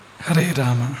ಹರೇ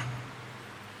ರಾಮ.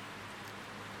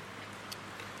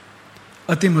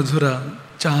 ಅತಿಮಧುರ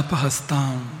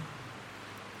ಚಾಪಹಸ್ತಾಂ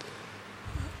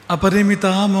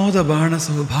ಅಪರಿಮಿತಾಮೋದ ಬಾಣ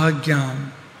ಸೌಭಾಗ್ಯಾಂ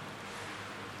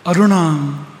ಅರುಣಾಂ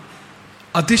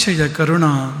ಅತಿಶಯ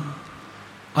ಕರುಣಾಂ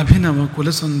ಅಭಿನವ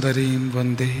ಕುಲಸುಂದರೀಂ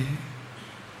ವಂದೇ.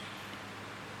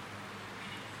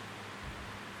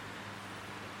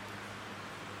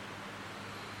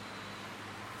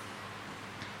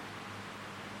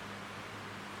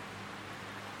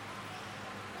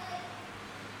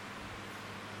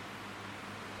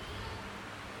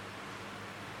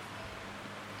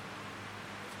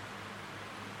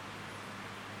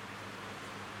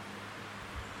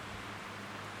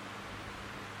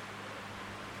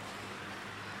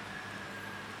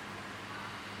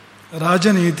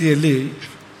 ರಾಜನೀತಿಯಲ್ಲಿ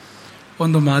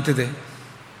ಒಂದು ಮಾತಿದೆ,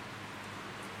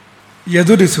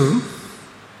 ಎದುರಿಸು,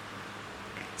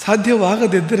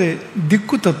 ಸಾಧ್ಯವಾಗದಿದ್ದರೆ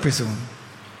ದಿಕ್ಕು ತಪ್ಪಿಸು.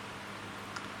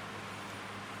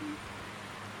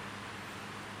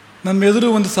 ನಮ್ಮೆದುರು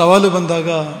ಒಂದು ಸವಾಲು ಬಂದಾಗ,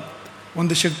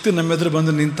 ಒಂದು ಶಕ್ತಿ ನಮ್ಮೆದುರು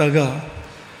ಬಂದು ನಿಂತಾಗ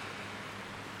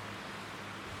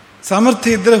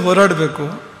ಸಾಮರ್ಥ್ಯ ಇದ್ದರೆ ಹೋರಾಡಬೇಕು,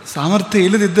 ಸಾಮರ್ಥ್ಯ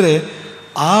ಇಲ್ಲದಿದ್ದರೆ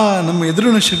ಆ ನಮ್ಮ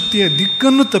ಎದುರಿನ ಶಕ್ತಿಯ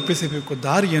ದಿಕ್ಕನ್ನು ತಪ್ಪಿಸಬೇಕು,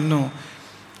 ದಾರಿಯನ್ನು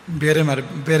ಬೇರೆ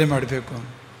ಮಾಡಬೇಕು.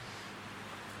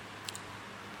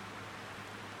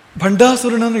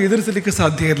 ಭಂಡಾಸುರನನ್ನು ಎದುರಿಸಲಿಕ್ಕೆ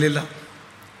ಸಾಧ್ಯ ಇರಲಿಲ್ಲ.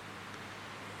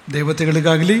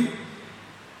 ದೇವತೆಗಳಿಗಾಗಲಿ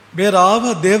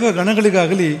ಬೇರಾವ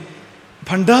ದೇವಗಣಗಳಿಗಾಗಲಿ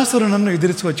ಭಂಡಾಸುರನನ್ನು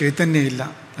ಎದುರಿಸುವ ಚೈತನ್ಯ ಇಲ್ಲ.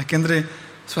 ಯಾಕೆಂದರೆ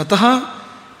ಸ್ವತಃ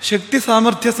ಶಕ್ತಿ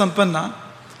ಸಾಮರ್ಥ್ಯ ಸಂಪನ್ನ,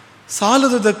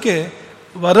 ಸಾಲದಕ್ಕೆ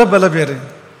ವರಬಲ ಬೇರೆ.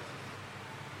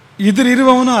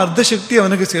 ಇದರಿರುವವನ ಅರ್ಧ ಶಕ್ತಿ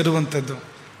ಅವನಿಗೆ ಸೇರುವಂಥದ್ದು,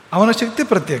 ಅವನ ಶಕ್ತಿ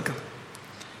ಪ್ರತ್ಯೇಕ.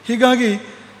 ಹೀಗಾಗಿ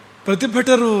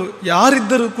ಪ್ರತಿಭಟರು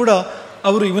ಯಾರಿದ್ದರೂ ಕೂಡ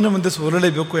ಅವರು ಇವನ ಮುಂದೆ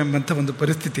ಸೋಲಲೇಬೇಕು ಎಂಬಂಥ ಒಂದು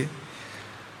ಪರಿಸ್ಥಿತಿ.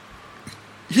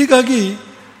 ಹೀಗಾಗಿ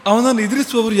ಅವನನ್ನು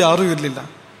ಎದುರಿಸುವವರು ಯಾರೂ ಇರಲಿಲ್ಲ.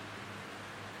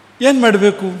 ಏನು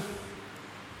ಮಾಡಬೇಕು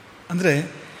ಅಂದರೆ,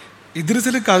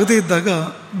 ಎದುರಿಸಲಿಕ್ಕಾಗದೇ ಇದ್ದಾಗ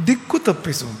ದಿಕ್ಕು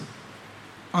ತಪ್ಪಿಸು,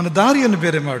 ಅವನ ದಾರಿಯನ್ನು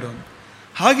ಬೇರೆ ಮಾಡು.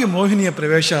 ಹಾಗೆ ಮೋಹಿನಿಯ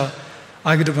ಪ್ರವೇಶ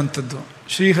ಆಗಿರುವಂಥದ್ದು.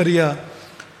 ಶ್ರೀಹರಿಯ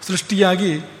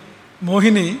ಸೃಷ್ಟಿಯಾಗಿ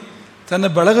ಮೋಹಿನಿ ತನ್ನ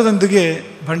ಬಳಗದೊಂದಿಗೆ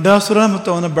ಭಂಡಾಸುರ ಮತ್ತು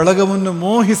ಅವನ ಬಳಗವನ್ನು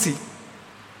ಮೋಹಿಸಿ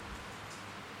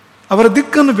ಅವರ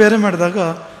ದಿಕ್ಕನ್ನು ಬೇರೆ ಮಾಡಿದಾಗ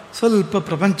ಸ್ವಲ್ಪ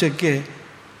ಪ್ರಪಂಚಕ್ಕೆ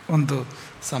ಒಂದು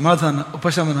ಸಮಾಧಾನ,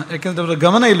 ಉಪಶಮನ. ಯಾಕೆಂದರೆ ಅವರ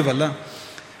ಗಮನ ಇಲ್ವಲ್ಲ,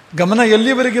 ಗಮನ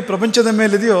ಎಲ್ಲಿವರೆಗೆ ಪ್ರಪಂಚದ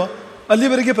ಮೇಲಿದೆಯೋ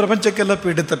ಅಲ್ಲಿವರೆಗೆ ಪ್ರಪಂಚಕ್ಕೆಲ್ಲ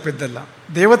ಪೀಡೆ ತಪ್ಪಿದ್ದಲ್ಲ.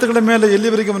 ದೇವತೆಗಳ ಮೇಲೆ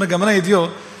ಎಲ್ಲಿವರೆಗೆ ಅವನ ಗಮನ ಇದೆಯೋ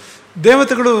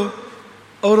ದೇವತೆಗಳು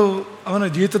ಅವನ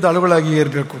ಜೀವಿತದ ಅಳುಗಳಾಗಿ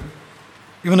ಇರಬೇಕು.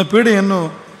 ಇವನ ಪೀಡೆಯನ್ನು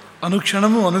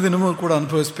ಅನುಕ್ಷಣವೂ ಅನುದಿನವೂ ಕೂಡ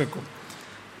ಅನುಭವಿಸಬೇಕು.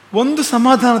 ಒಂದು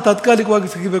ಸಮಾಧಾನ ತಾತ್ಕಾಲಿಕವಾಗಿ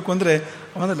ಸಿಗಬೇಕು ಅಂದರೆ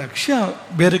ಅವನ ಲಕ್ಷ್ಯ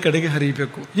ಬೇರೆ ಕಡೆಗೆ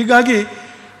ಹರಿಯಬೇಕು. ಹೀಗಾಗಿ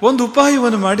ಒಂದು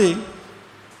ಉಪಾಯವನ್ನು ಮಾಡಿ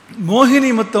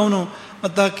ಮೋಹಿನಿ ಮತ್ತು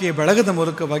ಆಕೆಯ ಬಳಗದ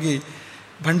ಮೂಲಕವಾಗಿ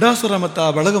ಭಂಡಾಸುರ ಮತ್ತು ಆ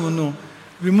ಬಳಗವನ್ನು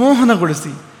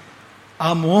ವಿಮೋಹನಗೊಳಿಸಿ ಆ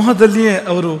ಮೋಹದಲ್ಲಿಯೇ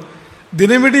ಅವರು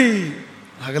ದಿನವಿಡೀ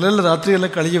ಹಗಲೆಲ್ಲ ರಾತ್ರಿಯೆಲ್ಲ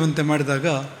ಕಳೆಯುವಂತೆ ಮಾಡಿದಾಗ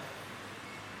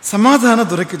ಸಮಾಧಾನ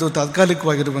ದೊರಕಿತು,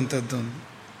 ತಾತ್ಕಾಲಿಕವಾಗಿರುವಂಥದ್ದು.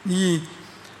 ಈ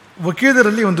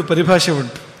ವಕೀಲರಲ್ಲಿ ಒಂದು ಪರಿಭಾಷೆ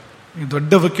ಉಂಟು.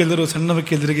 ದೊಡ್ಡ ವಕೀಲರು ಸಣ್ಣ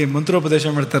ವಕೀಲರಿಗೆ ಮಂತ್ರೋಪದೇಶ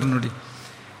ಮಾಡ್ತಾರೆ ನೋಡಿ,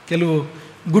 ಕೆಲವು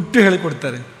ಗುಟ್ಟು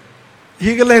ಹೇಳಿಕೊಡ್ತಾರೆ.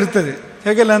 ಹೀಗೆಲ್ಲ ಇರ್ತದೆ.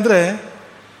 ಹೇಗೆಲ್ಲ ಅಂದರೆ,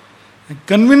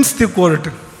 ಕನ್ವಿನ್ಸ್ ದಿ ಕೋರ್ಟ್,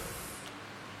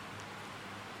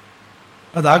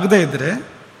 ಅದಾಗದೇ ಇದ್ದರೆ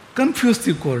ಕನ್ಫ್ಯೂಸ್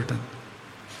ದಿ ಕೋರ್ಟ್.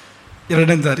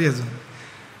 ಎರಡನೇ ದಾರಿ ಅದು.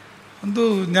 ಒಂದು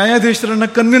ನ್ಯಾಯಾಧೀಶರನ್ನು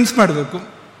ಕನ್ವಿನ್ಸ್ ಮಾಡಬೇಕು,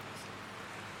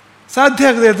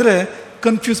 ಸಾಧ್ಯ ಆಗದೇ ಇದ್ದರೆ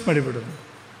ಕನ್ಫ್ಯೂಸ್ ಮಾಡಿಬಿಡೋದು.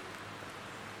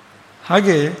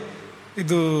 ಹಾಗೆ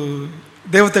ಇದು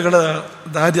ದೇವತೆಗಳ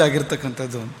ದಾರಿ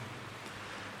ಆಗಿರ್ತಕ್ಕಂಥದ್ದು.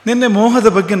 ನಿನ್ನೆ ಮೋಹದ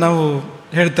ಬಗ್ಗೆ ನಾವು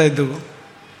ಹೇಳ್ತಾ ಇದ್ದೆವು.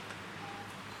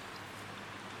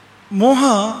 ಮೋಹ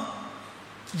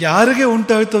ಯಾರಿಗೆ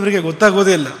ಉಂಟಾಯಿತು ಅವರಿಗೆ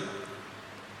ಗೊತ್ತಾಗೋದೇ ಇಲ್ಲ.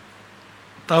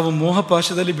 ತಾವು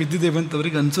ಮೋಹಪಾಶದಲ್ಲಿ ಬಿದ್ದಿದ್ದೇವೆ ಅಂತ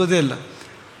ಅವರಿಗೆ ಅನಿಸೋದೇ ಇಲ್ಲ.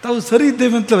 ತಾವು ಸರಿ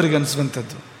ಇದ್ದೇವೆ ಅಂತ ಅವರಿಗೆ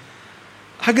ಅನಿಸುವಂಥದ್ದು.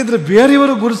 ಹಾಗಿದ್ರೆ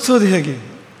ಬೇರೆಯವರು ಗುರುತಿಸೋದು ಹೇಗೆ?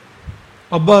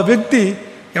 ಒಬ್ಬ ವ್ಯಕ್ತಿ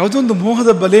ಯಾವುದೊಂದು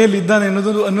ಮೋಹದ ಬಲೆಯಲ್ಲಿ ಇದ್ದಾನೆ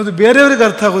ಅನ್ನೋದು ಬೇರೆಯವರಿಗೆ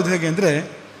ಅರ್ಥ ಆಗೋದು ಹೇಗೆ ಅಂದರೆ,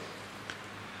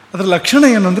 ಅದರ ಲಕ್ಷಣ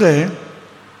ಏನಂದರೆ,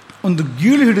 ಒಂದು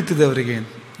ಗೀಳು ಹಿಡಿತಿದೆ ಅವರಿಗೆ.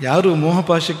 ಯಾರು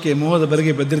ಮೋಹಪಾಶಕ್ಕೆ ಮೋಹದ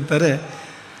ಬಲೆಗೆ ಬೆದ್ದಿರ್ತಾರೆ,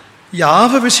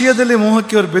 ಯಾವ ವಿಷಯದಲ್ಲಿ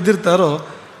ಮೋಹಕ್ಕೆ ಅವರು ಬೆದ್ದಿರ್ತಾರೋ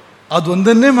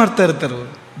ಅದೊಂದನ್ನೇ ಮಾಡ್ತಾ ಇರ್ತಾರೆ.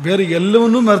 ಅವರು ಬೇರೆ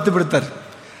ಎಲ್ಲವನ್ನೂ ಮರೆತು ಬಿಡ್ತಾರೆ.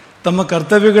 ತಮ್ಮ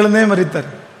ಕರ್ತವ್ಯಗಳನ್ನೇ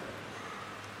ಮರೀತಾರೆ,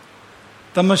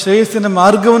 ತಮ್ಮ ಶ್ರೇಯಸ್ಸಿನ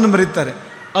ಮಾರ್ಗವನ್ನು ಮರೀತಾರೆ.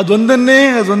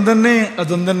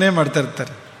 ಅದೊಂದನ್ನೇ ಮಾಡ್ತಾ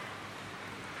ಇರ್ತಾರೆ.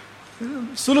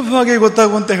 ಸುಲಭವಾಗಿ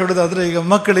ಗೊತ್ತಾಗುವಂತ ಹೇಳೋದಾದರೆ, ಈಗ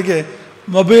ಮಕ್ಕಳಿಗೆ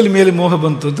ಮೊಬೈಲ್ ಮೇಲೆ ಮೋಹ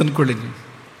ಬಂತು ಅಂತ ಅಂದ್ಕೊಳ್ಳಿ.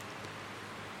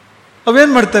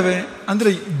 ಅವೇನು ಮಾಡ್ತವೆ ಅಂದರೆ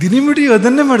ದಿನವಿಡೀ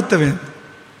ಅದನ್ನೇ ಮಾಡ್ತವೆ.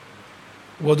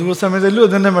 ಓದುವ ಸಮಯದಲ್ಲೂ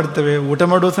ಅದನ್ನೇ ಮಾಡ್ತವೆ, ಊಟ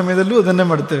ಮಾಡುವ ಸಮಯದಲ್ಲೂ ಅದನ್ನೇ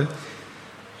ಮಾಡ್ತೇವೆ.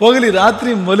 ಹೋಗಲಿ,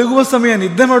 ರಾತ್ರಿ ಮಲಗುವ ಸಮಯ,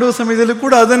 ನಿದ್ದೆ ಮಾಡುವ ಸಮಯದಲ್ಲೂ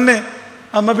ಕೂಡ ಅದನ್ನೇ,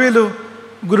 ಆ ಮೊಬೈಲು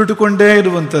ಗುರುಟುಕೊಂಡೇ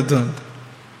ಇರುವಂಥದ್ದು ಅಂತ.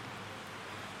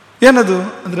 ಏನದು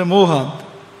ಅಂದರೆ ಮೋಹ ಅಂತ.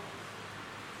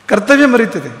 ಕರ್ತವ್ಯ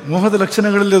ಮರೀತದೆ, ಮೋಹದ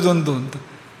ಲಕ್ಷಣಗಳಲ್ಲಿ ಅದೊಂದು ಅಂತ.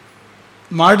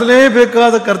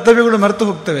 ಮಾಡಲೇಬೇಕಾದ ಕರ್ತವ್ಯಗಳು ಮರೆತು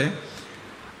ಹೋಗ್ತವೆ,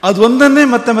 ಅದೊಂದನ್ನೇ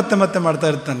ಮತ್ತೆ ಮತ್ತೆ ಮತ್ತೆ ಮಾಡ್ತಾ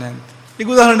ಇರ್ತಾನೆ ಅಂತ. ಈಗ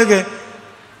ಉದಾಹರಣೆಗೆ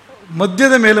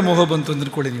ಮದ್ಯದ ಮೇಲೆ ಮೋಹ ಬಂತು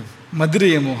ಅಂದ್ರೆ ಕೊಡಿ ನೀವು,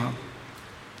 ಮದಿರೆಯ ಮೋಹ.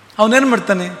 ಅವನೇನು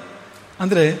ಮಾಡ್ತಾನೆ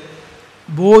ಅಂದರೆ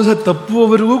ಬೋಧ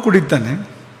ತಪ್ಪುವವರೆಗೂ ಕುಡಿತಾನೆ,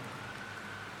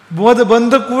 ಬೋಧ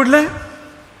ಬಂದ ಕೂಡಲೇ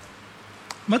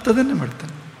ಮತ್ತದನ್ನೇ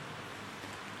ಮಾಡ್ತಾನೆ.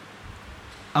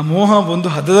 ಆ ಮೋಹ ಒಂದು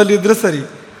ಹದದಲ್ಲಿದ್ದರೆ ಸರಿ,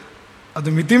 ಅದು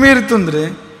ಮಿತಿ ಮೀರಿತು ಅಂದರೆ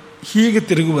ಹೀಗೆ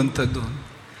ತಿರುಗುವಂಥದ್ದು.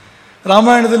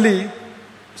 ರಾಮಾಯಣದಲ್ಲಿ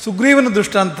ಸುಗ್ರೀವನ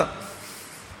ದೃಷ್ಟಾಂತ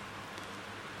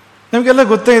ನಮಗೆಲ್ಲ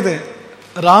ಗೊತ್ತೇ ಇದೆ.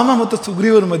 ರಾಮ ಮತ್ತು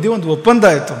ಸುಗ್ರೀವರ ಮಧ್ಯೆ ಒಂದು ಒಪ್ಪಂದ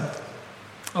ಆಯಿತು ಅಂತ.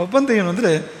 ಆ ಒಪ್ಪಂದ ಏನು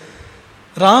ಅಂದರೆ,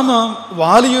 ರಾಮ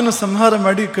ವಾಲಿಯನ್ನು ಸಂಹಾರ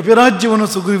ಮಾಡಿ ಕಪಿರಾಜ್ಯವನ್ನು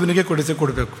ಸುಗ್ರೀವನಿಗೆ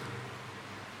ಕೊಡಬೇಕು.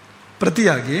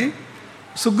 ಪ್ರತಿಯಾಗಿ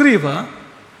ಸುಗ್ರೀವ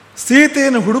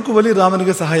ಸೀತೆಯನ್ನು ಹುಡುಕುವಲ್ಲಿ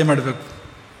ರಾಮನಿಗೆ ಸಹಾಯ ಮಾಡಬೇಕು.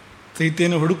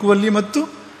 ಸೀತೆಯನ್ನು ಹುಡುಕುವಲ್ಲಿ ಮತ್ತು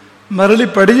ಮರಳಿ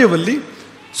ಪಡೆಯುವಲ್ಲಿ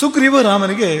ಸುಗ್ರೀವ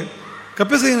ರಾಮನಿಗೆ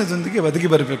ಕಪಿಸೈನ್ಯದೊಂದಿಗೆ ಒದಗಿ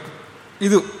ಬರಬೇಕು.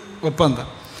 ಇದು ಒಪ್ಪಂದ.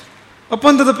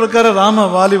 ಒಪ್ಪಂದದ ಪ್ರಕಾರ ರಾಮ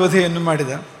ವಾಲಿ ವಧೆಯನ್ನು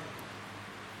ಮಾಡಿದ.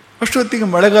 ಅಷ್ಟೊತ್ತಿಗೆ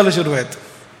ಮಳೆಗಾಲ ಶುರುವಾಯಿತು.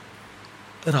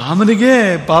 ರಾಮನಿಗೇ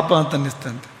ಪಾಪ ಅಂತ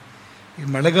ಅನ್ನಿಸ್ತಂತೆ. ಈಗ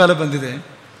ಮಳೆಗಾಲ ಬಂದಿದೆ.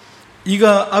 ಈಗ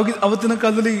ಅವತ್ತಿನ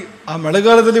ಕಾಲದಲ್ಲಿ ಆ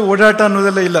ಮಳೆಗಾಲದಲ್ಲಿ ಓಡಾಟ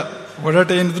ಅನ್ನೋದೆಲ್ಲ ಇಲ್ಲ. ಓಡಾಟ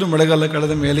ಏನಿದ್ರು ಮಳೆಗಾಲ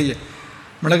ಕಳೆದ ಮೇಲೆಯೇ.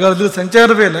 ಮಳೆಗಾಲದಲ್ಲಿ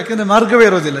ಸಂಚಾರವೇ ಇಲ್ಲ, ಯಾಕೆಂದರೆ ಮಾರ್ಗವೇ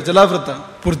ಇರೋದಿಲ್ಲ, ಜಲಾವೃತ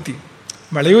ಪೂರ್ತಿ.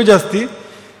 ಮಳೆಯೂ ಜಾಸ್ತಿ,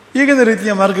 ಈಗಿನ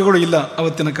ರೀತಿಯ ಮಾರ್ಗಗಳು ಇಲ್ಲ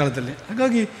ಅವತ್ತಿನ ಕಾಲದಲ್ಲಿ.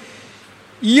 ಹಾಗಾಗಿ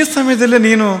ಈ ಸಮಯದಲ್ಲೇ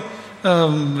ನೀನು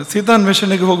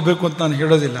ಸೀತಾನ್ವೇಷಣೆಗೆ ಹೋಗಬೇಕು ಅಂತ ನಾನು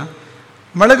ಹೇಳೋದಿಲ್ಲ.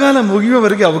 ಮಳೆಗಾಲ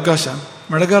ಮುಗಿಯುವವರೆಗೆ ಅವಕಾಶ,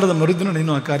 ಮಳೆಗಾಲದ ಮರುದಿನ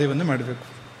ನೀನು ಆ ಕಾರ್ಯವನ್ನು ಮಾಡಬೇಕು.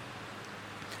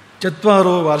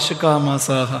 4 ವಾರ್ಷಿಕ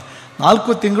ಮಾಸಾಹ,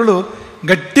 4 ತಿಂಗಳು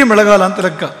ಗಟ್ಟಿ ಮಳೆಗಾಲ ಅಂತ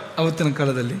ಲೆಕ್ಕ ಅವತ್ತಿನ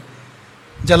ಕಾಲದಲ್ಲಿ.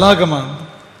 ಜಲಾಗಮ,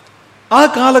 ಆ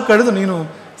ಕಾಲ ಕಳೆದು ನೀನು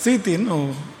ಸೀತೆಯನ್ನು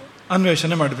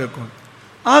ಅನ್ವೇಷಣೆ ಮಾಡಬೇಕು.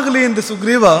 ಆಗಲಿ ಎಂದು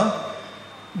ಸುಗ್ರೀವ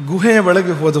ಗುಹೆಯ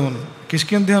ಒಳಗೆ ಹೋದವನು.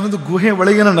 ಕಿಷ್ಕಿಂಧೆ ಅನ್ನೋದು ಗುಹೆಯ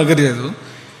ಒಳಗಿನ ನಗರಿ. ಅದು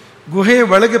ಗುಹೆಯ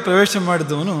ಒಳಗೆ ಪ್ರವೇಶ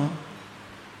ಮಾಡಿದವನು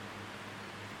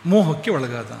ಮೋಹಕ್ಕೆ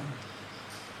ಒಳಗಾದ.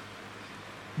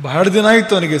 ಬಹಳ ದಿನ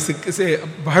ಆಯಿತು ಅವನಿಗೆ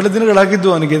ಬಹಳ ದಿನಗಳಾಗಿದ್ದು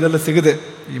ಅವನಿಗೆ ಇದೆಲ್ಲ ಸಿಗದೆ.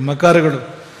 ಈ ಮಕಾರಗಳು,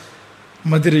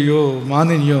 ಮದಿರೆಯೋ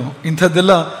ಮಾನಿನಿಯೋ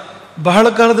ಇಂಥದ್ದೆಲ್ಲ ಬಹಳ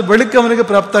ಕಾಲದ ಬಳಿಕ ಅವನಿಗೆ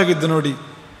ಪ್ರಾಪ್ತ ಆಗಿದ್ದು ನೋಡಿ.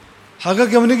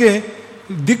 ಹಾಗಾಗಿ ಅವನಿಗೆ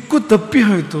ದಿಕ್ಕು ತಪ್ಪಿ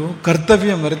ಹೋಯಿತು,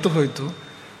 ಕರ್ತವ್ಯ ಮರೆತು ಹೋಯಿತು.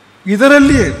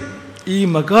 ಇದರಲ್ಲಿಯೇ ಈ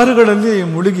ಮಕಾರಗಳಲ್ಲಿ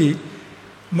ಮುಳುಗಿ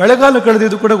ಮಳೆಗಾಲ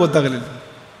ಕಳೆದಿದ್ದು ಕೂಡ ಗೊತ್ತಾಗಲಿಲ್ಲ.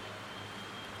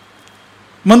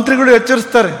 ಮಂತ್ರಿಗಳು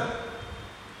ಎಚ್ಚರಿಸ್ತಾರೆ,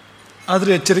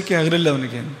 ಆದರೆ ಎಚ್ಚರಿಕೆ ಆಗಲಿಲ್ಲ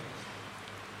ಅವನಿಗೆ.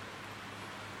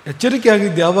 ಎಚ್ಚರಿಕೆ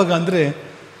ಆಗಿದ್ದು ಯಾವಾಗ ಅಂದರೆ,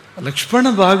 ಲಕ್ಷ್ಮಣ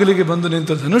ಬಾಗಿಲಿಗೆ ಬಂದು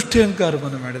ನಿಂತು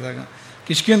ಧನುಷ್ಠ್ಯಂಕಾರವನ್ನು ಮಾಡಿದಾಗ,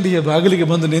 ಕಿಷ್ಕಿಂಧೆಯ ಬಾಗಿಲಿಗೆ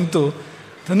ಬಂದು ನಿಂತು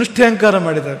ಧನುಷ್ಠ್ಯಂಕಾರ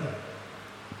ಮಾಡಿದಾಗ,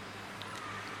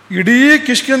 ಇಡೀ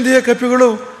ಕಿಷ್ಕಿಂಧೆಯ ಕಪಿಗಳು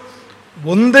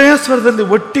ಒಂದೇ ಸ್ವರದಲ್ಲಿ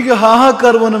ಒಟ್ಟಿಗೆ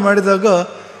ಹಾಹಾಕಾರವನ್ನು ಮಾಡಿದಾಗ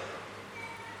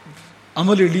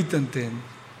ಅಮಲು ಇಳೀತಂತೆ.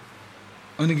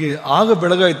 ಅವನಿಗೆ ಆಗ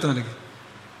ಬೆಳಗಾಯಿತು. ಅವನಿಗೆ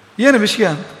ಏನು ವಿಷಯ,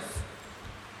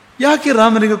 ಯಾಕೆ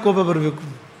ರಾಮನಿಗೆ ಕೋಪ ಬರಬೇಕು,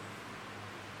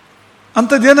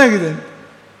 ಅಂಥದ್ದೇನಾಗಿದೆ,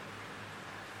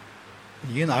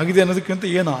 ಏನಾಗಿದೆ ಅನ್ನೋದಕ್ಕಿಂತ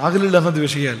ಏನು ಆಗಲಿಲ್ಲ ಅನ್ನೋದು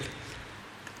ವಿಷಯ. ಅಲ್ಲಿ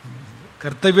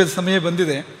ಕರ್ತವ್ಯದ ಸಮಯ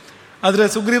ಬಂದಿದೆ, ಆದರೆ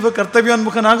ಸುಗ್ರೀವ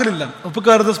ಕರ್ತವ್ಯೋನ್ಮುಖನಾಗಲಿಲ್ಲ.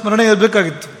 ಉಪಕಾರದ ಸ್ಮರಣೆ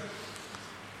ಇರಬೇಕಾಗಿತ್ತು,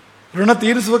 ಋಣ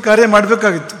ತೀರಿಸುವ ಕಾರ್ಯ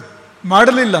ಮಾಡಬೇಕಾಗಿತ್ತು,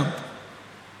 ಮಾಡಲಿಲ್ಲ.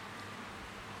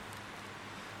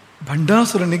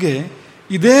 ಭಂಡಾಸುರನಿಗೆ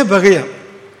ಇದೇ ಬಗೆಯ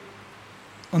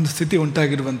ಒಂದು ಸ್ಥಿತಿ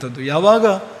ಉಂಟಾಗಿರುವಂಥದ್ದು. ಯಾವಾಗ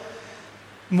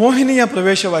ಮೋಹಿನಿಯ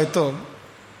ಪ್ರವೇಶವಾಯಿತೋ,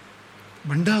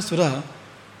 ಭಂಡಾಸುರ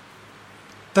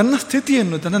ತನ್ನ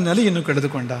ಸ್ಥಿತಿಯನ್ನು, ತನ್ನ ನೆಲೆಯನ್ನು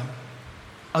ಕಳೆದುಕೊಂಡ.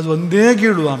 ಅದು ಒಂದೇ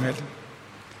ಗೀಳು. ಆಮೇಲೆ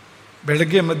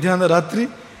ಬೆಳಗ್ಗೆ ಮಧ್ಯಾಹ್ನ ರಾತ್ರಿ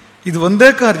ಇದು ಒಂದೇ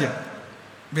ಕಾರ್ಯ,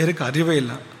 ಬೇರೆ ಕಾರ್ಯವೇ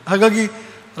ಇಲ್ಲ. ಹಾಗಾಗಿ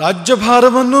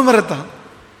ರಾಜ್ಯಭಾರವನ್ನೂ ಮರೆತ.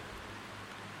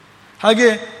 ಹಾಗೆ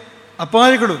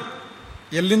ಅಪಾಯಗಳು,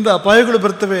 ಎಲ್ಲಿಂದ ಅಪಾಯಗಳು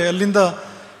ಬರ್ತವೆ ಅಲ್ಲಿಂದ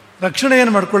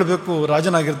ರಕ್ಷಣೆಯನ್ನು ಮಾಡ್ಕೊಳ್ಬೇಕು.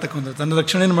 ರಾಜನಾಗಿರ್ತಕ್ಕಂಥ ತನ್ನ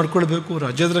ರಕ್ಷಣೆಯನ್ನು ಮಾಡ್ಕೊಳ್ಬೇಕು,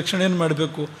 ರಾಜ್ಯದ ರಕ್ಷಣೆಯನ್ನು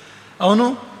ಮಾಡಬೇಕು. ಅವನು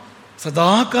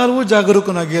ಸದಾಕಾಲವೂ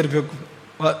ಜಾಗರೂಕನಾಗೇ ಇರಬೇಕು.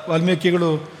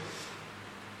 ವಾಲ್ಮೀಕಿಗಳು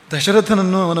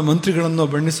ದಶರಥನನ್ನು ಅವನ ಮಂತ್ರಿಗಳನ್ನು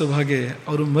ಬಣ್ಣಿಸುವ ಹಾಗೆ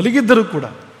ಅವರು ಮಲಗಿದ್ದರೂ ಕೂಡ,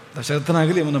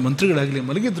 ದಶರಥನಾಗಲಿ ಅವನ ಮಂತ್ರಿಗಳಾಗಲಿ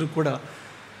ಮಲಗಿದ್ದರೂ ಕೂಡ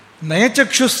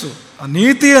ನಯಚಕ್ಷುಸ್ಸು, ಆ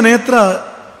ನೀತಿಯ ನೇತ್ರ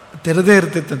ತೆರೆದೇ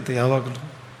ಇರ್ತಿತ್ತಂತೆ ಯಾವಾಗಲೂ.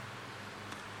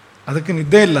 ಅದಕ್ಕೆ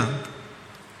ನಿದ್ದೆ ಇಲ್ಲ ಅಂತ.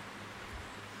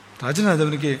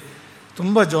 ರಾಜನಾದವನಿಗೆ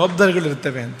ತುಂಬ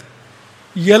ಜವಾಬ್ದಾರಿಗಳಿರ್ತವೆ ಅಂತ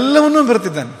ಎಲ್ಲವನ್ನೂ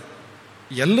ಬರ್ತಿದ್ದಾನೆ,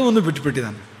 ಎಲ್ಲವನ್ನೂ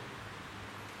ಬಿಟ್ಟುಬಿಟ್ಟಿದ್ದಾನೆ.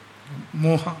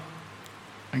 ಮೋಹ,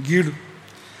 ಗೀಳು,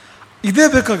 ಇದೇ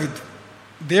ಬೇಕಾಗಿತ್ತು.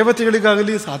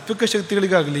 ದೇವತೆಗಳಿಗಾಗಲಿ ಸಾತ್ವಿಕ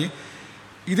ಶಕ್ತಿಗಳಿಗಾಗಲಿ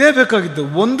ಇದೇ ಬೇಕಾಗಿತ್ತು.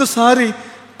 ಒಂದು ಸಾರಿ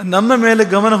ನಮ್ಮ ಮೇಲೆ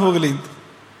ಗಮನ ಹೋಗಲಿ ಅಂತ.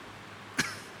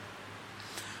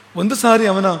 ಒಂದು ಸಾರಿ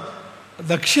ಅವನ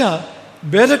ಲಕ್ಷ್ಯ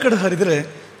ಬೇರೆ ಕಡೆ ಹರಿದರೆ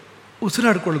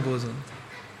ಉಸಿರಾಡ್ಕೊಳ್ಬೋದು ಅಂತ,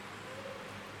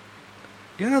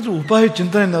 ಏನಾದರೂ ಉಪಾಯ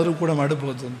ಚಿಂತನೆಯನ್ನಾದರೂ ಕೂಡ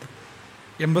ಮಾಡಬಹುದು ಅಂತ.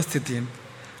 ಎಂಬ ಸ್ಥಿತಿ.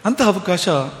 ಅಂತಹ ಅವಕಾಶ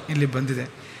ಇಲ್ಲಿ ಬಂದಿದೆ.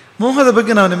 ಮೋಹದ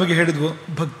ಬಗ್ಗೆ ನಾವು ನಿಮಗೆ ಹೇಳಿದ್ವು,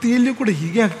 ಭಕ್ತಿಯಲ್ಲಿಯೂ ಕೂಡ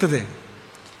ಹೀಗೆ ಆಗ್ತದೆ.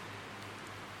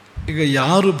 ಈಗ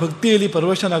ಯಾರು ಭಕ್ತಿಯಲ್ಲಿ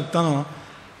ಪರವಶನಾಗ್ತಾನೋ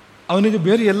ಅವನಿಗೆ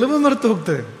ಬೇರೆ ಎಲ್ಲವೂ ಮರೆತು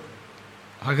ಹೋಗ್ತದೆ.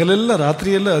 ಹಗಲೆಲ್ಲ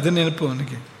ರಾತ್ರಿಯೆಲ್ಲ ಅದೇ ನೆನಪು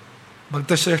ಅವನಿಗೆ.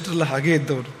 ಭಕ್ತಶ್ರೇಷ್ಠರೆಲ್ಲ ಹಾಗೇ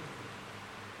ಇದ್ದವರು,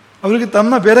 ಅವರಿಗೆ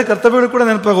ತಮ್ಮ ಬೇರೆ ಕರ್ತವ್ಯಗಳು ಕೂಡ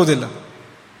ನೆನಪಾಗೋದಿಲ್ಲ.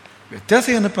 ವ್ಯತ್ಯಾಸ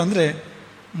ಏನಪ್ಪ ಅಂದರೆ,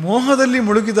 ಮೋಹದಲ್ಲಿ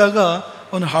ಮುಳುಗಿದಾಗ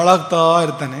ಅವನು ಹಾಳಾಗ್ತಾ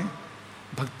ಇರ್ತಾನೆ,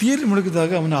 ಭಕ್ತಿಯಲ್ಲಿ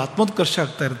ಮುಳುಗಿದಾಗ ಅವನ ಆತ್ಮೋತ್ಕರ್ಷ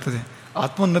ಆಗ್ತಾ ಇರ್ತದೆ,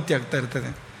 ಆತ್ಮೋನ್ನತಿ ಆಗ್ತಾ ಇರ್ತದೆ.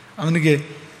 ಅವನಿಗೆ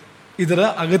ಇದರ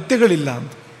ಅಗತ್ಯಗಳಿಲ್ಲ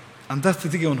ಅಂಥ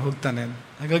ಸ್ಥಿತಿಗೆ ಅವನು ಹೋಗ್ತಾನೆ.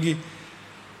 ಹಾಗಾಗಿ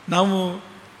ನಾವು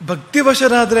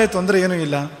ಭಕ್ತಿವಶರಾದರೆ ತೊಂದರೆ ಏನೂ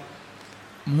ಇಲ್ಲ,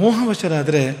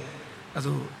 ಮೋಹವಶರಾದರೆ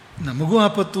ಅದು ನಮಗೂ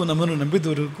ಆಪತ್ತು, ನಮ್ಮನ್ನು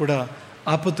ನಂಬಿದವರು ಕೂಡ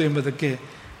ಆಪತ್ತು ಎಂಬುದಕ್ಕೆ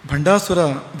ಭಂಡಾಸುರ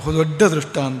ಬಹುದೊಡ್ಡ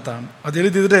ದೃಷ್ಟಾಂತ. ಅದು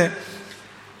ಹೇಳಿದಿದ್ರೆ,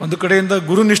 ಒಂದು ಕಡೆಯಿಂದ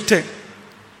ಗುರುನಿಷ್ಠೆ,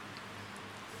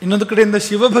 ಇನ್ನೊಂದು ಕಡೆಯಿಂದ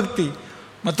ಶಿವಭಕ್ತಿ,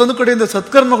 ಮತ್ತೊಂದು ಕಡೆಯಿಂದ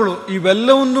ಸತ್ಕರ್ಮಗಳು,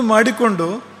 ಇವೆಲ್ಲವನ್ನು ಮಾಡಿಕೊಂಡು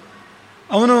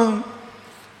ಅವನು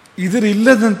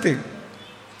ಇದರಿಲ್ಲದಂತೆ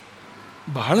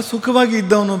ಬಹಳ ಸುಖವಾಗಿ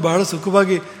ಇದ್ದವನು, ಬಹಳ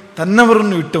ಸುಖವಾಗಿ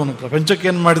ತನ್ನವರನ್ನು ಇಟ್ಟವನು. ಪ್ರಪಂಚಕ್ಕೆ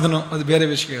ಏನು ಮಾಡಿದನೋ ಅದು ಬೇರೆ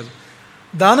ವಿಷಯ. ಅದು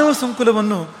ದಾನವ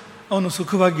ಸಂಕುಲವನ್ನು ಅವನು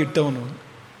ಸುಖವಾಗಿ ಇಟ್ಟವನು.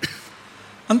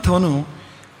 ಅಂಥವನು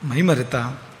ಮೈಮರೆತ.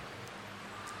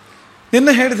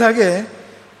 ನಿನ್ನೆ ಹೇಳಿದ ಹಾಗೆ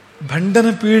ಭಂಡನ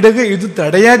ಪೀಡೆಗೆ ಇದು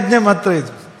ತಡೆಯಾಜ್ಞೆ ಮಾತ್ರ.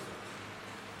 ಇದು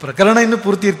ಪ್ರಕರಣ ಇನ್ನೂ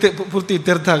ಪೂರ್ತಿ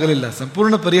ಇತ್ಯರ್ಥ ಆಗಲಿಲ್ಲ,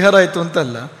 ಸಂಪೂರ್ಣ ಪರಿಹಾರ ಆಯಿತು ಅಂತ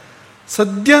ಅಲ್ಲ,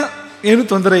 ಸದ್ಯ ಏನೂ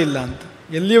ತೊಂದರೆ ಇಲ್ಲ ಅಂತ.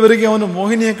 ಎಲ್ಲಿಯವರೆಗೆ ಅವನು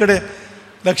ಮೋಹಿನಿಯ ಕಡೆ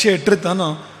ಲಕ್ಷ್ಯ ಇಟ್ಟಿರ್ತಾನೋ,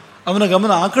 ಅವನ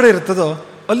ಗಮನ ಆ ಕಡೆ ಇರ್ತದೋ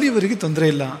ಅಲ್ಲಿವರೆಗೆ ತೊಂದರೆ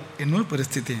ಇಲ್ಲ ಎನ್ನುವ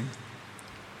ಪರಿಸ್ಥಿತಿ.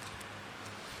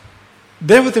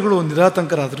 ದೇವತೆಗಳು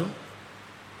ನಿರಾತಂಕರಾದರು.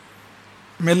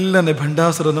 ಮೆಲ್ಲನೆ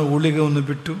ಭಂಡಾಸುರನ ಊಳಿಗವನ್ನು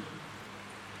ಬಿಟ್ಟು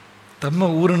ತಮ್ಮ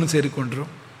ಊರನ್ನು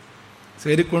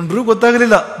ಸೇರಿಕೊಂಡ್ರೂ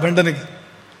ಗೊತ್ತಾಗಲಿಲ್ಲ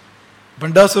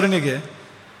ಭಂಡಾಸುರನಿಗೆ.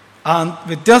 ಆ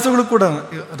ವ್ಯತ್ಯಾಸಗಳು ಕೂಡ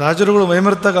ರಾಜರುಗಳು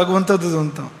ಮೈಮರೆತಾಗುವಂಥದ್ದು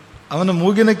ಅಂತ. ಅವನ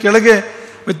ಮೂಗಿನ ಕೆಳಗೆ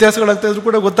ವ್ಯತ್ಯಾಸಗಳಾಗ್ತಾ ಇದ್ರು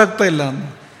ಕೂಡ ಗೊತ್ತಾಗ್ತಾ ಇಲ್ಲ.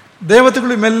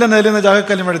 ದೇವತೆಗಳು ಮೆಲ್ಲನೆ ಅಲ್ಲಿನ ಜಾಗ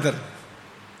ಖಾಲಿ ಮಾಡಿದ್ದಾರೆ.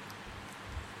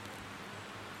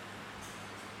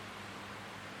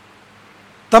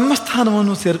 ತಮ್ಮ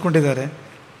ಸ್ಥಾನವನ್ನು ಸೇರಿಕೊಂಡಿದ್ದಾರೆ.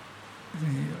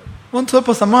 ಒಂದು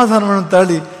ಸ್ವಲ್ಪ ಸಮಾಧಾನವನ್ನು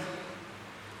ತಾಳಿ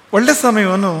ಒಳ್ಳೆ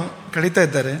ಸಮಯವನ್ನು ಕಳೀತಾ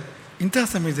ಇದ್ದಾರೆ. ಇಂತಹ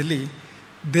ಸಮಯದಲ್ಲಿ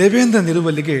ದೇವೇಂದ್ರ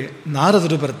ನಿರುವಲ್ಲಿಗೆ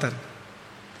ನಾರದರು ಬರ್ತಾರೆ.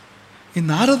 ಈ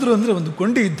ನಾರದರು ಅಂದರೆ ಒಂದು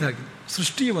ಕೊಂಡಿ ಇದ್ದಾಗೆ,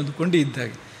 ಸೃಷ್ಟಿಯ ಒಂದು ಕೊಂಡಿ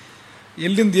ಇದ್ದಾಗೆ.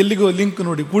 ಎಲ್ಲಿಂದ ಎಲ್ಲಿಗೋ ಲಿಂಕ್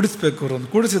ನೋಡಿ ಕೂಡಿಸ್ಬೇಕು. ಅವರನ್ನು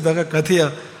ಕೂಡಿಸಿದಾಗ ಕಥೆಯ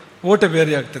ಓಟ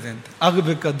ಬೇರೆ ಆಗ್ತದೆ ಅಂತ,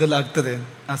 ಆಗಬೇಕಾದ್ದೆಲ್ಲ ಆಗ್ತದೆ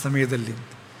ಆ ಸಮಯದಲ್ಲಿ.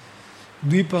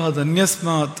 ದ್ವೀಪಾದ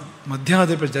ಅನ್ಯಸ್ಮಾತ್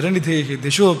ಮಧ್ಯಾದೇಪ ಜಲನಿಧೇಹಿ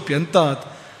ದಿಶೋಪ್ಯಂತಾತ್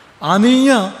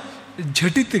ಆನೀಯ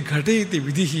ಝಟಿತಿ ಘಟಯತಿ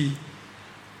ವಿಧಿ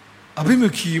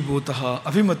ಅಭಿಮುಖೀಭೂತಃ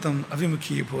ಅಭಿಮತಂ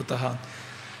ಅಭಿಮುಖೀಭೂತಃ.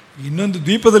 ಇನ್ನೊಂದು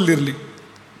ದ್ವೀಪದಲ್ಲಿರಲಿ,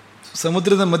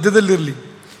 ಸಮುದ್ರದ ಮಧ್ಯದಲ್ಲಿರಲಿ,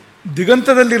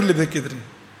 ದಿಗಂತದಲ್ಲಿರಲಿ, ಬೇಕಿದ್ರೆ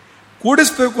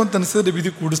ಕೂಡಿಸ್ಬೇಕು ಅಂತ ಅನಿಸಿದ್ರೆ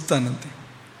ವಿಧಿ ಕೂಡಿಸ್ತಾನಂತೆ.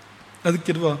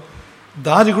 ಅದಕ್ಕಿರುವ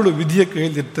ದಾರಿಗಳು ವಿಧಿಯ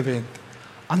ಕೈಯಲ್ಲಿರ್ತವೆ ಅಂತ.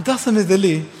 ಅಂಥ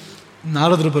ಸಮಯದಲ್ಲಿ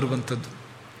ನಾರದರು ಬರುವಂಥದ್ದು.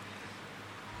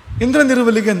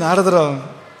 ಇಂದ್ರನಿರುವಲ್ಲಿಗೆ ನಾರದರ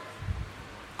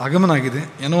ಆಗಮನ ಆಗಿದೆ.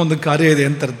 ಏನೋ ಒಂದು ಕಾರ್ಯ ಇದೆ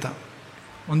ಅಂತ ಅರ್ಥ.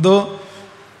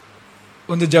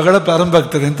 ಒಂದು ಜಗಳ ಪ್ರಾರಂಭ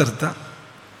ಆಗ್ತದೆ ಅಂತ ಅರ್ಥ,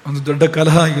 ಒಂದು ದೊಡ್ಡ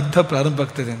ಕಲಹ ಯುದ್ಧ ಪ್ರಾರಂಭ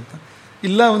ಆಗ್ತದೆ ಅಂತ,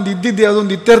 ಇಲ್ಲ ಒಂದು ಇದ್ದಿದ್ದು ಯಾವುದೋ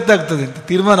ಒಂದು ಇತ್ಯರ್ಥ ಆಗ್ತದೆ ಅಂತ,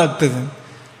 ತೀರ್ಮಾನ ಆಗ್ತದೆ ಅಂತ.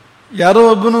 ಯಾರೋ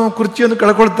ಒಬ್ಬನು ಕುರ್ಚಿಯನ್ನು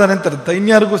ಕಳ್ಕೊಳ್ತಾನೆ ಅಂತ ಅರ್ಥ,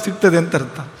 ಇನ್ಯಾರಿಗೂ ಸಿಗ್ತದೆ ಅಂತ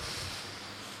ಅರ್ಥ.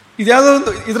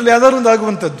 ಇದರಲ್ಲಿ ಯಾವ್ದಾದ್ರು ಒಂದು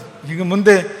ಆಗುವಂಥದ್ದು. ಈಗ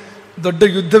ಮುಂದೆ ದೊಡ್ಡ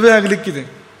ಯುದ್ಧವೇ ಆಗಲಿಕ್ಕಿದೆ,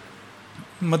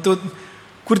 ಮತ್ತು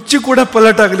ಕುರ್ಚಿ ಕೂಡ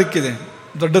ಪಲ್ಲಟ ಆಗಲಿಕ್ಕಿದೆ,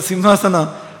 ದೊಡ್ಡ ಸಿಂಹಾಸನ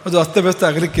ಅದು ಅಸ್ತವ್ಯಸ್ತ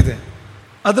ಆಗಲಿಕ್ಕಿದೆ.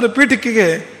 ಅದರ ಪೀಠಿಕೆಗೆ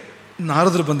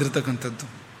ನಾರದರು ಬಂದಿರತಕ್ಕಂಥದ್ದು.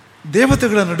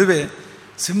 ದೇವತೆಗಳ ನಡುವೆ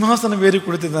ಸಿಂಹಾಸನವೇರಿ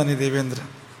ಕುಳಿತಿದ್ದಾನೆ ದೇವೇಂದ್ರ.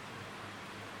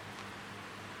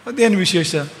 ಅದೇನು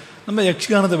ವಿಶೇಷ? ನಮ್ಮ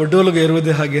ಯಕ್ಷಗಾನದ ಒಡ್ಡೋಲಗ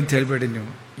ಇರುವುದೇ ಹಾಗೆ ಅಂತ ಹೇಳಬೇಡಿ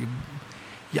ನೀವು.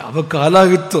 ಯಾವ ಕಾಲ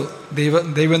ಆಗಿತ್ತು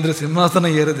ದೇವೇಂದ್ರ ಸಿಂಹಾಸನ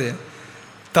ಏರದೆ,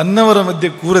 ತನ್ನವರ ಮಧ್ಯೆ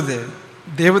ಕೂರದೆ,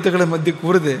 ದೇವತೆಗಳ ಮಧ್ಯೆ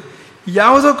ಕೂರದೆ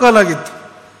ಯಾವುದೋ ಕಾಲ ಆಗಿತ್ತು.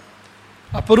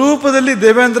 ಅಪರೂಪದಲ್ಲಿ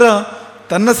ದೇವೇಂದ್ರ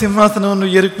ತನ್ನ ಸಿಂಹಾಸನವನ್ನು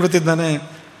ಏರಿ ಕುಳಿತಿದ್ದಾನೆ.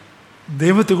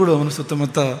 ದೇವತೆಗಳು ಅವನ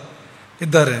ಸುತ್ತಮುತ್ತ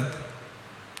ಇದ್ದಾರೆ.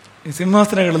 ಈ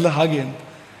ಸಿಂಹಾಸನಗಳೆಲ್ಲ ಹಾಗೆ ಅಂತ,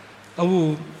 ಅವು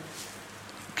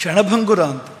ಕ್ಷಣಭಂಗುರ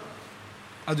ಅಂತ.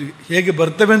 ಅದು ಹೇಗೆ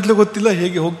ಬರ್ತವೆ ಅಂತಲೂ ಗೊತ್ತಿಲ್ಲ,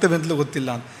 ಹೇಗೆ ಹೋಗ್ತವೆ ಅಂತಲೂ ಗೊತ್ತಿಲ್ಲ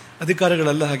ಅಂತ.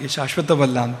 ಅಧಿಕಾರಗಳೆಲ್ಲ ಹಾಗೆ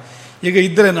ಶಾಶ್ವತವಲ್ಲ ಅಂತ. ಈಗ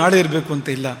ಇದ್ದರೆ ನಾಳೆ ಇರಬೇಕು ಅಂತ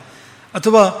ಇಲ್ಲ,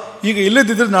 ಅಥವಾ ಈಗ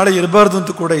ಇಲ್ಲದಿದ್ದರೆ ನಾಳೆ ಇರಬಾರ್ದು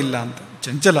ಅಂತ ಕೂಡ ಇಲ್ಲ ಅಂತ.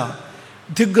 ಚಂಚಲ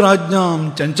ದಿಗ್ರಾಜ್ಞಾಂ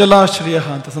ಚಂಚಲಾಶ್ರಯ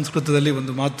ಅಂತ ಸಂಸ್ಕೃತದಲ್ಲಿ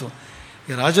ಒಂದು ಮಾತು.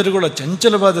 ಈ ರಾಜರುಗಳ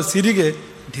ಚಂಚಲವಾದ ಸಿರಿಗೆ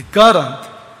ಧಿಕ್ಕಾರ ಅಂತ.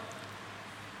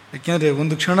 ಯಾಕೆಂದರೆ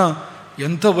ಒಂದು ಕ್ಷಣ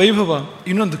ಎಂಥ ವೈಭವ,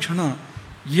 ಇನ್ನೊಂದು ಕ್ಷಣ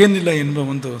ಏನಿಲ್ಲ ಎನ್ನುವ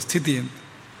ಒಂದು ಸ್ಥಿತಿ ಅಂತ.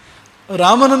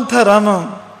 ರಾಮನಂಥ ರಾಮ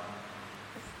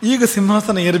ಈಗ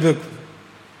ಸಿಂಹಾಸನ ಏರಬೇಕು.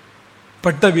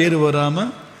 ಪಟ್ಟವೇರುವ ರಾಮ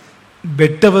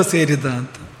ಬೆಟ್ಟವ ಸೇರಿದ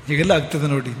ಅಂತ ಹೀಗೆಲ್ಲ ಆಗ್ತದೆ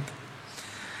ನೋಡಿ ಅಂತ.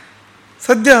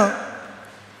 ಸದ್ಯ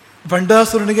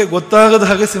ಭಂಡಾಸುರನಿಗೆ ಗೊತ್ತಾಗದ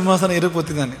ಹಾಗೆ ಸಿಂಹಾಸನ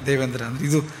ಏರಿಕೊತಿದ್ದಾನೆ ದೇವೇಂದ್ರ. ಅಂದರೆ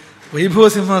ಇದು ವೈಭವ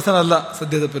ಸಿಂಹಾಸನ ಅಲ್ಲ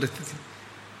ಸದ್ಯದ ಪರಿಸ್ಥಿತಿ,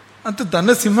 ಅಂತೂ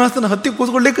ತನ್ನ ಸಿಂಹಾಸನ ಹತ್ತಿ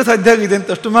ಕೂತ್ಕೊಳ್ಳಿಕ್ಕೆ ಸಾಧ್ಯ ಆಗಿದೆ ಅಂತ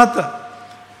ಅಷ್ಟು ಮಾತ್ರ.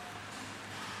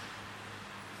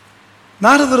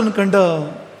 ನಾರದರನ್ನು ಕಂಡ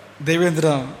ದೇವೇಂದ್ರ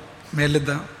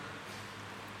ಮೇಲೆದ್ದ,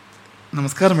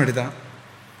 ನಮಸ್ಕಾರ ಮಾಡಿದ,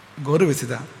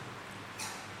 ಗೌರವಿಸಿದ.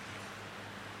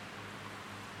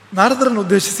 ನಾರದರನ್ನು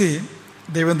ಉದ್ದೇಶಿಸಿ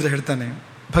ದೇವೇಂದ್ರ ಹೇಳ್ತಾನೆ,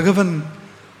 ಭಗವನ್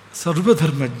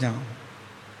ಸರ್ವಧರ್ಮಜ್ಞ,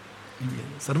 ನಿಮಗೆ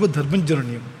ಸರ್ವಧರ್ಮಜ್ಞರು,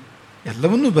 ನೀವು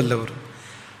ಎಲ್ಲವನ್ನೂ ಬಲ್ಲವರು,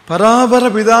 ಪರಾಬರ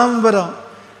ವಿದಾಂಬರ,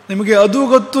 ನಿಮಗೆ ಅದು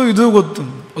ಗೊತ್ತು ಇದು ಗೊತ್ತು,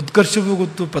 ಉತ್ಕರ್ಷವೂ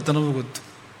ಗೊತ್ತು ಪತನವೂ ಗೊತ್ತು,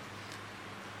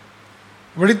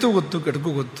 ಒಳಿತು ಗೊತ್ತು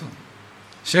ಕೆಡಕು ಗೊತ್ತು,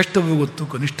 ಶ್ರೇಷ್ಠವೂ ಗೊತ್ತು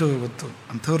ಕನಿಷ್ಠವೂ ಗೊತ್ತು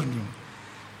ಅಂಥವ್ರು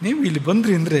ನೀವು ಇಲ್ಲಿ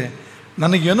ಬಂದ್ರಿ ಅಂದರೆ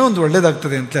ನನಗೇನೋ ಒಂದು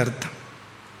ಒಳ್ಳೆಯದಾಗ್ತದೆ ಅಂತ ಅರ್ಥ.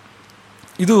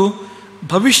 ಇದು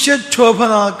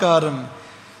ಭವಿಷ್ಯಕ್ಷೋಭನಾಕಾರಂ,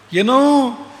 ಏನೋ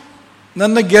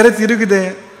ನನ್ನ ಗೆರೆ ತಿರುಗಿದೆ,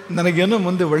 ನನಗೇನೋ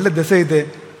ಮುಂದೆ ಒಳ್ಳೆ ದೆಸೆ ಇದೆ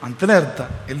ಅಂತಲೇ ಅರ್ಥ.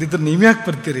 ಎಲ್ಲಿದ್ದರೂ ನೀವ್ಯಾಕೆ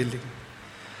ಬರ್ತೀರಿ ಇಲ್ಲಿಗೆ?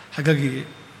 ಹಾಗಾಗಿ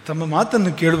ತಮ್ಮ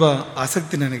ಮಾತನ್ನು ಕೇಳುವ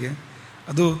ಆಸಕ್ತಿ ನನಗೆ.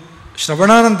 ಅದು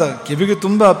ಶ್ರವಣಾನಂದ, ಕಿವಿಗೆ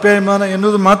ತುಂಬ ಅಪ್ಯಾಯಮಾನ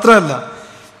ಎನ್ನುವುದು ಮಾತ್ರ ಅಲ್ಲ,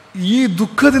 ಈ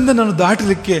ದುಃಖದಿಂದ ನಾನು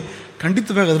ದಾಟಲಿಕ್ಕೆ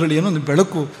ಖಂಡಿತವಾಗಿ ಅದರಲ್ಲಿ ಏನೋ ಒಂದು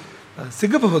ಬೆಳಕು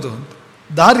ಸಿಗಬಹುದು ಅಂತ,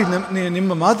 ದಾರಿ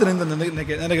ನಿಮ್ಮ ಮಾತಿನಿಂದ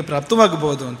ನನಗೆ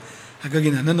ಪ್ರಾಪ್ತವಾಗಬಹುದು ಅಂತ. ಹಾಗಾಗಿ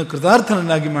ನನ್ನನ್ನು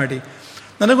ಕೃತಾರ್ಥನನ್ನಾಗಿ ಮಾಡಿ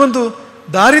ನನಗೊಂದು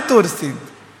ದಾರಿ ತೋರಿಸಿ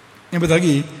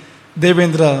ಎಂಬುದಾಗಿ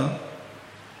ದೇವೇಂದ್ರ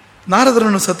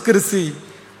ನಾರದರನ್ನು ಸತ್ಕರಿಸಿ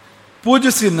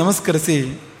ಪೂಜಿಸಿ ನಮಸ್ಕರಿಸಿ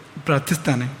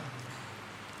ಪ್ರಾರ್ಥಿಸ್ತಾನೆ.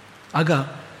 ಆಗ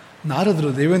ನಾರದರು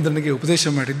ದೇವೇಂದ್ರನಿಗೆ ಉಪದೇಶ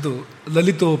ಮಾಡಿದ್ದು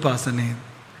ಲಲಿತೋಪಾಸನೆ,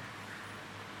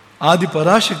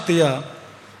 ಆದಿಪರಾಶಕ್ತಿಯ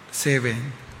ಸೇವೆ.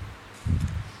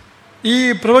 ಈ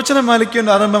ಪ್ರವಚನ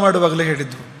ಮಾಲಿಕೆಯನ್ನು ಆರಂಭ ಮಾಡುವಾಗಲೇ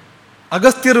ಹೇಳಿದ್ದು,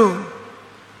 ಅಗಸ್ತ್ಯರು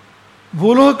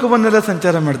ಭೂಲೋಕವನ್ನೆಲ್ಲ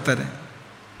ಸಂಚಾರ ಮಾಡ್ತಾರೆ,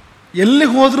 ಎಲ್ಲಿ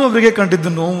ಹೋದರೂ ಅವರಿಗೆ ಕಂಡಿದ್ದು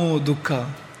ನೋವು ದುಃಖ,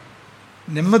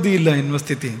 ನೆಮ್ಮದಿ ಇಲ್ಲ ಎನ್ನುವ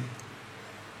ಸ್ಥಿತಿ.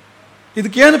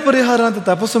 ಇದಕ್ಕೇನು ಪರಿಹಾರ ಅಂತ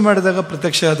ತಪಸ್ಸು ಮಾಡಿದಾಗ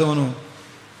ಪ್ರತ್ಯಕ್ಷ ಆದವನು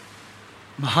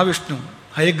ಮಹಾವಿಷ್ಣು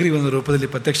ಹಯಗ್ರೀವನ ರೂಪದಲ್ಲಿ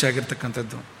ಪ್ರತ್ಯಕ್ಷ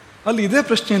ಆಗಿರ್ತಕ್ಕಂಥದ್ದು. ಅಲ್ಲಿ ಇದೇ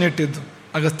ಪ್ರಶ್ನೆಯನ್ನು ಇಟ್ಟಿದ್ದು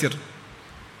ಅಗಸ್ತ್ಯರು,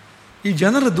 ಈ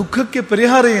ಜನರ ದುಃಖಕ್ಕೆ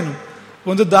ಪರಿಹಾರ ಏನು,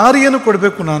 ಒಂದು ದಾರಿಯನ್ನು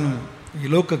ಕೊಡಬೇಕು ನಾನು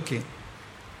ಈ ಲೋಕಕ್ಕೆ.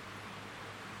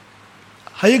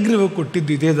 ಹಯಗ್ರೀವ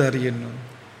ಕೊಟ್ಟಿದ್ದು ಇದೇ ದಾರಿಯನ್ನು.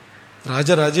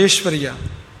 ರಾಜರಾಜೇಶ್ವರಿಯ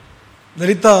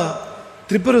ಲಲಿತಾ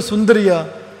ತ್ರಿಪುರ ಸುಂದರಿಯ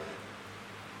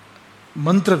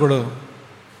ಮಂತ್ರಗಳು,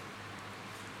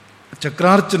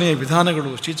 ಚಕ್ರಾರ್ಚನೆಯ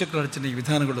ವಿಧಾನಗಳು, ಶ್ರೀಚಕ್ರಾರ್ಚನೆಯ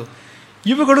ವಿಧಾನಗಳು,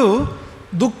 ಇವುಗಳು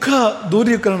ದುಃಖ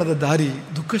ದೂರೀಕರಣದ ದಾರಿ,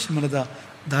 ದುಃಖ ಶಮನದ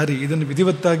ದಾರಿ. ಇದನ್ನು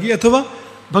ವಿಧಿವತ್ತಾಗಿ ಅಥವಾ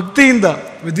ಭಕ್ತಿಯಿಂದ,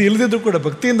 ವಿಧಿ ಇಲ್ಲದಿದ್ದರೂ ಕೂಡ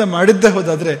ಭಕ್ತಿಯಿಂದ ಮಾಡಿದ್ದೇ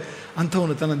ಹೋದಾದರೆ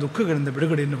ಅಂಥವನು ತನ್ನ ದುಃಖಗಳಿಂದ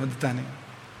ಬಿಡುಗಡೆಯನ್ನು ಹೊಂದುತ್ತಾನೆ.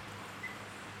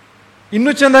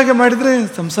 ಇನ್ನೂ ಚೆನ್ನಾಗಿ ಮಾಡಿದರೆ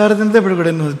ಸಂಸಾರದಿಂದ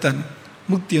ಬಿಡುಗಡೆಯನ್ನು ಹೊಂದುತ್ತಾನೆ,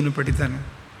 ಮುಕ್ತಿಯನ್ನು ಪಡಿತಾನೆ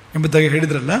ಎಂಬುದಾಗಿ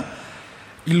ಹೇಳಿದ್ರಲ್ಲ,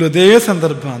 ಇಲ್ಲದೇ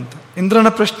ಸಂದರ್ಭ ಅಂತ. ಇಂದ್ರನ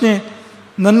ಪ್ರಶ್ನೆ,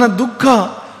 ನನ್ನ ದುಃಖ,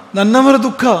 ನನ್ನವರ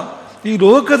ದುಃಖ, ಈ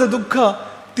ಲೋಕದ ದುಃಖ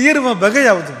ತೀರುವ ಬಗೆ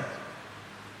ಯಾವುದು,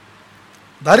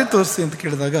 ದಾರಿ ತೋರಿಸಿ ಅಂತ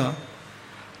ಕೇಳಿದಾಗ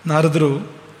ನಾರದರು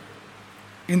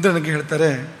ಇಂದ್ರನಿಗೆ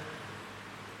ಹೇಳ್ತಾರೆ,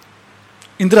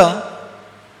 ಇಂದ್ರ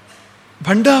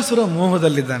ಭಂಡಾಸುರ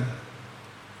ಮೋಹದಲ್ಲಿದ್ದಾನೆ,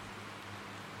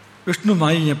 ವಿಷ್ಣು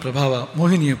ಮಾಯೆಯ ಪ್ರಭಾವ,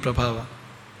 ಮೋಹಿನಿಯ ಪ್ರಭಾವ.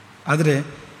 ಆದರೆ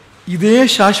ಇದೇ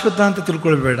ಶಾಶ್ವತ ಅಂತ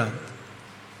ತಿಳ್ಕೊಳ್ಬೇಡ,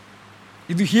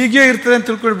 ಇದು ಹೀಗೆ ಇರ್ತದೆ ಅಂತ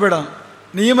ತಿಳ್ಕೊಳ್ಬೇಡ.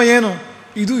 ನಿಯಮ ಏನು,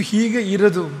 ಇದು ಹೀಗೆ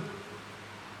ಇರೋದು.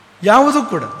 ಯಾವುದೂ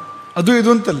ಕೂಡ ಅದು ಇದು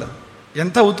ಅಂತಲ್ಲ,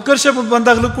 ಎಂಥ ಉತ್ಕರ್ಷ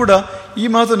ಬಂದಾಗಲೂ ಕೂಡ ಈ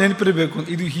ಮಾತು ನೆನಪಿರಬೇಕು,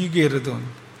 ಇದು ಹೀಗೆ ಇರೋದು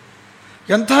ಅಂತ.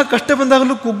 ಎಂತಹ ಕಷ್ಟ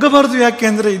ಬಂದಾಗಲೂ ಕುಗ್ಗಬಾರದು, ಯಾಕೆ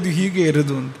ಅಂದರೆ ಇದು ಹೀಗೆ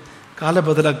ಇರೋದು ಅಂತ. ಕಾಲ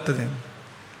ಬದಲಾಗ್ತದೆ,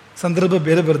 ಸಂದರ್ಭ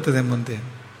ಬೇರೆ ಬರ್ತದೆ ಮುಂದೆ.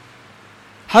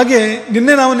 ಹಾಗೆ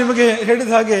ನಿನ್ನೆ ನಾವು ನಿಮಗೆ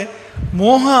ಹೇಳಿದ ಹಾಗೆ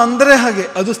ಮೋಹ ಅಂದರೆ ಹಾಗೆ,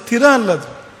 ಅದು ಸ್ಥಿರ ಅಲ್ಲ,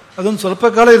 ಅದೊಂದು ಸ್ವಲ್ಪ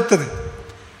ಕಾಲ ಇರ್ತದೆ.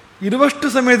 ಇರುವಷ್ಟು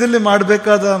ಸಮಯದಲ್ಲಿ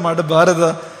ಮಾಡಬೇಕಾದ ಮಾಡಬಾರದ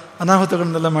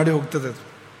ಅನಾಹುತಗಳನ್ನೆಲ್ಲ ಮಾಡಿ ಹೋಗ್ತದೆ. ಅದು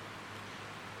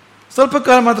ಸ್ವಲ್ಪ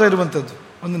ಕಾಲ ಮಾತ್ರ ಇರುವಂಥದ್ದು,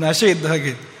 ಒಂದು ನಾಶ ಇದ್ದ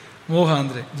ಹಾಗೆ ಮೋಹ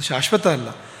ಅಂದರೆ. ಇದು ಶಾಶ್ವತ ಅಲ್ಲ.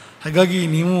 ಹಾಗಾಗಿ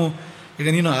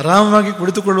ನೀನು ಆರಾಮವಾಗಿ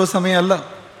ಕುಳಿತುಕೊಳ್ಳುವ ಸಮಯ ಅಲ್ಲ,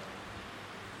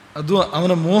 ಅದು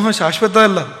ಅವನ ಮೋಹ ಶಾಶ್ವತ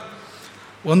ಅಲ್ಲ.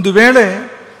 ಒಂದು ವೇಳೆ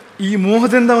ಈ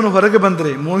ಮೋಹದಿಂದ ಅವನು ಹೊರಗೆ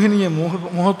ಬಂದರೆ, ಮೋಹಿನಿಯ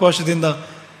ಮೋಹಪಾಶದಿಂದ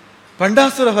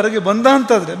ಪಂಡಾಸುರ ಹೊರಗೆ ಬಂದ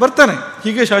ಅಂತಾದರೆ, ಬರ್ತಾನೆ,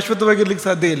 ಹೀಗೆ ಶಾಶ್ವತವಾಗಿರ್ಲಿಕ್ಕೆ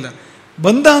ಸಾಧ್ಯ ಇಲ್ಲ.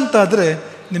 ಬಂದ ಅಂತಾದರೆ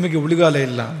ನಿಮಗೆ ಉಳಿಗಾಲ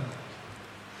ಇಲ್ಲ.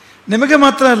 ನಿಮಗೆ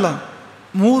ಮಾತ್ರ ಅಲ್ಲ,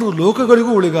 3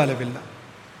 ಲೋಕಗಳಿಗೂ ಉಳಿಗಾಲವಿಲ್ಲ.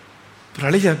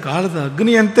 ಪ್ರಳಯ ಕಾಲದ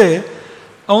ಅಗ್ನಿಯಂತೆ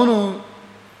ಅವನು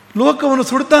ಲೋಕವನ್ನು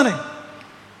ಸುಡ್ತಾನೆ.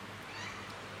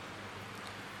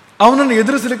 ಅವನನ್ನು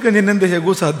ಎದುರಿಸಲಿಕ್ಕೆ ನಿನ್ನಿಂದ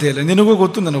ಹೇಗೂ ಸಾಧ್ಯ ಇಲ್ಲ. ನಿನಗೂ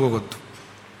ಗೊತ್ತು, ನನಗೂ ಗೊತ್ತು.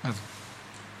 ಅದು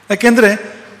ಯಾಕೆಂದರೆ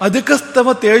ಅಧಿಕಸ್ತವ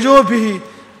ತೇಜೋಭಿಹಿ,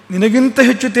 ನಿನಗಿಂತ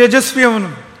ಹೆಚ್ಚು ತೇಜಸ್ವಿ ಅವನು.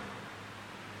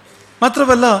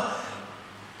 ಮಾತ್ರವಲ್ಲ,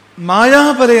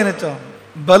 ಮಾಯಾಬಲೇನಚ,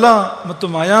 ಬಲ ಮತ್ತು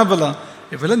ಮಾಯಾಬಲ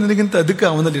ಇವೆಲ್ಲ ನಿನಗಿಂತ ಅಧಿಕ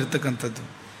ಅವನಲ್ಲಿ ಇರ್ತಕ್ಕಂಥದ್ದು.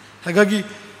 ಹಾಗಾಗಿ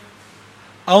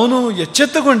ಅವನು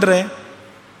ಎಚ್ಚೆತ್ತುಕೊಂಡ್ರೆ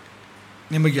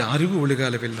ನಿಮಗೆ ಯಾರಿಗೂ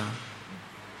ಉಳಿಗಾಲವಿಲ್ಲ.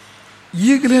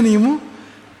 ಈಗಲೇ ನೀವು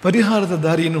ಪರಿಹಾರದ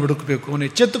ದಾರಿಯನ್ನು ಹುಡುಕಬೇಕು. ಅವನು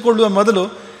ಎಚ್ಚೆತ್ತುಕೊಳ್ಳುವ ಮೊದಲು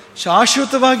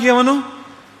ಶಾಶ್ವತವಾಗಿ ಅವನು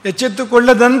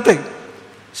ಎಚ್ಚೆತ್ತುಕೊಳ್ಳದಂತೆ,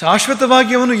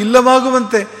 ಶಾಶ್ವತವಾಗಿ ಅವನು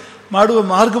ಇಲ್ಲವಾಗುವಂತೆ ಮಾಡುವ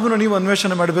ಮಾರ್ಗವನ್ನು ನೀವು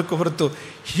ಅನ್ವೇಷಣೆ ಮಾಡಬೇಕು ಹೊರತು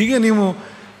ಹೀಗೆ ನೀವು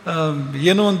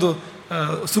ಏನೋ ಒಂದು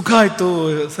ಸುಖ ಆಯಿತು,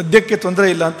 ಸದ್ಯಕ್ಕೆ ತೊಂದರೆ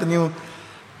ಇಲ್ಲ ಅಂತ ನೀವು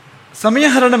ಸಮಯ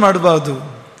ಹರಣ ಮಾಡಬಾರ್ದು.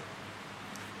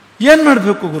 ಏನು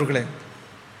ಮಾಡಬೇಕು ಗುರುಗಳೇ?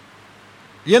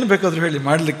 ಏನು ಬೇಕಾದರೂ ಹೇಳಿ,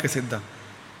 ಮಾಡಲಿಕ್ಕೆ ಸಿದ್ಧ.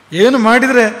 ಏನು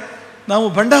ಮಾಡಿದರೆ ನಾವು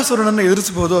ಬಂಡಾಸುರನನ್ನು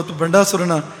ಎದುರಿಸಬಹುದು ಅಥವಾ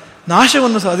ಬಂಡಾಸುರನ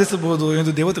ನಾಶವನ್ನು ಸಾಧಿಸಬಹುದು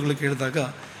ಎಂದು ದೇವತೆಗಳು ಕೇಳಿದಾಗ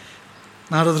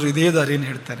ನಾರದರು ಇದೇ ದಾರಿಯನ್ನು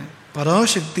ಹೇಳ್ತಾರೆ.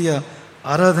 ಪರಾಶಕ್ತಿಯ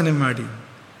ಆರಾಧನೆ ಮಾಡಿ,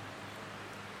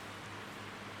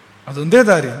 ಅದೊಂದೇ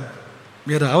ದಾರಿ,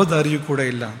 ಬೇರೆ ಯಾವ ದಾರಿಯೂ ಕೂಡ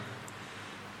ಇಲ್ಲ.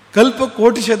 ಕಲ್ಪ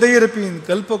ಕೋಟಿ ಶತೈರಪಿ,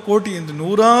 ಕಲ್ಪ ಕೋಟಿ ಎಂದು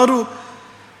 100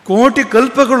 ಕೋಟಿ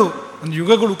ಕಲ್ಪಗಳು, ಒಂದು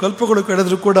ಯುಗಗಳು ಕಲ್ಪಗಳು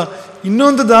ಕಳೆದರೂ ಕೂಡ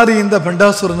ಇನ್ನೊಂದು ದಾರಿಯಿಂದ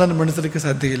ಬಂಡಾಸುರನನ್ನು ಮಣಿಸಲಿಕ್ಕೆ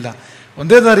ಸಾಧ್ಯ ಇಲ್ಲ.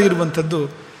 ಒಂದೇ ದಾರಿ ಇರುವಂಥದ್ದು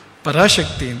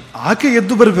ಪರಾಶಕ್ತಿ. ಆಕೆ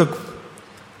ಎದ್ದು ಬರಬೇಕು,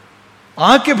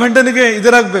 ಆಕೆ ಭಂಡನಿಗೆ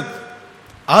ಇದರಾಗಬೇಕು,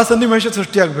 ಆ ಸನ್ನಿವೇಶ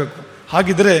ಸೃಷ್ಟಿಯಾಗಬೇಕು.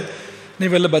 ಹಾಗಿದ್ರೆ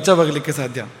ನೀವೆಲ್ಲ ಬಚಾವಾಗಲಿಕ್ಕೆ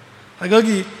ಸಾಧ್ಯ.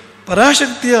 ಹಾಗಾಗಿ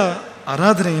ಪರಾಶಕ್ತಿಯ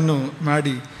ಆರಾಧನೆಯನ್ನು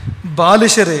ಮಾಡಿ.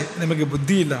 ಬಾಲಿಶರೇ, ನಿಮಗೆ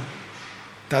ಬುದ್ಧಿ ಇಲ್ಲ,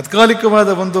 ತಾತ್ಕಾಲಿಕವಾದ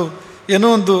ಏನೋ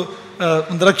ಒಂದು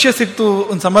ರಕ್ಷೆ ಸಿಕ್ತು,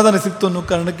 ಒಂದು ಸಮಾಧಾನ ಸಿಕ್ತು ಅನ್ನೋ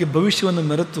ಕಾರಣಕ್ಕೆ ಭವಿಷ್ಯವನ್ನು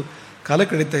ಮರೆತು ಕಾಲ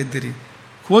ಕಳೀತಾ ಇದ್ದೀರಿ.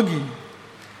 ಹೋಗಿ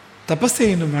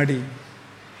ತಪಸ್ಸೆಯನ್ನು ಮಾಡಿ,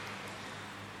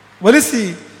 ಒಲಿಸಿ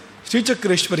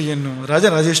ಶ್ರೀಚಕ್ರೇಶ್ವರಿಯನ್ನು,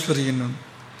 ರಾಜರಾಜೇಶ್ವರಿಯನ್ನು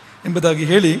ಎಂಬುದಾಗಿ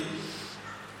ಹೇಳಿ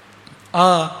ಆ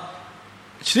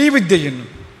ಶ್ರೀವಿದ್ಯೆಯನ್ನು,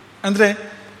 ಅಂದರೆ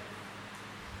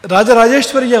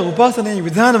ರಾಜರಾಜೇಶ್ವರಿಯ ಉಪಾಸನೆಯ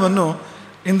ವಿಧಾನವನ್ನು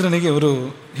ಇಂದ್ರನಿಗೆ ಅವರು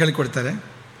ಹೇಳಿಕೊಡ್ತಾರೆ.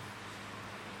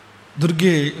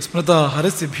 ದುರ್ಗೆ ಸ್ಮೃತ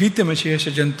ಹರಸಿ ಭೀತ್ಯಮಶೇಷ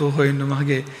ಜಂತೋಹೋ ಎನ್ನುವ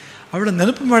ಹಾಗೆ ಅವಳ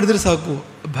ನೆನಪು ಮಾಡಿದರೆ ಸಾಕು,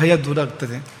 ಭಯ ದೂರ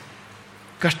ಆಗ್ತದೆ,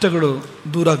 ಕಷ್ಟಗಳು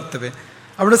ದೂರ ಆಗ್ತವೆ.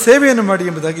 ಅವಳ ಸೇವೆಯನ್ನು ಮಾಡಿ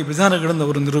ಎಂಬುದಾಗಿ ವಿಧಾನಗಳನ್ನು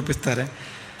ಅವರು ನಿರೂಪಿಸ್ತಾರೆ.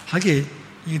 ಹಾಗೆ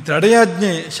ಈ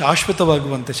ತಡೆಯಾಜ್ಞೆ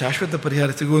ಶಾಶ್ವತವಾಗುವಂತೆ, ಶಾಶ್ವತ ಪರಿಹಾರ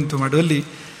ಸಿಗುವಂತೆ ಮಾಡುವಲ್ಲಿ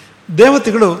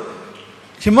ದೇವತೆಗಳು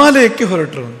ಹಿಮಾಲಯಕ್ಕೆ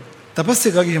ಹೊರಟರು,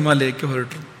 ತಪಸ್ಸಿಗಾಗಿ ಹಿಮಾಲಯಕ್ಕೆ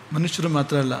ಹೊರಟರು. ಮನುಷ್ಯರು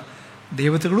ಮಾತ್ರ ಅಲ್ಲ,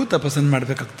 ದೇವತೆಗಳು ತಪಸ್ಸನ್ನು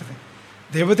ಮಾಡಬೇಕಾಗ್ತದೆ,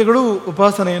 ದೇವತೆಗಳು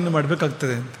ಉಪಾಸನೆಯನ್ನು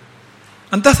ಮಾಡಬೇಕಾಗ್ತದೆ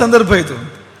ಅಂಥ ಸಂದರ್ಭ ಇದು.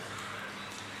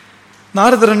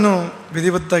 ನಾರದರನ್ನು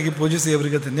ವಿಧಿವತ್ತಾಗಿ ಪೂಜಿಸಿ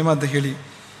ಅವರಿಗೆ ಧನ್ಯವಾದ ಹೇಳಿ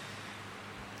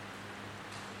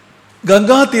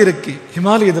ಗಂಗಾ ತೀರಕ್ಕೆ,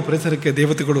 ಹಿಮಾಲಯದ ಪರಿಸರಕ್ಕೆ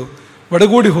ದೇವತೆಗಳು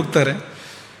ಒಡಗೂಡಿ ಹೋಗ್ತಾರೆ.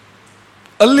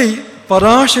 ಅಲ್ಲಿ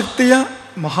ಪರಾಶಕ್ತಿಯ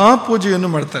ಮಹಾಪೂಜೆಯನ್ನು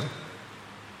ಮಾಡ್ತಾರೆ.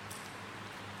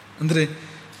 ಅಂದರೆ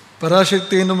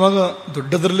ಪರಾಶಕ್ತಿ ಎನ್ನುವಾಗ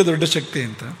ದೊಡ್ಡದರಲ್ಲೇ ದೊಡ್ಡ ಶಕ್ತಿ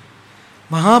ಅಂತ,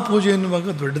 ಮಹಾಪೂಜೆ ಎನ್ನುವಾಗ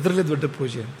ದೊಡ್ಡದರಲ್ಲೇ ದೊಡ್ಡ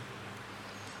ಪೂಜೆ ಅಂತ.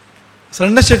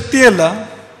 ಸಣ್ಣ ಶಕ್ತಿಯಲ್ಲ,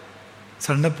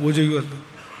 ಸಣ್ಣ ಪೂಜೆಯೂ ಅಲ್ಲ.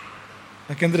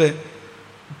 ಯಾಕೆಂದರೆ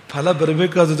ಫಲ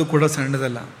ಬರಬೇಕಾದದ್ದು ಕೂಡ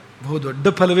ಸಣ್ಣದಲ್ಲ, ಬಹು ದೊಡ್ಡ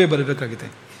ಫಲವೇ ಬರಬೇಕಾಗಿದೆ.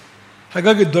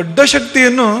 ಹಾಗಾಗಿ ದೊಡ್ಡ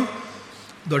ಶಕ್ತಿಯನ್ನು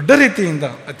ದೊಡ್ಡ ರೀತಿಯಿಂದ,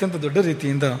 ಅತ್ಯಂತ ದೊಡ್ಡ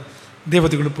ರೀತಿಯಿಂದ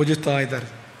ದೇವತೆಗಳು ಪೂಜಿಸ್ತಾ ಇದ್ದಾರೆ.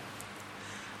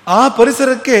 ಆ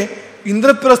ಪರಿಸರಕ್ಕೆ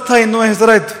ಇಂದ್ರಪ್ರಸ್ಥ ಎನ್ನುವ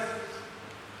ಹೆಸರಾಯಿತು.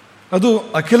 ಅದು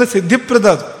ಅಖಿಲ ಸಿದ್ಧಿಪ್ರದ.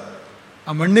 ಅದು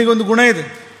ಆ ಮಣ್ಣಿಗೊಂದು ಗುಣ ಇದೆ,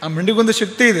 ಆ ಮಣ್ಣಿಗೊಂದು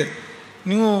ಶಕ್ತಿ ಇದೆ.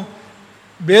 ನೀವು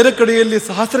ಬೇರೆ ಕಡೆಯಲ್ಲಿ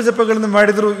ಸಹಸ್ರ ಜಪಗಳನ್ನು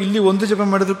ಮಾಡಿದರೂ ಇಲ್ಲಿ ಒಂದು ಜಪ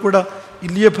ಮಾಡಿದರೂ ಕೂಡ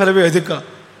ಇಲ್ಲಿಯ ಫಲವೇ ಅಧಿಕ,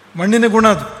 ಮಣ್ಣಿನ ಗುಣ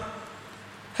ಅದು.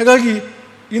 ಹಾಗಾಗಿ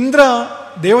ಇಂದ್ರ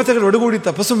ದೇವತೆಗಳ ಒಡಗೂಡಿ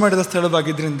ತಪಸ್ಸು ಮಾಡಿದ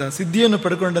ಸ್ಥಳವಾಗಿದ್ದರಿಂದ, ಸಿದ್ಧಿಯನ್ನು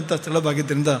ಪಡ್ಕೊಂಡಂಥ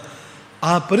ಸ್ಥಳವಾಗಿದ್ದರಿಂದ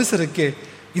ಆ ಪರಿಸರಕ್ಕೆ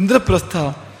ಇಂದ್ರಪ್ರಸ್ಥ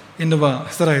ಎನ್ನುವ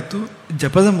ಹೆಸರಾಯಿತು.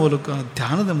 ಜಪದ ಮೂಲಕ,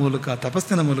 ಧ್ಯಾನದ ಮೂಲಕ,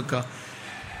 ತಪಸ್ಸಿನ ಮೂಲಕ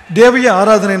ದೇವಿಯ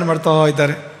ಆರಾಧನೆಯನ್ನು ಮಾಡ್ತಾ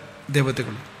ಇದ್ದಾರೆ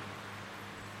ದೇವತೆಗಳು.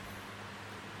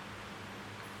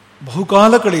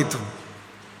 ಬಹುಕಾಲ ಕಳೆಯಿತು.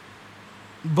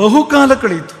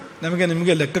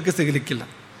 ನಿಮಗೆ ಲೆಕ್ಕಕ್ಕೆ ಸಿಗಲಿಕ್ಕಿಲ್ಲ.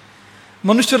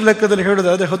 ಮನುಷ್ಯರ ಲೆಕ್ಕದಲ್ಲಿ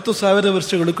ಹೇಳೋದಾದರೆ 10,000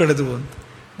 ವರ್ಷಗಳು ಕಳೆದವು ಅಂತ.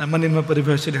 ನಿಮ್ಮ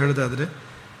ಪರಿಭಾಷೆಯಲ್ಲಿ ಹೇಳೋದಾದರೆ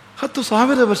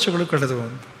 10,000 ವರ್ಷಗಳು ಕಳೆದವು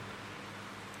ಅಂತ.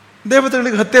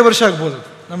 ದೇವತೆಗಳಿಗೆ 10 ವರ್ಷ ಆಗ್ಬೋದು,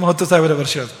 ನಮ್ಮ 10,000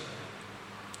 ವರ್ಷ. ಅದು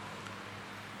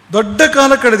ದೊಡ್ಡ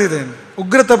ಕಾಲ ಕಳೆದಿದೆ.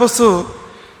 ಉಗ್ರ ತಪಸ್ಸು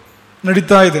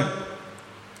ನಡೀತಾ ಇದೆ,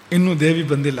 ಇನ್ನೂ ದೇವಿ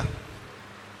ಬಂದಿಲ್ಲ.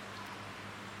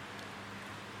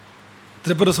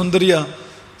 ತ್ರಿಪುರ ಸುಂದರಿಯ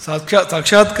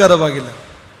ಸಾಕ್ಷಾತ್ಕಾರವಾಗಿಲ್ಲ,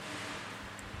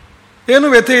 ಏನೂ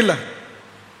ವ್ಯಥೆ ಇಲ್ಲ.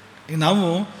 ನಾವು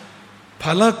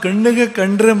ಫಲ ಕಣ್ಣಿಗೆ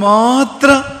ಕಂಡ್ರೆ ಮಾತ್ರ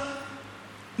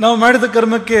ನಾವು ಮಾಡಿದ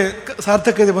ಕರ್ಮಕ್ಕೆ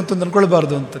ಸಾರ್ಥಕತೆ ಬಂತು ಅಂತ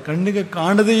ಅಂದ್ಕೊಳ್ಬಾರ್ದು ಅಂತ. ಕಣ್ಣಿಗೆ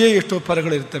ಕಾಣದೆಯೇ ಎಷ್ಟೋ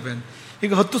ಫಲಗಳಿರ್ತವೆ.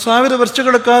 ಈಗ 10,000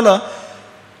 ವರ್ಷಗಳ ಕಾಲ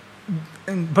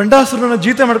ಬಂಡಾಸುರನ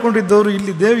ಜೀತ ಮಾಡ್ಕೊಂಡಿದ್ದವರು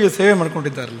ಇಲ್ಲಿ ದೇವಿಯ ಸೇವೆ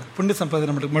ಮಾಡ್ಕೊಂಡಿದ್ದಾರಲ್ಲ, ಪುಣ್ಯ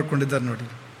ಸಂಪಾದನೆ ಮಾಡ್ಕೊಂಡಿದ್ದಾರೆ ನೋಡಿ.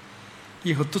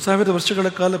 ಈ 10,000 ವರ್ಷಗಳ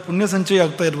ಕಾಲ ಪುಣ್ಯ ಸಂಚಯ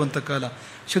ಆಗ್ತಾ ಇರುವಂಥ ಕಾಲ,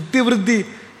 ಶಕ್ತಿ ವೃದ್ಧಿ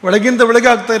ಒಳಗಿಂದ ಒಳಗೆ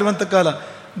ಆಗ್ತಾ ಇರುವಂಥ ಕಾಲ.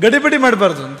 ಗಡಿಬಿಡಿ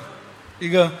ಮಾಡಬಾರ್ದು ಅಂತ.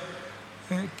 ಈಗ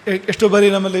ಎಷ್ಟೋ ಬಾರಿ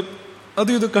ನಮ್ಮಲ್ಲಿ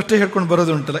ಅದು ಇದು ಕಷ್ಟ ಹೇಳ್ಕೊಂಡು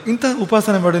ಬರೋದು ಉಂಟಲ್ಲ, ಇಂಥ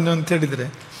ಉಪಾಸನೆ ಮಾಡಿ ಅಂತ ಹೇಳಿದರೆ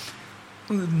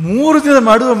 3 ದಿನ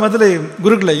ಮಾಡುವ ಮೊದಲೇ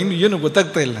ಗುರುಗಳೇ ಇನ್ನು ಏನು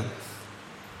ಗೊತ್ತಾಗ್ತಾ ಇಲ್ಲ,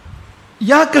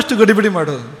 ಯಾಕಷ್ಟು ಗಡಿಬಿಡಿ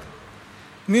ಮಾಡೋದು?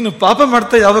 ನೀನು ಪಾಪ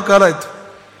ಮಾಡ್ತಾ ಯಾವ ಕಾಲ ಆಯಿತು?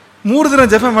 3 ದಿನ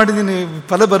ಜಪ ಮಾಡಿದ್ದೀನಿ,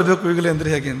 ಫಲ ಬರಬೇಕು ಈಗಲೇ ಅಂದರೆ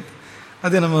ಹೇಗೆ ಅಂತ.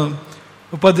 ಅದೇ ನಮ್ಮ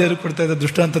ಉಪಾಧ್ಯಾಯರು ಕೊಡ್ತಾ ಇದ್ದ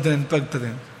ದೃಷ್ಟಾಂತದ ನೆನಪಾಗ್ತದೆ.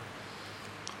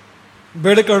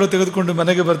 ಬೇಳೆಕಾಳು ತೆಗೆದುಕೊಂಡು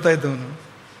ಮನೆಗೆ ಬರ್ತಾ ಇದ್ದವನು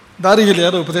ದಾರಿಯಲ್ಲಿ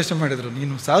ಯಾರೋ ಉಪದೇಶ ಮಾಡಿದರು,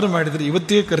 ನೀನು ಸಾರು ಮಾಡಿದರೆ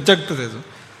ಇವತ್ತಿಗೆ ಖರ್ಚಾಗ್ತದೆ ಅದು,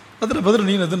 ಅದರ ಬದಲು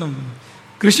ನೀನು ಅದನ್ನು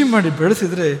ಕೃಷಿ ಮಾಡಿ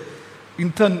ಬೆಳೆಸಿದರೆ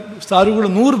ಇಂಥ ಸಾರುಗಳು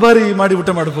 100 ಬಾರಿ ಮಾಡಿ ಊಟ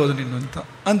ಮಾಡ್ಬೋದು ನೀನು ಅಂತ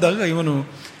ಅಂದಾಗ ಇವನು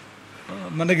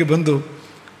ಮನೆಗೆ ಬಂದು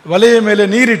ಒಲೆಯ ಮೇಲೆ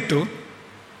ನೀರಿಟ್ಟು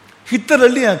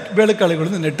ಹಿತ್ತಲಲ್ಲಿ ಆ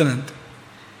ಬೇಳೆಕಾಳುಗಳನ್ನು ನೆಟ್ಟನಂತೆ.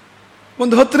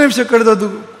 ಒಂದು 10 ನಿಮಿಷ ಕಳೆದು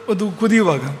ಅದು ಕುದಿ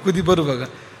ಬರುವಾಗ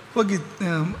ಹೋಗಿ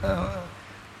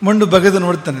ಮಣ್ಣು ಬಗೆದು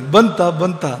ನೋಡ್ತಾನೆ,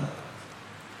 ಬಂತ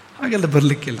ಹಾಗೆಲ್ಲ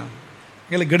ಬರಲಿಕ್ಕಿಲ್ಲ,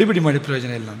 ಹಾಗೆಲ್ಲ ಗಡಿಬಿಡಿ ಮಾಡಿ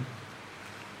ಪ್ರಯೋಜನ ಇಲ್ಲ.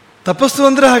 ತಪಸ್ಸು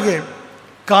ಅಂದರೆ ಹಾಗೆ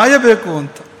ಕಾಯಬೇಕು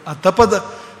ಅಂತ. ಆ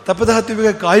ತಪದ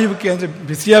ಹತ್ತುವಿಗೆ ಕಾಯುವಿಕೆ ಅಂದರೆ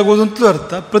ಬಿಸಿಯಾಗೋದು ಅಂತಲೂ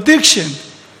ಅರ್ಥ,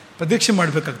 ಪ್ರತೀಕ್ಷೆ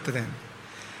ಮಾಡಬೇಕಾಗ್ತದೆ.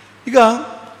 ಈಗ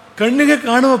ಕಣ್ಣಿಗೆ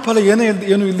ಕಾಣುವ ಫಲ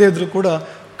ಏನು ಇಲ್ಲದೇ ಇದ್ರೂ ಕೂಡ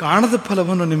ಕಾಣದ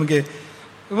ಫಲವನ್ನು ನಿಮಗೆ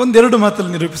 1-2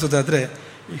 ಮಾತಲ್ಲಿ ನಿರೂಪಿಸೋದಾದರೆ,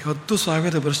 ಈ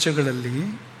 10,000 ವರ್ಷಗಳಲ್ಲಿ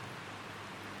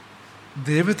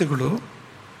ದೇವತೆಗಳು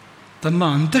ತಮ್ಮ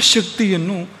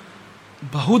ಅಂತಃಶಕ್ತಿಯನ್ನು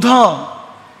ಬಹುಧಾ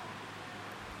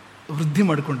ವೃದ್ಧಿ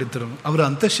ಮಾಡಿಕೊಂಡಿದ್ದರು. ಅವರ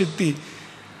ಅಂತಃಶಕ್ತಿ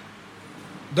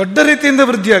ದೊಡ್ಡ ರೀತಿಯಿಂದ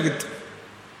ವೃದ್ಧಿಯಾಗಿತ್ತು.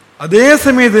 ಅದೇ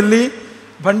ಸಮಯದಲ್ಲಿ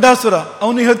ಭಂಡಾಸುರ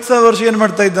ಅವನು 10,000 ವರ್ಷ ಏನು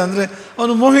ಮಾಡ್ತಾ ಇದ್ದ ಅಂದರೆ,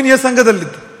 ಅವನು ಮೋಹಿನಿಯ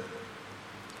ಸಂಘದಲ್ಲಿದ್ದ,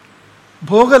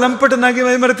 ಭೋಗ ಲಂಪಟನಾಗಿ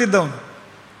ಮೈಮರೆತಿದ್ದ. ಅವನು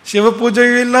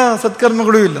ಶಿವಪೂಜೆಯೂ ಇಲ್ಲ,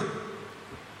 ಸತ್ಕರ್ಮಗಳೂ ಇಲ್ಲ.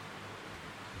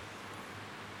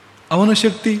 ಅವನ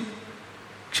ಶಕ್ತಿ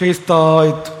ಕ್ಷಯಿಸ್ತಾ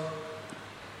ಇತ್ತು,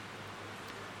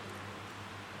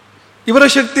 ಇವರ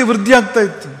ಶಕ್ತಿ ವೃದ್ಧಿ ಆಗ್ತಾ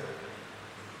ಇತ್ತು.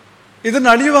 ಇದನ್ನು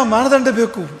ಅಳೆಯುವ ಮಾನದಂಡ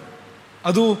ಬೇಕು.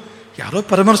 ಅದು ಯಾರೋ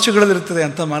ಪರಾಮರ್ಶೆಗಳಲ್ಲಿರ್ತದೆ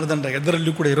ಅಂತ ಮಾನದಂಡ,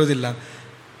 ಎಲ್ಲರಲ್ಲೂ ಕೂಡ ಇರೋದಿಲ್ಲ.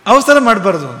 ಅವಸರ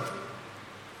ಮಾಡಬಾರ್ದು ಅಂತ.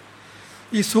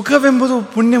 ಈ ಸುಖವೆಂಬುದು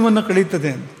ಪುಣ್ಯವನ್ನು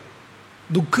ಕಳೀತದೆ,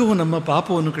 ದುಃಖವು ನಮ್ಮ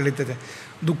ಪಾಪವನ್ನು ಕಳೀತದೆ.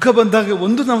 ದುಃಖ ಬಂದಾಗ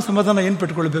ನಾವು ಸಮಾಧಾನ ಏನು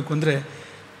ಪಟ್ಕೊಳ್ಬೇಕು ಅಂದರೆ,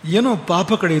 ಏನೋ ಪಾಪ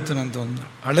ಕಳೆಯಿತು ನಂದು. ಒಂದು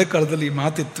ಹಳೆ ಕಾಲದಲ್ಲಿ ಈ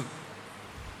ಮಾತಿತ್ತು,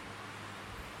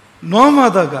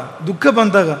 ನೋವಾದಾಗ ದುಃಖ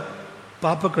ಬಂದಾಗ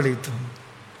ಪಾಪ ಕಳೆಯಿತು,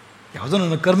 ಯಾವುದೋ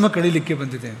ನನ್ನ ಕರ್ಮ ಕಳೀಲಿಕ್ಕೆ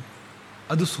ಬಂದಿದೆ.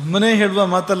 ಅದು ಸುಮ್ಮನೆ ಹೇಳುವ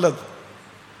ಮಾತಲ್ಲ, ಅದು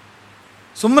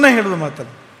ಸುಮ್ಮನೆ ಹೇಳುವ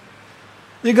ಮಾತಲ್ಲ.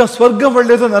 ಈಗ ಸ್ವರ್ಗ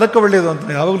ಒಳ್ಳೆಯದು, ನರಕ ಒಳ್ಳೆಯದು ಅಂತ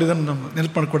ಯಾವಾಗಲೂ ಇದನ್ನು ನಾವು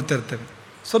ನೆನಪು ಮಾಡಿಕೊಡ್ತಾ ಇರ್ತೇವೆ.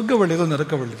 ಸ್ವರ್ಗ ಒಳ್ಳೆಯದು,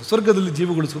 ನರಕ ಒಳ್ಳೆಯದು. ಸ್ವರ್ಗದಲ್ಲಿ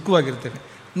ಜೀವಗಳು ಸುಖವಾಗಿರ್ತೇವೆ,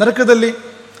 ನರಕದಲ್ಲಿ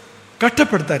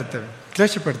ಕಷ್ಟಪಡ್ತಾ ಇರ್ತೇವೆ,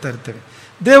 ಕ್ಲೇಶ ಪಡ್ತಾ ಇರ್ತೇವೆ.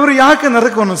 ದೇವರು ಯಾಕೆ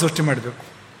ನರಕವನ್ನು ಸೃಷ್ಟಿ ಮಾಡಬೇಕು?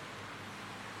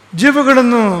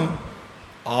 ಜೀವಗಳನ್ನು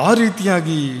ಆ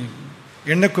ರೀತಿಯಾಗಿ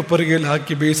ಎಣ್ಣೆ ಕೊಪ್ಪರಿಗೆಯಲ್ಲಿ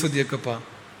ಹಾಕಿ ಬೇಯಿಸೋದು ಏಕಪ್ಪ?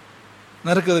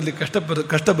 ನರಕದಲ್ಲಿ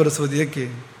ಕಷ್ಟ ಬರೆಸೋದು ಏಕೆ?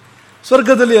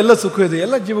 ಸ್ವರ್ಗದಲ್ಲಿ ಎಲ್ಲ ಸುಖ ಇದೆ,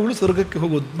 ಎಲ್ಲ ಜೀವಗಳು ಸ್ವರ್ಗಕ್ಕೆ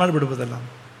ಹೋಗೋದು ಮಾಡಿಬಿಡ್ಬೋದಲ್ಲ.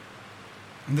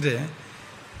 ಅಂದರೆ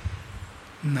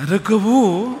ನರಕವೂ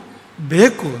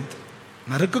ಬೇಕು ಅಂತ,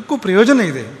 ನರಕಕ್ಕೂ ಪ್ರಯೋಜನ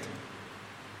ಇದೆ ಅಂತ.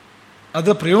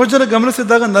 ಅದರ ಪ್ರಯೋಜನ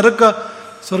ಗಮನಿಸಿದಾಗ ನರಕ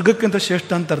ಸ್ವರ್ಗಕ್ಕಿಂತ ಶ್ರೇಷ್ಠ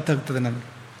ಅಂತ ಅರ್ಥ ಆಗ್ತದೆ ನಮಗೆ.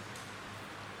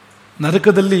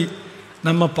 ನರಕದಲ್ಲಿ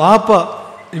ನಮ್ಮ ಪಾಪ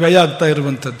ವ್ಯಯ ಆಗ್ತಾ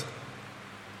ಇರುವಂಥದ್ದು.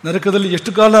 ನರಕದಲ್ಲಿ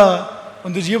ಎಷ್ಟು ಕಾಲ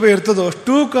ಒಂದು ಜೀವ ಇರ್ತದೋ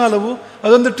ಅಷ್ಟೂ ಕಾಲವು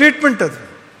ಅದೊಂದು ಟ್ರೀಟ್ಮೆಂಟ್. ಅದು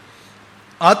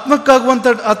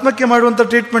ಆತ್ಮಕ್ಕೆ ಮಾಡುವಂಥ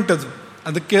ಟ್ರೀಟ್ಮೆಂಟ್.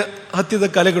 ಅದಕ್ಕೆ ಹತ್ತಿದ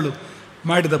ಕಲೆಗಳು,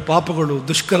 ಮಾಡಿದ ಪಾಪಗಳು,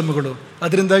 ದುಷ್ಕರ್ಮಗಳು,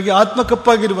 ಅದರಿಂದಾಗಿ ಆತ್ಮ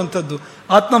ಕಪ್ಪಾಗಿರುವಂಥದ್ದು,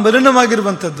 ಆತ್ಮ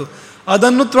ಮಲಿನವಾಗಿರುವಂಥದ್ದು,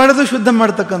 ಅದನ್ನು ತೊಳೆದು ಶುದ್ಧ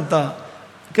ಮಾಡ್ತಕ್ಕಂಥ,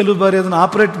 ಕೆಲವು ಬಾರಿ ಅದನ್ನು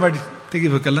ಆಪರೇಟ್ ಮಾಡಿ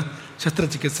ತೆಗಿಬೇಕಲ್ಲ,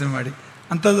 ಶಸ್ತ್ರಚಿಕಿತ್ಸೆ ಮಾಡಿ.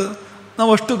 ಅಂಥದ್ದು ನಾವು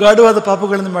ಅಷ್ಟು ಗಾಢವಾದ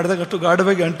ಪಾಪಗಳನ್ನು ಮಾಡಿದಾಗ ಅಷ್ಟು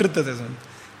ಗಾಢವಾಗಿ ಅಂಟಿರ್ತದೆ, ಅದನ್ನು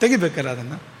ತೆಗಿಬೇಕಲ್ಲ.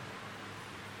 ಅದನ್ನು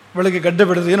ಒಳಗೆ ಗಡ್ಡೆ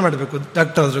ಬೆಳೆದು ಏನು ಮಾಡಬೇಕು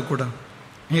ಡಾಕ್ಟರ್ ಆದರೂ ಕೂಡ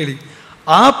ಹೇಳಿ.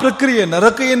 ಆ ಪ್ರಕ್ರಿಯೆ,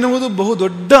 ನರಕ ಎನ್ನುವುದು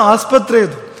ಬಹುದೊಡ್ಡ ಆಸ್ಪತ್ರೆ.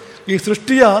 ಅದು ಈ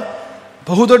ಸೃಷ್ಟಿಯ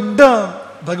ಬಹುದೊಡ್ಡ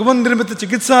ಭಗವನ್ ನಿರ್ಮಿತ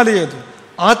ಚಿಕಿತ್ಸಾಲಯ. ಅದು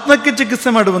ಆತ್ಮಕ್ಕೆ ಚಿಕಿತ್ಸೆ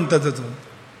ಮಾಡುವಂಥದ್ದು.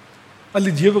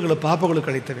 ಅಲ್ಲಿ ಜೀವಗಳ ಪಾಪಗಳು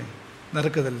ಕಳೀತವೆ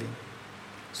ನರಕದಲ್ಲಿ.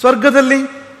 ಸ್ವರ್ಗದಲ್ಲಿ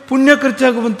ಪುಣ್ಯ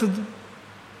ಖರ್ಚಾಗುವಂಥದ್ದು.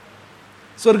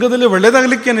 ಸ್ವರ್ಗದಲ್ಲಿ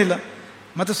ಒಳ್ಳೆಯದಾಗಲಿಕ್ಕೇನಿಲ್ಲ.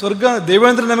 ಮತ್ತು ಸ್ವರ್ಗ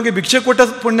ದೇವೇಂದ್ರ ನಮಗೆ ಭಿಕ್ಷೆ ಕೊಟ್ಟ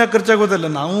ಪುಣ್ಯ ಖರ್ಚಾಗೋದಲ್ಲ.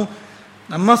 ನಾವು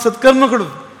ನಮ್ಮ ಸತ್ಕರ್ಮಗಳು,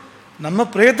 ನಮ್ಮ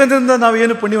ಪ್ರಯತ್ನದಿಂದ ನಾವು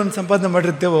ಏನು ಪುಣ್ಯವನ್ನು ಸಂಪಾದನೆ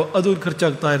ಮಾಡಿರ್ತೇವೋ ಅದು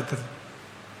ಖರ್ಚಾಗ್ತಾ ಇರ್ತದೆ.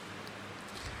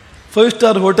 5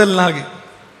 ಸ್ಟಾರ್ ಹೋಟೆಲ್ನ ಹಾಗೆ.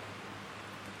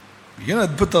 ಏನು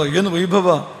ಅದ್ಭುತ, ಏನು ವೈಭವ,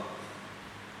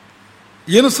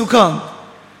 ಏನು ಸುಖ.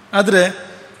 ಆದರೆ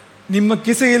ನಿಮ್ಮ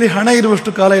ಕಿಸೆಯಲ್ಲಿ ಹಣ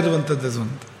ಇರುವಷ್ಟು ಕಾಲ ಇರುವಂಥದ್ದು ಅದು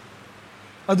ಅಂತ.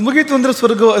 ಅದು ಮುಗೀತು ಅಂದರೆ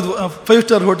ಸ್ವರ್ಗ, ಅದು 5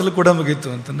 ಸ್ಟಾರ್ ಹೋಟೆಲ್ ಕೂಡ ಮುಗೀತು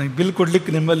ಅಂತ. ನೀವು ಬಿಲ್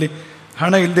ಕೊಡ್ಲಿಕ್ಕೆ ನಿಮ್ಮಲ್ಲಿ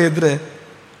ಹಣ ಇಲ್ಲದೆ ಇದ್ದರೆ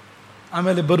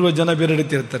ಆಮೇಲೆ ಬರುವ ಜನ ಬೇರೆ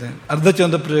ರೀತಿ ಇರ್ತಾರೆ. ಅರ್ಧ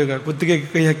ಚಂದ್ರ ಪ್ರಯೋಗ, ಕುತ್ತಿಗೆ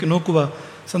ಕೈ ಹಾಕಿ ನೂಕುವ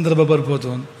ಸಂದರ್ಭ ಬರ್ಬೋದು.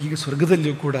 ಈಗ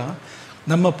ಸ್ವರ್ಗದಲ್ಲಿಯೂ ಕೂಡ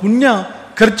ನಮ್ಮ ಪುಣ್ಯ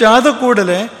ಖರ್ಚಾದ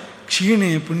ಕೂಡಲೇ ಕ್ಷೀಣೆ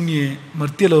ಪುಣ್ಯೆ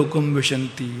ಮರ್ತ್ಯಲೋಕಂ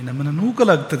ವಿಶಂತಿ, ನಮ್ಮನ್ನು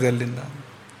ನೂಕಲಾಗ್ತದೆ ಅಲ್ಲಿಂದ,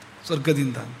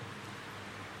 ಸ್ವರ್ಗದಿಂದ.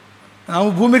 ನಾವು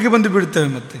ಭೂಮಿಗೆ ಬಂದು ಬಿಡ್ತೇವೆ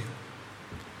ಮತ್ತೆ,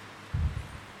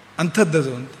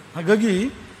 ಅಂಥದ್ದದು ಅಂತ. ಹಾಗಾಗಿ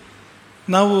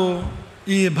ನಾವು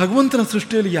ಈ ಭಗವಂತನ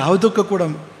ಸೃಷ್ಟಿಯಲ್ಲಿ ಯಾವುದಕ್ಕೂ ಕೂಡ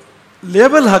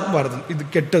ಲೇಬಲ್ ಹಾಕಬಾರ್ದು. ಇದು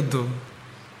ಕೆಟ್ಟದ್ದು,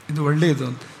 ಇದು ಒಳ್ಳೆಯದು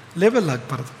ಅಂತ ಲೇಬಲ್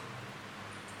ಹಾಕಬಾರ್ದು.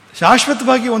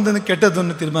 ಶಾಶ್ವತವಾಗಿ ಒಂದನ್ನು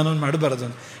ಕೆಟ್ಟದ್ದನ್ನು ತೀರ್ಮಾನವನ್ನು ಮಾಡಬಾರದು.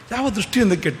 ಯಾವ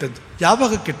ದೃಷ್ಟಿಯಿಂದ ಕೆಟ್ಟದ್ದು,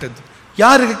 ಯಾವಾಗ ಕೆಟ್ಟದ್ದು,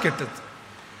 ಯಾರಿಗೆ ಕೆಟ್ಟದ್ದು,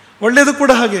 ಒಳ್ಳೆಯದು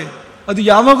ಕೂಡ ಹಾಗೆ. ಅದು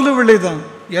ಯಾವಾಗಲೂ ಒಳ್ಳೆಯದ?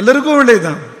 ಎಲ್ಲರಿಗೂ ಒಳ್ಳೆಯದ?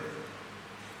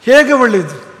 ಹೇಗೆ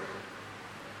ಒಳ್ಳೆಯದು?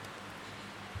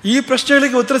 ಈ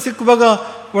ಪ್ರಶ್ನೆಗಳಿಗೆ ಉತ್ತರ ಸಿಕ್ಕುವಾಗ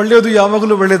ಒಳ್ಳೆಯದು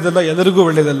ಯಾವಾಗಲೂ ಒಳ್ಳೆಯದಲ್ಲ, ಎಲ್ಲರಿಗೂ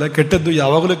ಒಳ್ಳೆಯದಲ್ಲ, ಕೆಟ್ಟದ್ದು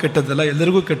ಯಾವಾಗಲೂ ಕೆಟ್ಟದ್ದಲ್ಲ,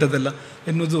 ಎಲ್ಲರಿಗೂ ಕೆಟ್ಟದ್ದಲ್ಲ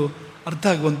ಎನ್ನುವುದು ಅರ್ಥ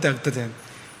ಆಗುವಂತೆ ಆಗ್ತದೆ.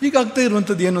 ಈಗ ಆಗ್ತಾ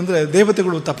ಇರುವಂಥದ್ದು ಏನು ಅಂದರೆ,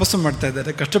 ದೇವತೆಗಳು ತಪಸ್ಸು ಮಾಡ್ತಾ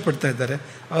ಇದ್ದಾರೆ, ಕಷ್ಟಪಡ್ತಾ ಇದ್ದಾರೆ,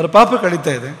 ಅವರ ಪಾಪ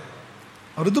ಕಳೀತಾ ಇದೆ.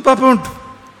 ಅವರದ್ದು ಪಾಪ ಉಂಟು,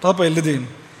 ಪಾಪ ಇಲ್ಲದೆ ಏನು.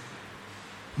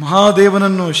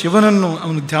 ಮಹಾದೇವನನ್ನು, ಶಿವನನ್ನು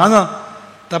ಅವನು ಧ್ಯಾನ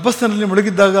ತಪಸ್ಸಿನಲ್ಲಿ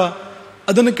ಮುಳುಗಿದ್ದಾಗ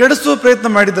ಅದನ್ನು ಕೆಡಿಸುವ ಪ್ರಯತ್ನ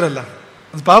ಮಾಡಿದ್ರಲ್ಲ,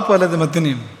 ಅದು ಪಾಪ ಅಲ್ಲದೆ ಮತ್ತೆ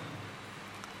ನೀನು.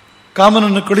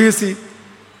 ಕಾಮನನ್ನು ಕಳುಹಿಸಿ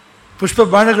ಪುಷ್ಪ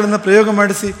ಬಾಣಗಳನ್ನು ಪ್ರಯೋಗ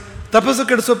ಮಾಡಿಸಿ ತಪಸ್ಸು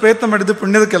ಕೆಡಿಸುವ ಪ್ರಯತ್ನ ಮಾಡಿದ್ದು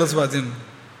ಪುಣ್ಯದ ಕೆಲಸವಾದೇನು.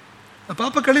 ಆ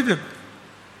ಪಾಪ ಕಳಿಬೇಕು.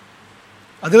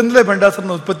 ಅದರಿಂದಲೇ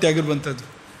ಬಂಡಾಸುರನ ಉತ್ಪತ್ತಿ ಆಗಿರುವಂಥದ್ದು,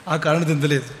 ಆ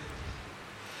ಕಾರಣದಿಂದಲೇ ಇದು.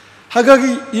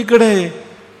 ಹಾಗಾಗಿ ಈ ಕಡೆ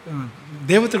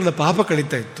ದೇವತೆಗಳ ಪಾಪ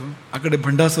ಕಳೀತಾ ಇತ್ತು, ಆ ಕಡೆ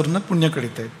ಬಂಡಾಸುರನ ಪುಣ್ಯ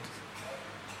ಕಳೀತಾ ಇತ್ತು.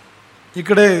 ಈ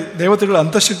ಕಡೆ ದೇವತೆಗಳ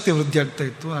ಅಂತಃಶಕ್ತಿ ವೃದ್ಧಿ ಆಗ್ತಾ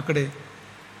ಇತ್ತು, ಆ ಕಡೆ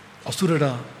ಅಸುರರ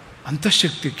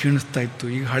ಅಂತಃಶಕ್ತಿ ಕ್ಷೀಣಿಸ್ತಾ ಇತ್ತು.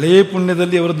 ಈಗ ಹಳೆಯ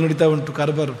ಪುಣ್ಯದಲ್ಲಿ ಅವರದ್ದು ನಡೀತಾ ಉಂಟು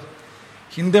ಕಾರಬಾರು.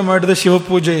 ಹಿಂದೆ ಮಾಡಿದ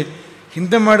ಶಿವಪೂಜೆ,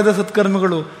 ಹಿಂದೆ ಮಾಡಿದ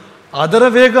ಸತ್ಕರ್ಮಗಳು, ಅದರ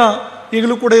ವೇಗ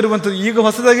ಈಗಲೂ ಕೂಡ ಇರುವಂಥದ್ದು. ಈಗ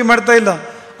ಹೊಸದಾಗಿ ಮಾಡ್ತಾ ಇಲ್ಲ,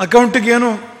 ಅಕೌಂಟಿಗೆ ಏನು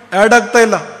ಆ್ಯಡ್ ಆಗ್ತಾ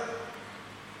ಇಲ್ಲ.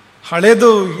 ಹಳೇದು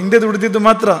ಹಿಂದೆ ದುಡಿದಿದ್ದು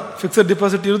ಮಾತ್ರ ಫಿಕ್ಸೆಡ್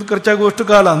ಡಿಪಾಸಿಟ್ ಇರೋದು ಖರ್ಚಾಗುವಷ್ಟು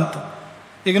ಕಾಲ ಅಂತ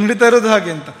ಈಗ ನಡೀತಾ ಇರೋದು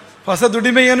ಹಾಗೆ ಅಂತ. ಹೊಸ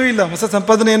ದುಡಿಮೆ ಏನೂ ಇಲ್ಲ, ಹೊಸ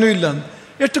ಸಂಪಾದನೆ ಏನೂ ಇಲ್ಲ ಅಂತ.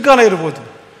 ಎಷ್ಟು ಕಾಲ ಇರ್ಬೋದು?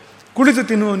 ಕುಳಿತು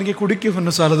ತಿನ್ನುವವನಿಗೆ ಕುಡಿಕೆ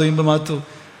ಹೊನ್ನು ಸಾಲದು ಎಂಬ ಮಾತು,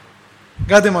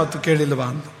 ಗಾದೆ ಮಾತು ಕೇಳಿಲ್ಲವಾ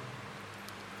ಅಂತ.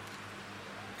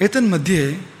 ಏತನ್ಮಧ್ಯೆ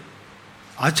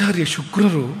ಆಚಾರ್ಯ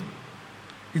ಶುಕ್ರರು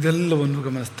ಇದೆಲ್ಲವನ್ನು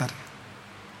ಗಮನಿಸ್ತಾರೆ.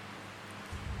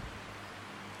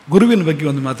 ಗುರುವಿನ ಬಗ್ಗೆ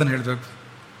ಒಂದು ಮಾತನ್ನು ಹೇಳಬೇಕು.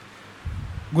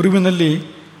 ಗುರುವಿನಲ್ಲಿ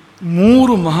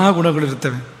 3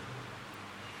 ಮಹಾಗುಣಗಳಿರ್ತವೆ.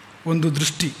 ಒಂದು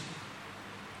ದೃಷ್ಟಿ,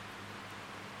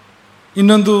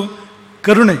 ಇನ್ನೊಂದು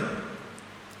ಕರುಣೆ,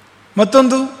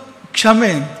 ಮತ್ತೊಂದು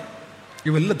ಕ್ಷಮೆ.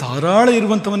 ಇವೆಲ್ಲ ಧಾರಾಳ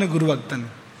ಇರುವಂಥವನೇ ಗುರುವಾಗ್ತಾನೆ.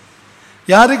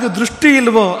 ಯಾರಿಗೆ ದೃಷ್ಟಿ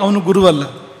ಇಲ್ವೋ ಅವನು ಗುರುವಲ್ಲ.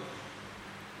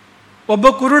 ಒಬ್ಬ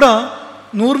ಕುರುಡ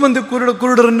 100 ಮಂದಿ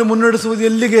ಕುರುಡರನ್ನು ಮುನ್ನಡೆಸುವುದು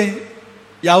ಎಲ್ಲಿಗೆ?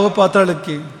 ಯಾವ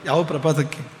ಪಾತಾಳಕ್ಕೆ, ಯಾವ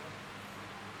ಪ್ರಪಾತಕ್ಕೆ?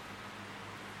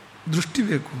 ದೃಷ್ಟಿ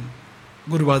ಬೇಕು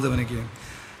ಗುರುವಾದವನಿಗೆ.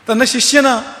 ತನ್ನ ಶಿಷ್ಯನ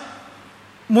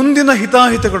ಮುಂದಿನ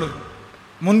ಹಿತಾಹಿತಗಳು,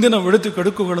 ಮುಂದಿನ ಒಳಿತು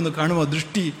ಕಡುಕುಗಳನ್ನು ಕಾಣುವ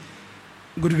ದೃಷ್ಟಿ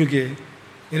ಗುರುವಿಗೆ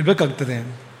ಇರಬೇಕಾಗ್ತದೆ.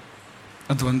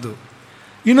 ಅದು ಒಂದು.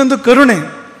 ಇನ್ನೊಂದು ಕರುಣೆ,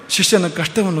 ಶಿಷ್ಯನ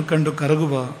ಕಷ್ಟವನ್ನು ಕಂಡು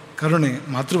ಕರಗುವ ಕರುಣೆ,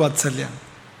 ಮಾತೃವಾತ್ಸಲ್ಯ.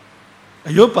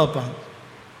 ಅಯ್ಯೋ ಪಾಪ,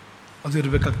 ಅದು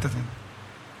ಇರಬೇಕಾಗ್ತದೆ.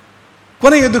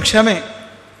 ಕೊನೆಯದು ಕ್ಷಮೆ.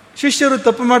 ಶಿಷ್ಯರು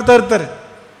ತಪ್ಪು ಮಾಡ್ತಾ ಇರ್ತಾರೆ.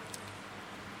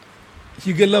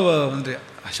 ಹೀಗೆಲ್ಲ ಅಂದರೆ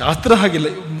ಶಾಸ್ತ್ರ ಹಾಗಿಲ್ಲ,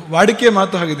 ವಾಡಿಕೆ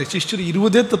ಮಾತು ಆಗಿದೆ. ಶಿಷ್ಯರು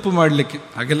ಇರುವುದೇ ತಪ್ಪು ಮಾಡಲಿಕ್ಕೆ,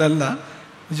 ಹಾಗೆಲ್ಲ ಅಲ್ಲ.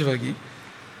 ನಿಜವಾಗಿ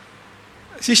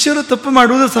ಶಿಷ್ಯರು ತಪ್ಪು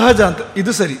ಮಾಡುವುದು ಸಹಜ ಅಂತ,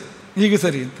 ಇದು ಸರಿ, ಹೀಗೆ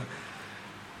ಸರಿ ಅಂತ.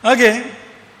 ಹಾಗೆ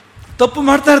ತಪ್ಪು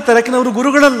ಮಾಡ್ತಾ ಇರ್ತಾರೆ. ಯಾಕೆಂದ್ರೆ ಅವರು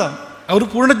ಗುರುಗಳಲ್ಲ, ಅವರು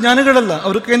ಪೂರ್ಣ ಜ್ಞಾನಿಗಳಲ್ಲ,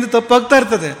 ಅವ್ರ ಕೈಯಿಂದ ತಪ್ಪಾಗ್ತಾ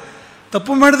ಇರ್ತದೆ.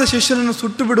 ತಪ್ಪು ಮಾಡಿದ ಶಿಷ್ಯನನ್ನು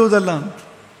ಸುಟ್ಟು ಬಿಡುವುದಲ್ಲ,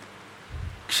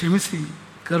 ಕ್ಷಮಿಸಿ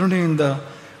ಕರುಣೆಯಿಂದ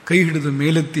ಕೈ ಹಿಡಿದು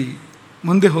ಮೇಲೆತ್ತಿ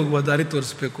ಮುಂದೆ ಹೋಗುವ ದಾರಿ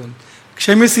ತೋರಿಸಬೇಕು ಅಂತ.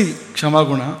 ಕ್ಷಮಿಸಿ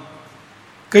ಕ್ಷಮಾಗುಣ,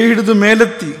 ಕೈ ಹಿಡಿದು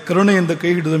ಮೇಲೆತ್ತಿ ಕರುಣೆಯಿಂದ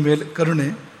ಕೈ ಹಿಡಿದು ಮೇಲೆ ಕರುಣೆ,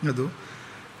 ಅದು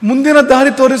ಮುಂದಿನ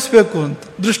ದಾರಿ ತೋರಿಸಬೇಕು ಅಂತ.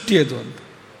 ದೃಷ್ಟಿ ಅದು ಅಂತ.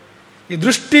 ಈ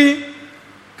ದೃಷ್ಟಿ,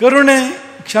 ಕರುಣೆ,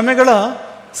 ಕ್ಷಮೆಗಳ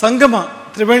ಸಂಗಮ,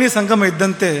 ತ್ರಿವೇಣಿ ಸಂಗಮ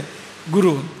ಇದ್ದಂತೆ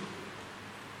ಗುರು.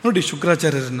 ನೋಡಿ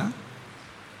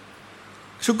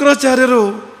ಶುಕ್ರಾಚಾರ್ಯರು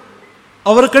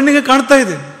ಅವರ ಕಣ್ಣಿಗೆ ಕಾಣ್ತಾ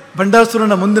ಇದೆ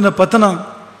ಬಂಡಾಸುರನ ಮುಂದಿನ ಪತನ,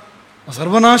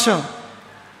 ಸರ್ವನಾಶ.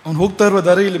 ಅವನು ಹೋಗ್ತಾ ಇರುವ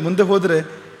ದಾರಿಯಲ್ಲಿ ಮುಂದೆ ಹೋದರೆ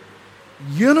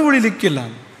ಏನೂ ಉಳಿಲಿಕ್ಕಿಲ್ಲ.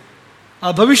 ಆ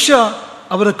ಭವಿಷ್ಯ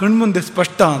ಅವರ ಕಣ್ಮುಂದೆ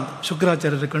ಸ್ಪಷ್ಟ ಅಂತ,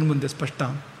 ಶುಕ್ರಾಚಾರ್ಯರ ಕಣ್ಮುಂದೆ ಸ್ಪಷ್ಟ.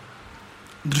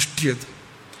 ದೃಷ್ಟಿ ಅದು.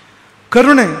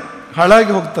 ಕರುಣೆ,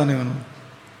 ಹಾಳಾಗಿ ಹೋಗ್ತಾನೆ ಅವನು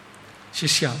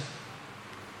ಶಿಷ್ಯ,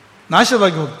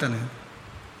 ನಾಶವಾಗಿ ಹೋಗ್ತಾನೆ.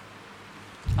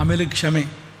 ಆಮೇಲೆ ಕ್ಷಮೆ.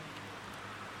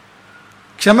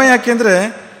 ಕ್ಷಮೆ ಯಾಕೆಂದರೆ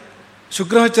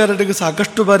ಶುಕ್ರಾಚಾರ್ಯರಿಗೆ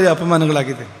ಸಾಕಷ್ಟು ಬಾರಿ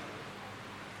ಅಪಮಾನಗಳಾಗಿದೆ.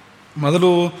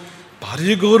 ಮೊದಲು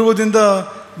ಭಾರೀ ಗೌರವದಿಂದ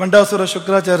ಬಂಡಾಸುರ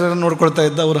ಶುಕ್ರಾಚಾರ್ಯರನ್ನು ನೋಡ್ಕೊಳ್ತಾ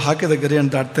ಇದ್ದ, ಅವರು ಹಾಕಿದ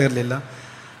ಗೆರೆಯನ್ನು ದಾಟ್ತಾ ಇರಲಿಲ್ಲ.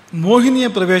 ಮೋಹಿನಿಯ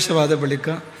ಪ್ರವೇಶವಾದ ಬಳಿಕ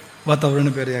ವಾತಾವರಣ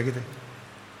ಬೇರೆಯಾಗಿದೆ.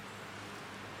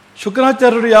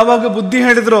 ಶುಕ್ರಾಚಾರ್ಯರು ಯಾವಾಗ ಬುದ್ಧಿ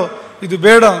ಹೇಳಿದ್ರೋ, ಇದು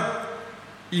ಬೇಡ,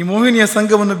 ಈ ಮೋಹಿನಿಯ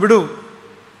ಸಂಘವನ್ನು ಬಿಡು,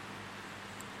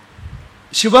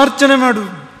 ಶಿವಾರ್ಚನೆ ಮಾಡು,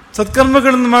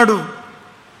 ಸತ್ಕರ್ಮಗಳನ್ನು ಮಾಡು,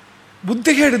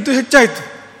 ಬುದ್ಧಿ ಹೇಳಿದ್ದು ಹೆಚ್ಚಾಯಿತು.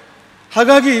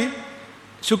 ಹಾಗಾಗಿ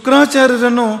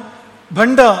ಶುಕ್ರಾಚಾರ್ಯರನ್ನು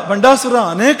ಬಂಡಾಸುರ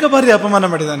ಅನೇಕ ಬಾರಿ ಅಪಮಾನ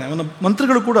ಮಾಡಿದ್ದಾನೆ. ಅವನ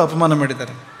ಮಂತ್ರಿಗಳು ಕೂಡ ಅಪಮಾನ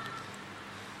ಮಾಡಿದ್ದಾರೆ.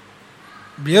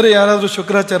 ಬೇರೆ ಯಾರಾದರೂ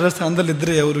ಶುಕ್ರಾಚಾರ್ಯರ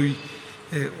ಸ್ಥಾನದಲ್ಲಿದ್ದರೆ ಅವರು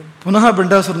ಪುನಃ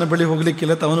ಬಂಡಾಸುರನ ಬಳಿ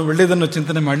ಹೋಗಲಿಕ್ಕಿಲ್ಲ, ಅವನು ಒಳ್ಳೆಯದನ್ನು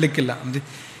ಚಿಂತನೆ ಮಾಡಲಿಕ್ಕಿಲ್ಲ. ಅಂದರೆ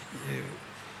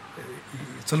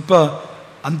ಸ್ವಲ್ಪ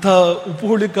ಅಂಥ ಉಪ್ಪು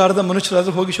ಹುಳಿ ಕಾರದ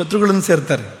ಮನುಷ್ಯರಾದರೂ ಹೋಗಿ ಶತ್ರುಗಳನ್ನು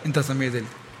ಸೇರ್ತಾರೆ. ಇಂಥ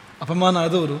ಸಮಯದಲ್ಲಿ ಅಪಮಾನ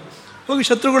ಆದವರು ಹೋಗಿ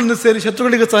ಶತ್ರುಗಳನ್ನು ಸೇರಿ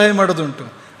ಶತ್ರುಗಳಿಗೆ ಸಹಾಯ ಮಾಡೋದುಂಟು.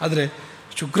 ಆದರೆ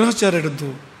ಶುಕ್ರಾಚಾರ್ಯರದ್ದು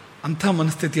ಅಂಥ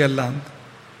ಮನಸ್ಥಿತಿ ಅಲ್ಲ ಅಂತ.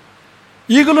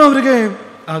 ಈಗಲೂ ಅವರಿಗೆ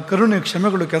ಆ ಕರುಣೆ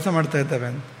ಕ್ಷಮೆಗಳು ಕೆಲಸ ಮಾಡ್ತಾ ಇದ್ದಾವೆ.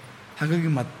 ಹಾಗಾಗಿ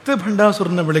ಮತ್ತೆ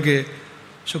ಭಂಡಾಸುರನ ಬಳಿಗೆ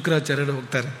ಶುಕ್ರಾಚಾರ್ಯರು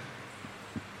ಹೋಗ್ತಾರೆ.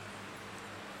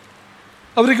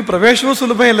 ಅವರಿಗೆ ಪ್ರವೇಶವೂ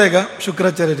ಸುಲಭ ಇಲ್ಲ ಈಗ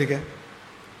ಶುಕ್ರಾಚಾರ್ಯರಿಗೆ.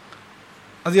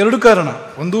 ಅದು ಎರಡು ಕಾರಣ.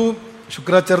 ಒಂದು,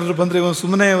 ಶುಕ್ರಾಚಾರ್ಯರು ಬಂದರೆ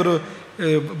ಸುಮ್ಮನೆ ಅವರು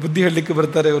ಬುದ್ಧಿ ಹೇಳಲಿಕ್ಕೆ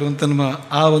ಬರ್ತಾರೆ ಅವರು ಅಂತ ನಮ್ಮ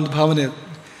ಆ ಒಂದು ಭಾವನೆ.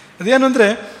 ಅದೇನು ಅಂದರೆ,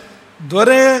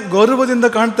 ದೊರೆ ಗೌರವದಿಂದ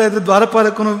ಕಾಣ್ತಾ ಇದ್ರೆ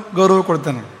ದ್ವಾರಪಾಲಕನು ಗೌರವ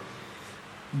ಕೊಡ್ತಾನೆ.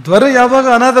 ದೊರೆ ಯಾವಾಗ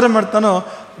ಅನಾದರ ಮಾಡ್ತಾನೋ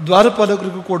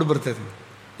ದ್ವಾರಪಾಲಕರಿಗೂ ಕೂಡ ಬರ್ತದೆ,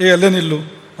 ಅಲ್ಲೇ ನಿಲ್ಲು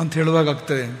ಅಂತ ಹೇಳುವಾಗ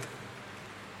ಆಗ್ತದೆ ಅಂತ.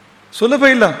 ಸುಲಭ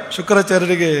ಇಲ್ಲ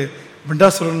ಶುಕ್ರಾಚಾರ್ಯರಿಗೆ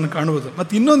ಬಂಡಾಸುರನ್ನು ಕಾಣುವುದು.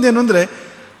 ಮತ್ತು ಇನ್ನೊಂದೇನು ಅಂದರೆ,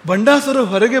 ಬಂಡಾಸುರ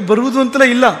ಹೊರಗೆ ಬರುವುದು ಅಂತಲೇ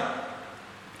ಇಲ್ಲ,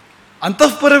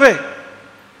 ಅಂತಃಪುರವೇ,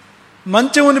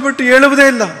 ಮಂಚವನ್ನು ಬಿಟ್ಟು ಏಳುವುದೇ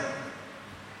ಇಲ್ಲ,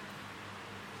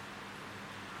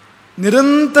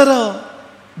 ನಿರಂತರ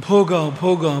ಭೋಗ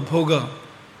ಭೋಗ ಭೋಗ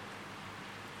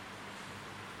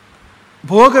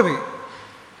ಭೋಗವೇ.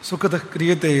 ಸುಖದ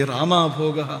ಕ್ರಿಯತೆ ರಾಮ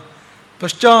ಭೋಗ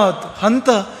ಪಶ್ಚಾತ್ ಹಂತ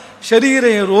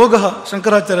ಶರೀರೇ ರೋಗ,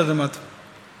 ಶಂಕರಾಚಾರ್ಯರ ಮಾತು.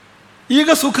 ಈಗ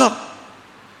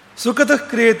ಸುಖದ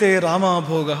ಕ್ರಿಯತೆ ರಾಮ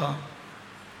ಭೋಗ,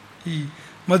 ಈ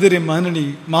ಮದಿರೆ ಮಾನಣಿ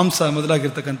ಮಾಂಸ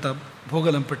ಮೊದಲಾಗಿರ್ತಕ್ಕಂಥ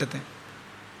ಭೋಗಲಂಪಟತೆ.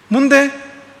 ಮುಂದೆ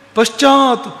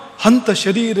ಪಶ್ಚಾತ್ ಹಂತ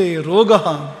ಶರೀರೇ ರೋಗ,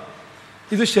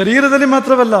 ಇದು ಶರೀರದಲ್ಲಿ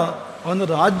ಮಾತ್ರವಲ್ಲ, ಅವನ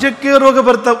ರಾಜ್ಯಕ್ಕೆ ರೋಗ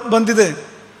ಬಂದಿದೆ,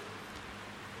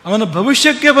 ಅವನ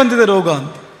ಭವಿಷ್ಯಕ್ಕೆ ಬಂದಿದೆ ರೋಗ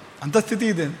ಅಂತ ಸ್ಥಿತಿ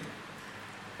ಇದೆ.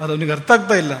 ಅದು ಅವನಿಗೆ ಅರ್ಥ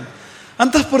ಆಗ್ತಾ ಇಲ್ಲ.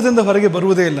 ಅಂತಃಪುರದಿಂದ ಹೊರಗೆ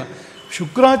ಬರುವುದೇ ಇಲ್ಲ.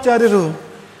 ಶುಕ್ರಾಚಾರ್ಯರು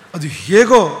ಅದು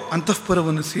ಹೇಗೋ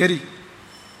ಅಂತಃಪುರವನ್ನು ಸೇರಿ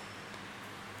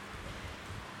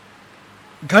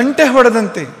ಗಂಟೆ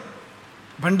ಹೊಡೆದಂತೆ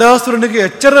ಬಂಡಾಸುರನಿಗೆ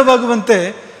ಎಚ್ಚರವಾಗುವಂತೆ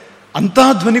ಅಂತಹ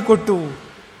ಧ್ವನಿ ಕೊಟ್ಟು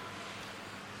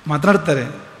ಮಾತನಾಡ್ತಾರೆ.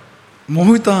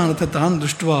 ಮೋಹಿತಾನಥ ತಾನ್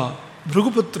ದೃಷ್ಟ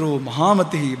ಭೃಗುಪುತ್ರು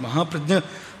ಮಹಾಮತಿ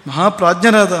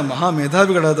ಮಹಾಪ್ರಾಜ್ಞರಾದ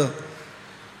ಮಹಾಮೇಧಾವಿಗಳಾದ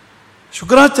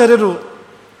ಶುಕ್ರಾಚಾರ್ಯರು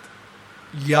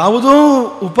ಯಾವುದೋ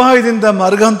ಉಪಾಯದಿಂದ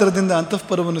ಮಾರ್ಗಾಂತರದಿಂದ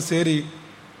ಅಂತಃಪುರವನ್ನು ಸೇರಿ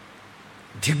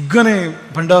ದಿಗ್ಗನೆ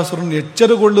ಬಂಡಾಸುರನ್ನು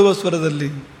ಎಚ್ಚರಗೊಳ್ಳುವ ಸ್ವರದಲ್ಲಿ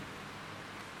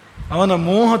ಅವನ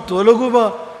ಮೋಹ ತೊಲಗುವ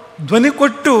ಧ್ವನಿ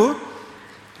ಕೊಟ್ಟು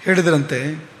ಹೇಳಿದರಂತೆ,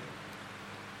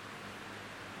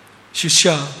 ಶಿಷ್ಯ,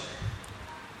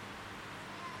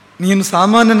 ನೀನು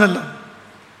ಸಾಮಾನ್ಯನಲ್ಲ,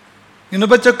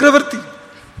 ನೀನೊಬ್ಬ ಚಕ್ರವರ್ತಿ.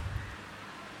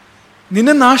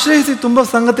 ನಿನ್ನನ್ನು ಆಶ್ರಯಿಸಿ ತುಂಬ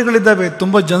ಸಂಗತಿಗಳಿದ್ದಾವೆ,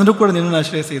 ತುಂಬ ಜನರು ಕೂಡ ನಿನ್ನನ್ನು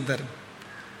ಆಶ್ರಯಿಸಿ ಇದ್ದಾರೆ.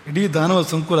 ಇಡೀ ದಾನವ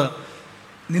ಸಂಕುಲ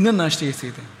ನಿನ್ನನ್ನು ಆಶ್ರಯಿಸಿ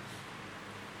ಇದೆ.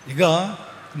 ಈಗ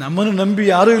ನಮ್ಮನ್ನು ನಂಬಿ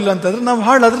ಯಾರೂ ಇಲ್ಲ ಅಂತಂದರೆ ನಾವು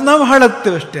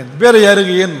ಹಾಳಾಗ್ತೇವೆ ಅಷ್ಟೇ, ಬೇರೆ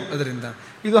ಯಾರಿಗೂ ಏನು ಅದರಿಂದ.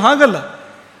 ಇದು ಹಾಗಲ್ಲ.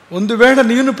 ಒಂದು ವೇಳೆ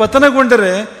ನೀನು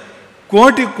ಪತನಗೊಂಡರೆ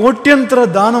ಕೋಟ್ಯಂತರ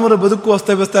ದಾನವರ ಬದುಕು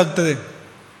ಅಸ್ತವ್ಯಸ್ತ ಆಗ್ತದೆ.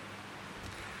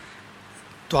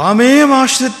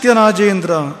 ತ್ವಾಮೇವಾಶ್ರಿತ್ಯ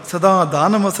ರಾಜೇಂದ್ರ ಸದಾ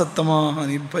ದಾನವ ಸತ್ತಮ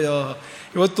ನಿರ್ಭಯ.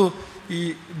 ಇವತ್ತು ಈ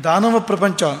ದಾನವ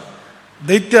ಪ್ರಪಂಚ,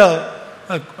 ದೈತ್ಯ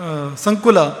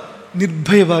ಸಂಕುಲ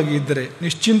ನಿರ್ಭಯವಾಗಿ ಇದ್ದರೆ,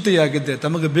 ನಿಶ್ಚಿಂತೆಯಾಗಿದ್ದರೆ,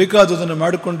 ತಮಗೆ ಬೇಕಾದುದನ್ನು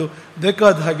ಮಾಡಿಕೊಂಡು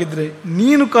ಬೇಕಾದ ಹಾಗಿದ್ದರೆ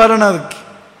ನೀನು ಕಾರಣ ಅದಕ್ಕೆ.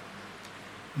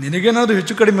 ನಿನಗೇನಾದರೂ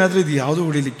ಹೆಚ್ಚು ಕಡಿಮೆ ಆದರೆ ಇದು ಯಾವುದೂ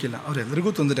ಉಳಿಲಿಕ್ಕಿಲ್ಲ,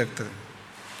 ಅವರೆಲ್ಲರಿಗೂ ತೊಂದರೆ ಆಗ್ತದೆ.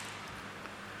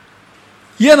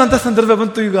 ಏನಂತ ಸಂದರ್ಭ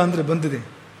ಬಂತು ಈಗ ಅಂದರೆ ಬಂದಿದೆ,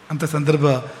 ಅಂಥ ಸಂದರ್ಭ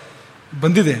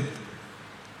ಬಂದಿದೆ.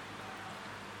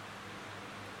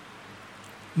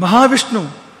 ಮಹಾವಿಷ್ಣು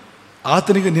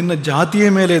ಆತನಿಗೆ ನಿನ್ನ ಜಾತಿಯ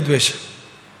ಮೇಲೆ ದ್ವೇಷ,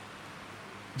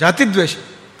 ಜಾತಿ ದ್ವೇಷ.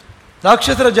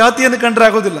 ರಾಕ್ಷಸರ ಜಾತಿಯನ್ನು ಕಂಡ್ರೆ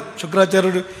ಆಗೋದಿಲ್ಲ.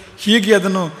 ಶುಕ್ರಾಚಾರ್ಯರು ಹೀಗೆ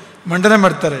ಅದನ್ನು ಮಂಡನೆ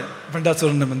ಮಾಡ್ತಾರೆ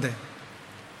ಬಂಡಾಸುರನ ಮುಂದೆ.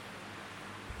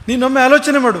 ನೀನೊಮ್ಮೆ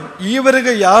ಆಲೋಚನೆ ಮಾಡು,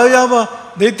 ಈವರೆಗೆ ಯಾವ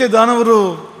ದೈತ್ಯ ದಾನವರು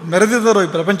ಮೆರೆದಿದ್ದಾರೋ ಈ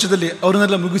ಪ್ರಪಂಚದಲ್ಲಿ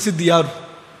ಅವರನ್ನೆಲ್ಲ ಮುಗಿಸಿದ್ದು ಯಾರು?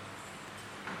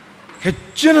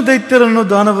 ಹೆಚ್ಚಿನ ದೈತ್ಯರನ್ನು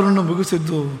ದಾನವರನ್ನು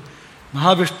ಮುಗಿಸಿದ್ದು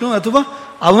ಮಹಾವಿಷ್ಣು ಅಥವಾ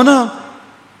ಅವನ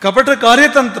ಕಪಟ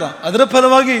ಕಾರ್ಯತಂತ್ರ. ಅದರ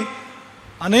ಫಲವಾಗಿ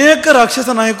ಅನೇಕ ರಾಕ್ಷಸ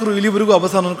ನಾಯಕರು ಇಲ್ಲಿವರೆಗೂ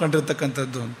ಅವಸಾನವನ್ನು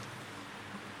ಕಂಡಿರ್ತಕ್ಕಂಥದ್ದು.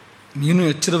 ನೀನು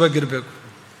ಎಚ್ಚರವಾಗಿರಬೇಕು.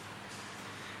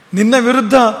 ನಿನ್ನ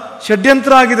ವಿರುದ್ಧ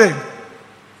ಷಡ್ಯಂತ್ರ ಆಗಿದೆ.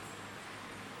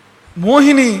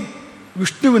 ಮೋಹಿನಿ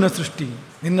ವಿಷ್ಣುವಿನ ಸೃಷ್ಟಿ.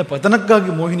 ನಿನ್ನ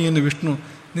ಪತನಕ್ಕಾಗಿ ಮೋಹಿನಿಯನ್ನು ವಿಷ್ಣು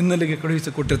ನಿನ್ನಲ್ಲಿಗೆ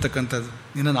ಕಳುಹಿಸಿಕೊಟ್ಟಿರ್ತಕ್ಕಂಥದ್ದು,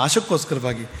 ನಿನ್ನ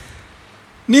ನಾಶಕ್ಕೋಸ್ಕರವಾಗಿ.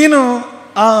 ನೀನು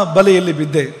ಆ ಬಲೆಯಲ್ಲಿ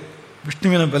ಬಿದ್ದೆ,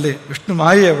 ವಿಷ್ಣುವಿನ ಬಲೆ. ವಿಷ್ಣು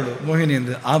ಮಾಯೆ ಅವಳು ಮೋಹಿನಿ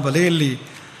ಎಂದರೆ, ಆ ಬಲೆಯಲ್ಲಿ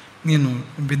ನೀನು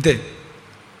ಬಿದ್ದೆ.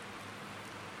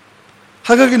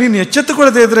 ಹಾಗಾಗಿ ನೀನು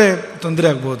ಎಚ್ಚೆತ್ತುಕೊಳ್ಳದೆ ಇದ್ದರೆ ತೊಂದರೆ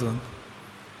ಆಗ್ಬೋದು ಅಂತ.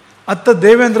 ಅತ್ತ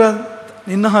ದೇವೇಂದ್ರ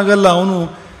ನಿನ್ನ ಹಾಗಲ್ಲ, ಅವನು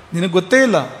ನಿನಗೆ ಗೊತ್ತೇ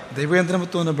ಇಲ್ಲ. ದೇವೇಂದ್ರ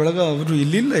ಮತ್ತು ಅವನ ಬಳಗ ಅವರು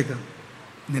ಇಲ್ಲಿಲ್ಲ, ಈಗ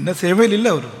ನಿನ್ನ ಸೇವೆಯಲ್ಲಿಲ್ಲ.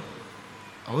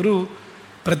 ಅವರು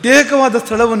ಪ್ರತ್ಯೇಕವಾದ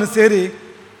ಸ್ಥಳವನ್ನು ಸೇರಿ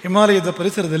ಹಿಮಾಲಯದ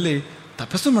ಪರಿಸರದಲ್ಲಿ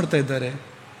ತಪಸ್ಸು ಮಾಡ್ತಾ ಇದ್ದಾರೆ.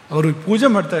 ಅವರು ಪೂಜೆ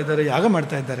ಮಾಡ್ತಾ ಇದ್ದಾರೆ, ಯಾಗ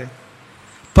ಮಾಡ್ತಾ ಇದ್ದಾರೆ,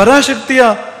 ಪರಾಶಕ್ತಿಯ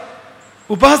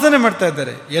ಉಪಾಸನೆ ಮಾಡ್ತಾ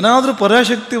ಇದ್ದಾರೆ. ಏನಾದರೂ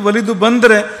ಪರಾಶಕ್ತಿ ಒಲಿದು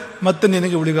ಬಂದರೆ ಮತ್ತೆ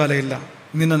ನಿನಗೆ ಉಳಿಗಾಲ ಇಲ್ಲ,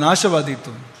 ನಿನ್ನ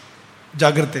ನಾಶವಾದೀತು.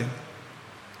 ಜಾಗ್ರತೆ.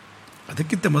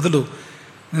 ಅದಕ್ಕಿಂತ ಮೊದಲು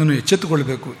ನೀನು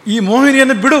ಎಚ್ಚೆತ್ತುಕೊಳ್ಬೇಕು. ಈ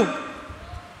ಮೋಹಿನಿಯನ್ನು ಬಿಡು,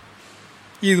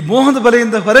 ಈ ಮೋಹದ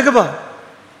ಬಲೆಯಿಂದ ಹೊರಗೆ ಬಾ.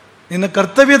 ನಿನ್ನ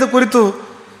ಕರ್ತವ್ಯದ ಕುರಿತು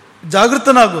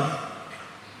ಜಾಗೃತನಾಗು.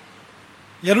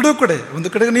 ಎರಡೂ ಕಡೆ, ಒಂದು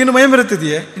ಕಡೆಗೆ ನೀನು ಮೈ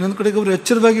ಮೆರೆತಿದೆಯೇ, ಇನ್ನೊಂದು ಕಡೆಗೆ ಅವರು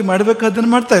ಎಚ್ಚರವಾಗಿ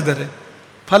ಮಾಡಬೇಕಾದ್ದನ್ನು ಮಾಡ್ತಾ ಇದ್ದಾರೆ.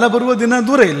 ಫಲ ಬರುವ ದಿನ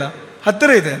ದೂರ ಇಲ್ಲ,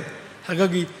 ಹತ್ತಿರ ಇದೆ.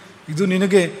 ಹಾಗಾಗಿ ಇದು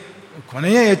ನಿನಗೆ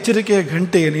ಕೊನೆಯ ಎಚ್ಚರಿಕೆಯ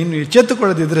ಗಂಟೆ. ನೀನು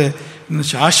ಎಚ್ಚೆತ್ತುಕೊಳ್ಳದಿದ್ದರೆ ನೀನು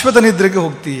ಶಾಶ್ವತ ನಿದ್ರೆಗೆ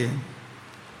ಹೋಗ್ತೀಯೇ.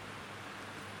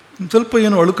 ಸ್ವಲ್ಪ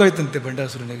ಏನೋ ಅಳುಕಾಯ್ತಂತೆ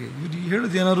ಬಂಡಾಸುರನಿಗೆ. ಇವ್ರು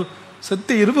ಹೇಳೋದು ಏನಾದ್ರು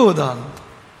ಸತ್ಯ ಇರಬಹುದಾ ಅಂತ.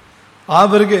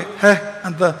 ಆವರೆಗೆ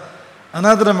ಅಂತ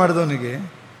ಅನಾದರ ಮಾಡಿದವನಿಗೆ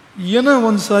ಏನೋ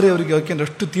ಒಂದು ಸಾರಿ ಅವರಿಗೆ ಯಾಕೆಂದ್ರೆ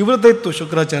ಅಷ್ಟು ತೀವ್ರತೆ ಇತ್ತು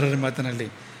ಶುಕ್ರಾಚಾರ್ಯರ ಮಾತಿನಲ್ಲಿ.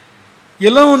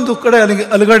 ಎಲ್ಲೋ ಒಂದು ಕಡೆ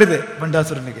ಅಲುಗಾಡಿದೆ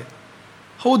ಬಂಡಾಸುರನಿಗೆ,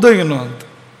 ಹೌದೋ ಏನೋ ಅಂತ.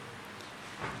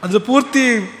 ಅದ್ರ ಪೂರ್ತಿ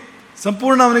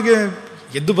ಸಂಪೂರ್ಣ ಅವನಿಗೆ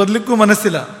ಎದ್ದು ಬರಲಿಕ್ಕೂ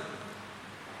ಮನಸ್ಸಿಲ್ಲ.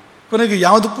 ಕೊನೆಗೆ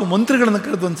ಯಾವುದಕ್ಕೂ ಮಂತ್ರಿಗಳನ್ನು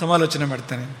ಕರೆದು ಒಂದು ಸಮಾಲೋಚನೆ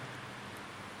ಮಾಡ್ತಾನೆ.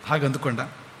 ಹಾಗಂದುಕೊಂಡ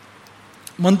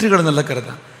ಮಂತ್ರಿಗಳನ್ನೆಲ್ಲ ಕರೆದ.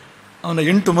 ಅವನ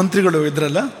 8 ಮಂತ್ರಿಗಳು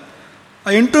ಇದ್ರಲ್ಲ, ಆ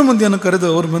 8 ಮಂದಿಯನ್ನು ಕರೆದು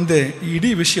ಅವ್ರ ಮುಂದೆ ಈ ಇಡೀ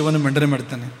ವಿಷಯವನ್ನು ಮಂಡನೆ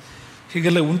ಮಾಡ್ತಾನೆ.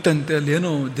 ಹೀಗೆಲ್ಲ ಉಂಟಂತೆ, ಅಲ್ಲಿ ಏನೋ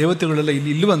ದೇವತೆಗಳೆಲ್ಲ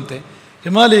ಇಲ್ಲಿ ಇಲ್ಲವಂತೆ,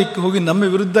 ಹಿಮಾಲಯಕ್ಕೆ ಹೋಗಿ ನಮ್ಮ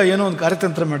ವಿರುದ್ಧ ಏನೋ ಒಂದು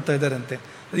ಕಾರ್ಯತಂತ್ರ ಮಾಡ್ತಾ ಇದ್ದಾರಂತೆ.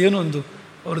 ಅದೇನೋ ಒಂದು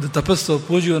ಅವ್ರದ್ದು ತಪಸ್ಸು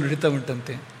ಪೂಜೆಯೋ ನಡೀತಾ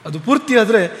ಉಂಟಂತೆ. ಅದು ಪೂರ್ತಿ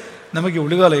ಆದರೆ ನಮಗೆ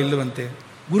ಉಳಿಗಾಲ ಇಲ್ಲವಂತೆ.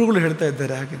 ಗುರುಗಳು ಹೇಳ್ತಾ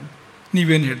ಇದ್ದಾರೆ, ಹಾಗೆ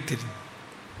ನೀವೇನು ಹೇಳ್ತೀರಿ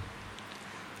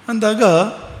ಅಂದಾಗ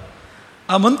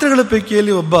ಆ ಮಂತ್ರಿಗಳ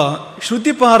ಪೈಕಿಯಲ್ಲಿ ಒಬ್ಬ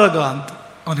ಶ್ರುತಿಪಾರಗ ಅಂತ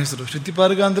ಅವನ ಹೆಸರು.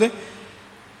 ಶ್ರುತಿಪಾರಗ ಅಂದರೆ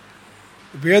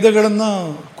ವೇದಗಳನ್ನು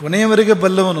ಕೊನೆಯವರೆಗೆ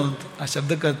ಬಲ್ಲವನು ಅಂತ ಆ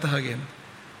ಶಬ್ದಕ್ಕೆ ಅರ್ಥ. ಹಾಗೆ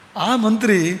ಆ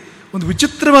ಮಂತ್ರಿ ಒಂದು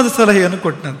ವಿಚಿತ್ರವಾದ ಸಲಹೆಯನ್ನು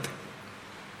ಕೊಟ್ಟನಂತೆ.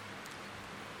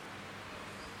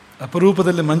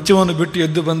 ಅಪರೂಪದಲ್ಲಿ ಮಂಚವನ್ನು ಬಿಟ್ಟು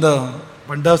ಎದ್ದು ಬಂದ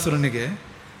ಬಂಡಾಸುರನಿಗೆ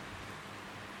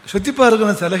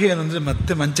ಶ್ರುತಿಪಾರಗನ ಸಲಹೆ ಏನಂದರೆ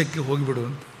ಮತ್ತೆ ಮಂಚಕ್ಕೆ ಹೋಗಿಬಿಡು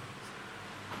ಅಂತ.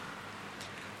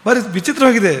 ಭಾರಿ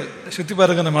ವಿಚಿತ್ರವಾಗಿದೆ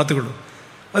ಶ್ರುತಿಪಾರಗನ ಮಾತುಗಳು.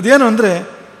 ಅದೇನು ಅಂದರೆ,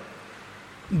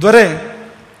 ದೊರೆ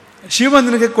ಶಿವ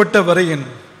ನಿನಗೆ ಕೊಟ್ಟ ವರ ಏನು,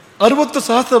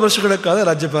 60,000 ವರ್ಷಗಳ ಕಾಲ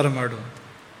ರಾಜ್ಯಭಾರ ಮಾಡು.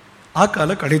 ಆ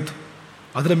ಕಾಲ ಕಳೀತು.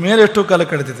 ಅದರ ಮೇಲೆ ಎಷ್ಟೋ ಕಾಲ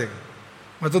ಕಳೆದಿದೆ.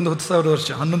 ಮತ್ತೊಂದು 10,000 ವರ್ಷ,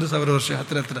 11,000 ವರ್ಷ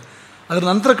ಹತ್ತಿರ. ಅದರ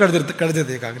ನಂತರ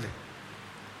ಕಳೆದಿದೆ ಈಗಾಗಲೇ.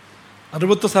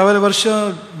 60,000 ವರ್ಷ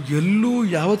ಎಲ್ಲೂ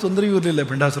ಯಾವ ತೊಂದರೆಯೂ ಇರಲಿಲ್ಲ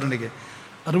ಬಂಡಾಸುರನಿಗೆ.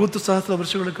 60,000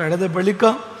 ವರ್ಷಗಳು ಕಳೆದ ಬಳಿಕ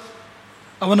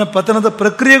ಅವನ ಪತನದ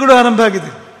ಪ್ರಕ್ರಿಯೆಗಳು ಆರಂಭ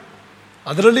ಆಗಿದೆ.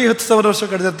 ಅದರಲ್ಲಿ 10,000 ವರ್ಷ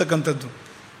ಕಳೆದಿರ್ತಕ್ಕಂಥದ್ದು.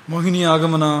 ಮೋಹಿನಿಯ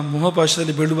ಆಗಮನ,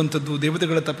 ಮೋಹಪಾಶದಲ್ಲಿ ಬೀಳುವಂಥದ್ದು,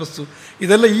 ದೇವತೆಗಳ ತಪಸ್ಸು,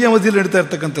 ಇದೆಲ್ಲ ಈ ಅವಧಿಯಲ್ಲಿ ನಡೀತಾ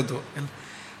ಇರ್ತಕ್ಕಂಥದ್ದು,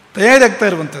 ತಯಾರಿ ಆಗ್ತಾ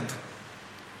ಇರುವಂಥದ್ದು.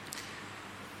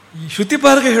 ಈ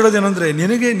ಶ್ರುತಿಪಾರಗ ಹೇಳೋದೇನೆಂದರೆ,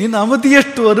 ನಿನ್ನ ಅವಧಿ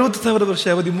ಎಷ್ಟು? 60,000 ವರ್ಷ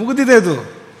ಅವಧಿ ಮುಗಿದಿದೆ. ಅದು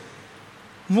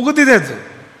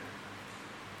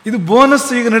ಇದು ಬೋನಸ್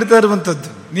ಈಗ ನಡೀತಾ ಇರುವಂಥದ್ದು.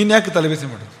 ನೀನು ಯಾಕೆ ತಲೆಬಿಸಿ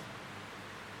ಮಾಡೋದು?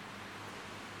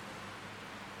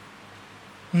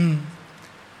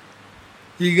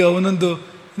 ಈಗ ಅವನೊಂದು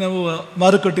ನಾವು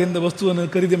ಮಾರುಕಟ್ಟೆಯಿಂದ ವಸ್ತುವನ್ನು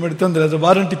ಖರೀದಿ ಮಾಡಿ ತಂದರೆ ಅದರ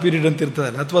ವಾರಂಟಿ ಪೀರಿಯಡ್ ಅಂತ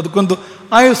ಇರ್ತದಲ್ಲ, ಅಥವಾ ಅದಕ್ಕೊಂದು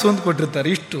ಆಯುಸ್ಸು ಅಂತ ಕೊಟ್ಟಿರ್ತಾರೆ,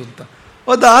 ಇಷ್ಟು ಅಂತ.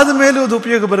 ಅದಾದ ಮೇಲೆ ಅದು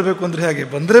ಉಪಯೋಗ ಬರಬೇಕು ಅಂದರೆ ಹಾಗೆ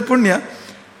ಬಂದರೆ ಪುಣ್ಯ,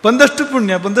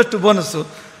 ಬಂದಷ್ಟು ಬೋನಸ್ಸು,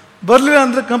 ಬರಲಿಲ್ಲ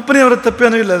ಅಂದರೆ ಕಂಪನಿಯವರ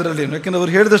ತಪ್ಪೇನೂ ಇಲ್ಲ ಅದರಲ್ಲಿ, ಯಾಕೆಂದರೆ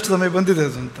ಅವ್ರು ಹೇಳಿದಷ್ಟು ಸಮಯ ಬಂದಿದೆ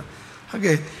ಅದು ಅಂತ.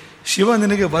 ಹಾಗೆ ಶಿವ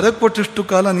ನಿನಗೆ ವರ ಕೊಟ್ಟಷ್ಟು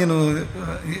ಕಾಲ ನೀನು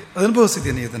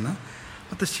ಅನುಭವಿಸಿದ್ದೀನಿ ಇದನ್ನು.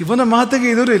 ಮತ್ತು ಶಿವನ ಮಾತಿಗೆ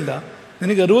ಎದುರು ಇಲ್ಲ.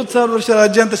 ನಿನಗೆ 60,000 ವರ್ಷ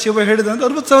ರಾಜ್ಯ ಅಂತ ಶಿವ ಹೇಳಿದ ಅಂದರೆ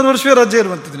 60,000 ವರ್ಷವೇ ರಾಜ್ಯ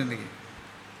ಇರುವಂಥದ್ದು ನಿನಗೆ.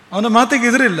 ಅವನ ಮಾತಿಗೆ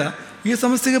ಎದುರಿಲ್ಲ. ಈ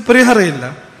ಸಮಸ್ಯೆಗೆ ಪರಿಹಾರ ಇಲ್ಲ.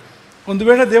 ಒಂದು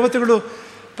ವೇಳೆ ದೇವತೆಗಳು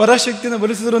ಪರಾಶಕ್ತಿಯನ್ನು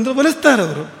ಬಲಿಸಿದ್ರು ಅಂದರೆ ಬಲಿಸ್ತಾರೆ.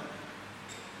 ಅವರು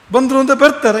ಬಂದರು ಅಂತ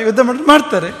ಬರ್ತಾರೆ, ಯುದ್ಧ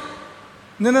ಮಾಡ್ತಾರೆ.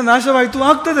 ನಿನ್ನ ನಾಶವಾಯಿತು,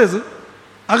 ಆಗ್ತದೆ. ಅದು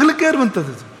ಆಗಲಿಕ್ಕೆ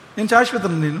ಇರುವಂಥದ್ದು. ಅದು ಏನು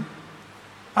ಶಾಶ್ವತನ ನೀನು?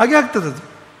 ಹಾಗೆ ಆಗ್ತದೆ ಅದು.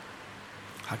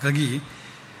 ಹಾಗಾಗಿ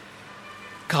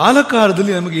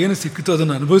ಕಾಲಕಾಲದಲ್ಲಿ ನಮಗೆ ಏನು ಸಿಕ್ಕಿತು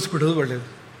ಅದನ್ನು ಅನುಭವಿಸ್ಬಿಡೋದು ಒಳ್ಳೆಯದು.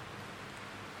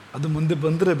 ಅದು ಮುಂದೆ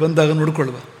ಬಂದಾಗ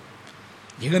ನೋಡ್ಕೊಳ್ಳುವ.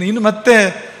 ಈಗ ನೀನು ಮತ್ತೆ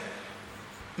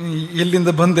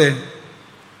ಎಲ್ಲಿಂದ ಬಂದೆ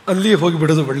ಅಲ್ಲಿ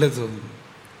ಹೋಗಿಬಿಡೋದು ಒಳ್ಳೆಯದು.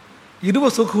 ಇರುವ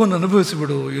ಸುಖವನ್ನು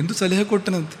ಅನುಭವಿಸಿಬಿಡು ಎಂದು ಸಲಹೆ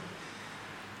ಕೊಟ್ಟನಂತೆ.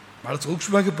 ಭಾಳ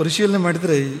ಸೂಕ್ಷ್ಮವಾಗಿ ಪರಿಶೀಲನೆ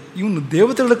ಮಾಡಿದರೆ ಇವನು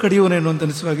ದೇವತೆಗಳ ಕಡಿಯವನೇನು ಅಂತ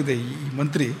ಅನಿಸುವಾಗಿದೆ ಈ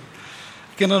ಮಂತ್ರಿ.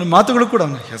 ಯಾಕೆಂದ್ರೆ ಅವನ ಮಾತುಗಳು ಕೂಡ,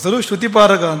 ಅವನ ಹೆಸರು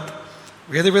ಶ್ರುತಿಪಾರಗ ಅಂತ,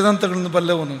 ವೇದಾಂತಗಳನ್ನು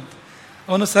ಬಲ್ಲವನು ಅಂತ.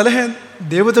 ಅವನ ಸಲಹೆ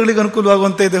ದೇವತೆಗಳಿಗೆ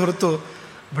ಅನುಕೂಲವಾಗುವಂತೆ ಇದೆ ಹೊರತು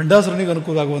ಬಂಡಾಸುರನಿಗೆ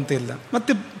ಅನುಕೂಲವಾಗುವಂತೆ ಇಲ್ಲ.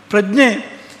 ಮತ್ತು ಪ್ರಜ್ಞೆ,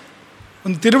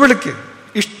 ಒಂದು ತಿಳುವಳಿಕೆ,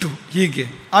 ಇಷ್ಟು ಹೀಗೆ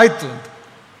ಆಯಿತು ಅಂತ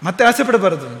ಮತ್ತೆ ಆಸೆ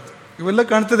ಪಡಬಾರದು ಅಂತ ಇವೆಲ್ಲ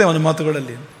ಕಾಣ್ತದೆ ಅವನ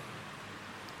ಮಾತುಗಳಲ್ಲಿ.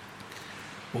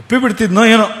 ಒಪ್ಪಿಬಿಡ್ತಿದ್ನೋ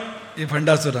ಏನೋ ಈ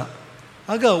ಬಂಡಾಸುರ.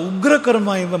 ಆಗ ಉಗ್ರಕರ್ಮ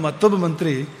ಎಂಬ ಮತ್ತೊಬ್ಬ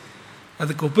ಮಂತ್ರಿ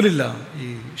ಅದಕ್ಕೆ ಒಪ್ಪಲಿಲ್ಲ, ಈ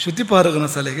ಶ್ರುತಿಪಾರಗನ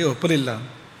ಸಲಹೆಗೆ ಒಪ್ಪಲಿಲ್ಲ.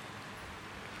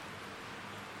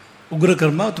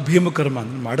 ಉಗ್ರಕರ್ಮ ಅಥವಾ ಭೀಮಕರ್ಮ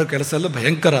ಮಾಡೋ ಕೆಲಸ ಎಲ್ಲ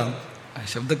ಭಯಂಕರ, ಆ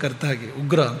ಶಬ್ದಕ್ಕೆ ಅರ್ಥ ಆಗಿ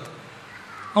ಉಗ್ರ ಅಂತ.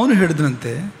 ಅವನು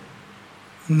ಹೇಳಿದನಂತೆ,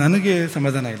 ನನಗೆ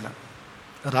ಸಮಾಧಾನ ಇಲ್ಲ.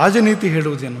 ರಾಜನೀತಿ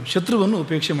ಹೇಳುವುದೇನು, ಶತ್ರುವನ್ನು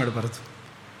ಉಪೇಕ್ಷೆ ಮಾಡಬಾರದು,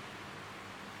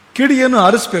 ಕಿಡಿಯನ್ನು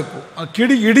ಆರಿಸಬೇಕು. ಆ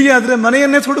ಕಿಡಿ ಇಡಿಯಾದರೆ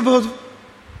ಮನೆಯನ್ನೇ ಸುಡಬಹುದು,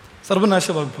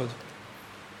 ಸರ್ವನಾಶವಾಗಬಹುದು.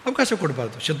 ಅವಕಾಶ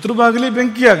ಕೊಡಬಾರ್ದು. ಶತ್ರುವಾಗಲಿ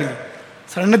ಬೆಂಕಿಯಾಗಲಿ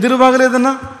ಸಣ್ಣದಿರುವಾಗಲೇ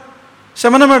ಅದನ್ನು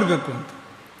ಶಮನ ಮಾಡಬೇಕು ಅಂತ.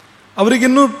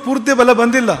 ಅವರಿಗಿನ್ನೂ ಪೂರ್ತಿ ಬಲ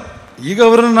ಬಂದಿಲ್ಲ, ಈಗ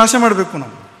ಅವರನ್ನು ನಾಶ ಮಾಡಬೇಕು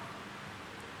ನಾವು.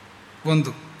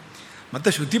 ಒಂದು. ಮತ್ತು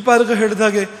ಶ್ರುತಿಪಾರಕ ಹೇಳಿದ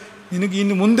ಹಾಗೆ ನಿನಗೆ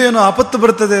ಇನ್ನು ಮುಂದೆ ಏನೋ ಆಪತ್ತು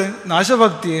ಬರ್ತದೆ,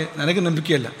 ನಾಶವಾಗ್ತೀಯೇ, ನನಗೆ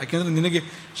ನಂಬಿಕೆ ಇಲ್ಲ. ಯಾಕೆಂದರೆ ನಿನಗೆ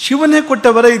ಶಿವನೇ ಕೊಟ್ಟ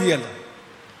ವರ ಇದೆಯಲ್ಲ,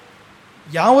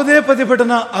 ಯಾವುದೇ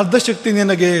ಪ್ರತಿಭಟನಾ ಅರ್ಧಶಕ್ತಿ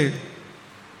ನಿನಗೆ,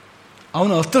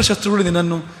 ಅವನ ಅಸ್ತ್ರಶಸ್ತ್ರಗಳು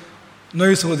ನಿನ್ನನ್ನು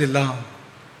ನೋಯಿಸುವುದಿಲ್ಲ.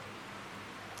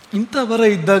 ಇಂಥ ವರ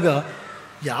ಇದ್ದಾಗ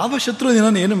ಯಾವ ಶತ್ರು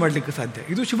ನಿನ್ನನ್ನು ಏನು ಮಾಡಲಿಕ್ಕೆ ಸಾಧ್ಯ?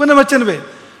 ಇದು ಶಿವನ ವಚನವೇ.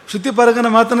 ಶ್ರುತಿಪಾರಕನ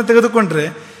ಮಾತನ್ನು ತೆಗೆದುಕೊಂಡ್ರೆ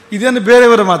ಇದೇನು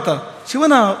ಬೇರೆಯವರ ಮಾತಾ?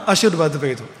 ಶಿವನ ಆಶೀರ್ವಾದವೇ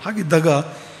ಇದು. ಹಾಗಿದ್ದಾಗ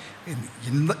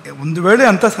ಒಂದು ವೇಳೆ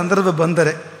ಅಂಥ ಸಂದರ್ಭ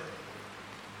ಬಂದರೆ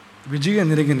ವಿಜಯ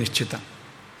ನಿನಗೆ ನಿಶ್ಚಿತ,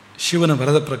 ಶಿವನ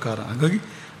ವರದ ಪ್ರಕಾರ. ಹಾಗಾಗಿ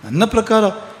ನನ್ನ ಪ್ರಕಾರ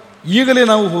ಈಗಲೇ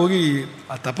ನಾವು ಹೋಗಿ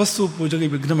ಆ ತಪಸ್ಸು ಪೂಜೆಗೆ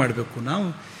ವಿಘ್ನ ಮಾಡಬೇಕು.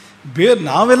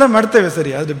 ನಾವೆಲ್ಲ ಮಾಡ್ತೇವೆ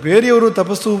ಸರಿ, ಆದರೆ ಬೇರೆಯವರು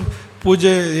ತಪಸ್ಸು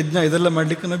ಪೂಜೆ ಯಜ್ಞ ಇದೆಲ್ಲ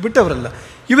ಮಾಡಲಿಕ್ಕೆ ನಾವು ಬಿಟ್ಟವರಲ್ಲ.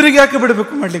 ಇವರಿಗೆ ಯಾಕೆ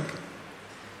ಬಿಡಬೇಕು ಮಾಡಲಿಕ್ಕೆ?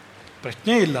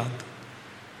 ಪ್ರಶ್ನೆ ಇಲ್ಲ ಅಂತ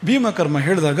ಭೀಮಕರ್ಮ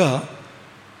ಹೇಳಿದಾಗ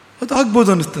ಅದು ಆಗ್ಬೋದು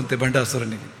ಅನ್ನಿಸ್ತಂತೆ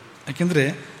ಬಂಡಾಸುರನಿಗೆ. ಯಾಕೆಂದರೆ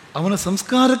ಅವನ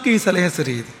ಸಂಸ್ಕಾರಕ್ಕೆ ಈ ಸಲಹೆ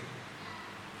ಸರಿ ಇದೆ.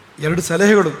 ಎರಡು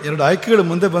ಸಲಹೆಗಳು, ಎರಡು ಆಯ್ಕೆಗಳು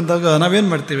ಮುಂದೆ ಬಂದಾಗ ನಾವೇನು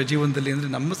ಮಾಡ್ತೇವೆ ಜೀವನದಲ್ಲಿ ಅಂದರೆ,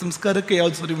 ನಮ್ಮ ಸಂಸ್ಕಾರಕ್ಕೆ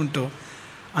ಯಾವುದು ಸರಿ ಉಂಟೋ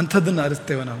ಅಂಥದ್ದನ್ನು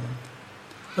ಆರಿಸ್ತೇವೆ ನಾವು.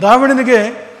 ರಾವಣನಿಗೆ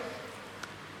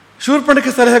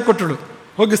ಶೂರ್ಪಣಕ್ಕೆ ಸಲಹೆ ಕೊಟ್ಟಳು,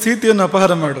 ಹೋಗಿ ಸೀತೆಯನ್ನು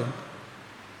ಅಪಹಾರ ಮಾಡು.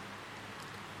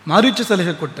 ಮಾರೀಚ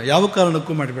ಸಲಹೆ ಕೊಟ್ಟ, ಯಾವ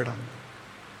ಕಾರಣಕ್ಕೂ ಮಾಡಬೇಡ,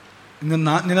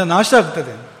 ನಿನ್ನ ನಾಶ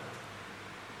ಆಗ್ತದೆ.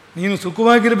 ನೀನು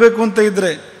ಸುಖವಾಗಿರಬೇಕು ಅಂತ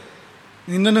ಇದ್ದರೆ,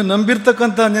 ನಿನ್ನನ್ನು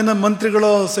ನಂಬಿರ್ತಕ್ಕಂಥ ನಿನ್ನ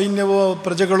ಮಂತ್ರಿಗಳೋ, ಸೈನ್ಯವೋ,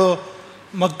 ಪ್ರಜೆಗಳೋ,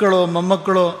 ಮಕ್ಕಳೋ,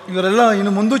 ಮೊಮ್ಮಕ್ಕಳೋ ಇವರೆಲ್ಲ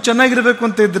ಇನ್ನು ಮುಂದೂ ಚೆನ್ನಾಗಿರಬೇಕು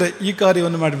ಅಂತ ಇದ್ದರೆ ಈ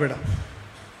ಕಾರ್ಯವನ್ನು ಮಾಡಬೇಡ.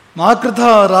 ಮಾಕೃತ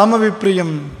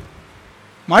ರಾಮವಿಪ್ರಿಯಂ,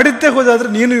 ಮಾಡಿದ್ದೇ ಹೋದಾದರೆ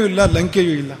ನೀನೂ ಇಲ್ಲ,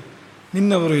 ಲಂಕೆಯೂ ಇಲ್ಲ,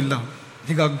 ನಿನ್ನವರು ಇಲ್ಲ,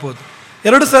 ಹೀಗಾಗ್ಬೋದು.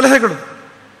 ಎರಡು ಸಲಹೆಗಳು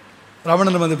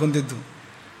ರಾವಣನ ಮಧ್ಯೆ ಬಂದಿದ್ದು.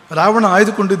 ರಾವಣ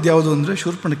ಆಯ್ದುಕೊಂಡಿದ್ದು ಯಾವುದು ಅಂದರೆ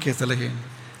ಶೂರ್ಪಣಖಿಯ ಸಲಹೆ.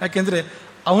 ಯಾಕೆಂದರೆ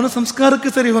ಅವನ ಸಂಸ್ಕಾರಕ್ಕೆ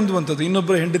ಸರಿ ಹೊಂದುವಂಥದ್ದು,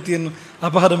 ಇನ್ನೊಬ್ಬರ ಹೆಂಡತಿಯನ್ನು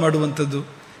ಅಪಹಾರ ಮಾಡುವಂಥದ್ದು,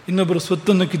 ಇನ್ನೊಬ್ಬರ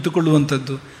ಸ್ವತ್ತನ್ನು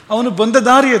ಕಿತ್ತುಕೊಳ್ಳುವಂಥದ್ದು, ಅವನು ಬಂದ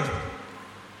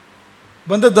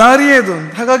ದಾರಿಯೇ ಅದು.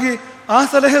 ಹಾಗಾಗಿ ಆ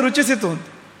ಸಲಹೆ ರುಚಿಸಿತು ಅಂತ.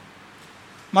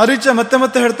 ಮಾರೀಚ ಮತ್ತೆ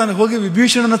ಮತ್ತೆ ಹೇಳ್ತಾನೆ, ಹೋಗಿ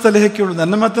ವಿಭೀಷಣನ ಸಲಹೆ ಕೇಳು,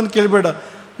 ನನ್ನ ಮಾತನ್ನು ಕೇಳಬೇಡ,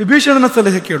 ವಿಭೀಷಣನ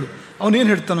ಸಲಹೆ ಕೇಳು, ಅವನೇನು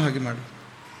ಹೇಳ್ತಾನೋ ಹಾಗೆ ಮಾಡು.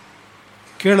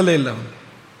 ಕೇಳಲೇ ಇಲ್ಲ ಅವನು.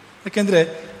 ಯಾಕೆಂದರೆ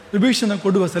ವಿಭೀಷಣ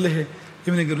ಕೊಡುವ ಸಲಹೆ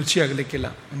ಇವನಿಗೆ ರುಚಿ ಆಗಲಿಕ್ಕಿಲ್ಲ,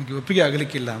 ಇವನಿಗೆ ಒಪ್ಪಿಗೆ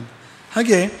ಆಗಲಿಕ್ಕಿಲ್ಲ ಅಂತ.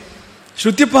 ಹಾಗೆ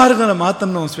ಶ್ರುತಿಪಾರಕನ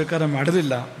ಮಾತನ್ನು ಸ್ವೀಕಾರ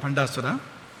ಮಾಡಲಿಲ್ಲ ಭಂಡಾಸುರ.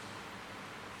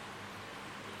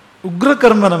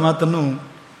 ಉಗ್ರಕರ್ಮನ ಮಾತನ್ನು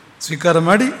ಸ್ವೀಕಾರ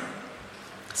ಮಾಡಿ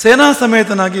ಸೇನಾ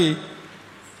ಸಮೇತನಾಗಿ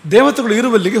ದೇವತೆಗಳು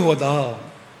ಇರುವಲ್ಲಿಗೆ ಹೋದ.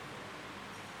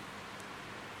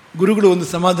 ಗುರುಗಳು ಒಂದು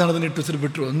ಸಮಾಧಾನದ ನಿಟ್ಟುಸಿರು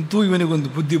ಬಿಟ್ಟರು. ಅಂತೂ ಇವನಿಗೊಂದು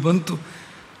ಬುದ್ಧಿ ಬಂತು,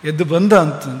 ಎದ್ದು ಬಂದ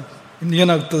ಅಂತ,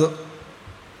 ಇನ್ನೇನಾಗ್ತದೋ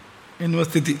ಎನ್ನುವ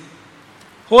ಸ್ಥಿತಿ.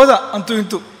 ಹೋದ ಅಂತೂ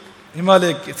ಇಂತು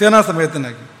ಹಿಮಾಲಯಕ್ಕೆ ಸೇನಾ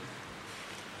ಸಮೇತನಾಗಿ.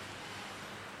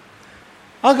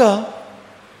 ಆಗ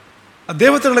ಆ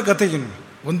ದೇವತೆಗಳ ಕಥೆ ಏನು?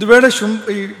 ಒಂದು ವೇಳೆ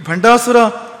ಈ ಭಂಡಾಸುರ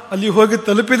ಅಲ್ಲಿ ಹೋಗಿ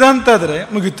ತಲುಪಿದ ಅಂತಾದರೆ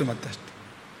ಮುಗೀತು,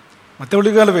 ಮತ್ತೆ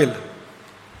ಉಳಿಗಾಲವೇ ಇಲ್ಲ.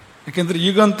 ಯಾಕೆಂದರೆ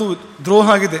ಈಗಂತೂ ದ್ರೋಹ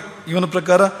ಆಗಿದೆ. ಇವನ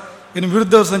ಪ್ರಕಾರ ಇವನ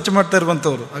ವಿರುದ್ಧ ಅವರು ಸಂಚು ಮಾಡ್ತಾ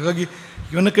ಇರುವಂಥವ್ರು. ಹಾಗಾಗಿ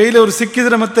ಇವನ ಕೈಲಿ ಅವರು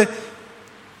ಸಿಕ್ಕಿದರೆ ಮತ್ತೆ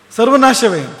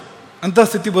ಸರ್ವನಾಶವೇ ಅಂಥ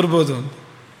ಸ್ಥಿತಿ ಬರ್ಬೋದು.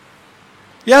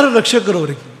 ಯಾರು ರಕ್ಷಕರು?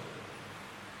 ಅವರಿಗೆ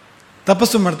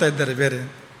ತಪಸ್ಸು ಮಾಡ್ತಾ ಇದ್ದಾರೆ. ಬೇರೆ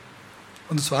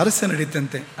ಒಂದು ಸ್ವಾರಸ್ಯ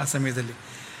ನಡೀತಂತೆ ಆ ಸಮಯದಲ್ಲಿ.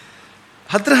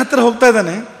 ಹತ್ತಿರ ಹೋಗ್ತಾ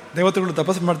ಇದ್ದಾನೆ, ದೇವತೆಗಳು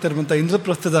ತಪಸ್ಸು ಮಾಡ್ತಾ ಇರುವಂಥ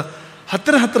ಇಂದ್ರಪ್ರಸ್ಥದ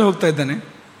ಹತ್ತಿರ ಹೋಗ್ತಾ ಇದ್ದಾನೆ.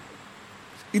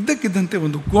 ಇದ್ದಕ್ಕಿದ್ದಂತೆ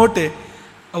ಒಂದು ಕೋಟೆ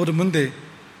ಅವರ ಮುಂದೆ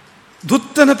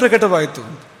ಧುತ್ತನ ಪ್ರಕಟವಾಯಿತು.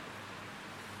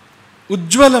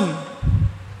 ಉಜ್ವಲಂ,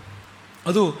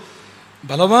 ಅದು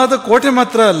ಬಲವಾದ ಕೋಟೆ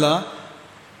ಮಾತ್ರ ಅಲ್ಲ,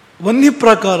 ವನ್ಯ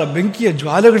ಪ್ರಾಕಾರ ಬೆಂಕಿಯ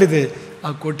ಜ್ವಾಲೆಗಳಿದೆ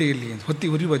ಆ ಕೋಟೆಯಲ್ಲಿ, ಹೊತ್ತಿ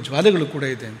ಉರಿಯುವ ಜ್ವಾಲೆಗಳು ಕೂಡ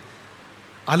ಇದೆ.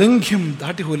 ಅಲಂಘ್ಯಂ,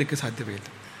 ದಾಟಿ ಹೋಗಲಿಕ್ಕೆ ಸಾಧ್ಯವೇ ಇಲ್ಲ,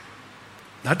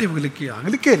 ದಾಟಿ ಹೋಗಲಿಕ್ಕೆ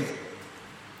ಆಗಲಿಕ್ಕೆ ಇಲ್ಲ.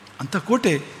 ಅಂಥ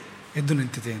ಕೋಟೆ ಎದ್ದು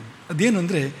ನಿಂತಿದೆ. ಅದೇನು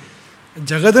ಅಂದರೆ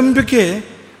ಜಗದಂಬಿಕೆ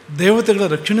ದೇವತೆಗಳ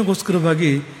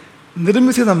ರಕ್ಷಣೆಗೋಸ್ಕರವಾಗಿ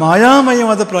ನಿರ್ಮಿಸಿದ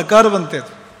ಮಾಯಾಮಯವಾದ ಪ್ರಕಾರವಂತೆ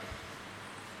ಅದು.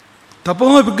 ತಪೋ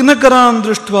ವಿಘ್ನಕರ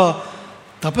ದೃಷ್ಟ,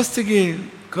 ತಪಸ್ಸಿಗೆ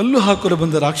ಕಲ್ಲು ಹಾಕಲು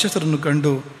ಬಂದ ರಾಕ್ಷಸರನ್ನು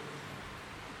ಕಂಡು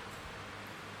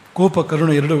ಕೋಪ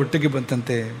ಕರುಣೆ ಎರಡೂ ಒಟ್ಟಿಗೆ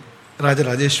ಬಂತಂತೆ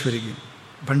ರಾಜರಾಜೇಶ್ವರಿಗೆ.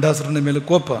 ಭಂಡಾಸುರನ ಮೇಲೆ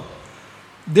ಕೋಪ,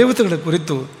 ದೇವತೆಗಳ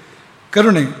ಕುರಿತು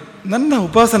ಕರುಣೆ. ನನ್ನ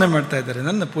ಉಪಾಸನೆ ಮಾಡ್ತಾ ಇದ್ದಾರೆ,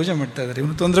 ನನ್ನ ಪೂಜೆ ಮಾಡ್ತಾ ಇದ್ದಾರೆ,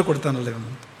 ಇವನು ತೊಂದರೆ ಕೊಡ್ತಾನಲ್ಲ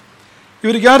ಇವನು.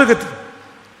 ಇವರಿಗೆ ಯಾರು ಗತಿ?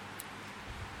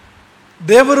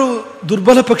 ದೇವರು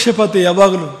ದುರ್ಬಲ ಪಕ್ಷಪಾತಿ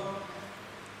ಯಾವಾಗಲೂ.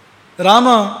 ರಾಮ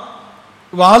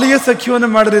ವಾಲಿಯ ಸಖ್ಯವನ್ನು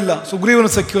ಮಾಡಲಿಲ್ಲ, ಸುಗ್ರೀವನ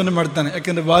ಸಖ್ಯವನ್ನು ಮಾಡ್ತಾನೆ.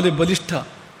 ಯಾಕೆಂದರೆ ವಾಲಿ ಬಲಿಷ್ಠ,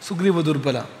 ಸುಗ್ರೀವ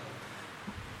ದುರ್ಬಲ.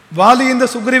 ವಾಲಿಯಿಂದ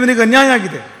ಸುಗ್ರೀವನಿಗೆ ಅನ್ಯಾಯ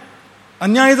ಆಗಿದೆ,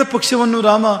 ಅನ್ಯಾಯದ ಪಕ್ಷವನ್ನು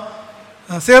ರಾಮ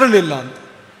ಸೇರಲಿಲ್ಲ ಅಂತ.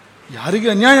 ಯಾರಿಗೆ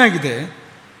ಅನ್ಯಾಯ ಆಗಿದೆ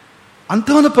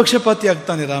ಅಂಥವನ ಪಕ್ಷಪಾತಿ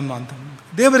ಆಗ್ತಾನೆ ರಾಮ ಅಂತ.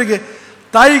 ದೇವರಿಗೆ,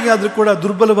 ತಾಯಿಗೆ ಆದರೂ ಕೂಡ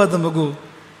ದುರ್ಬಲವಾದ ಮಗು,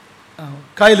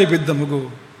 ಕಾಯಿಲೆ ಬಿದ್ದ ಮಗು,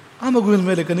 ಆ ಮಗುವಿನ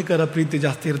ಮೇಲೆ ಕನಿಕರ ಪ್ರೀತಿ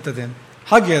ಜಾಸ್ತಿ ಇರ್ತದೆ.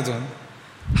 ಹಾಗೆ ಅದು.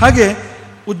 ಹಾಗೆ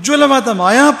ಉಜ್ವಲವಾದ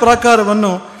ಮಾಯಾ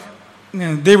ಪ್ರಾಕಾರವನ್ನು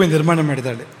ದೇವಿ ನಿರ್ಮಾಣ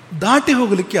ಮಾಡಿದ್ದಾಳೆ. ದಾಟಿ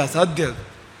ಹೋಗಲಿಕ್ಕೆ ಅಸಾಧ್ಯ ಅದು.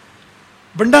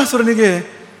 ಬಂಡಾಸುರನಿಗೆ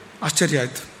ಆಶ್ಚರ್ಯ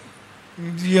ಆಯಿತು.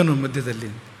 ಏನು ಮಧ್ಯದಲ್ಲಿ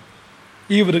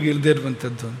ಈವರೆಗೆ ಇಲ್ಲದೆ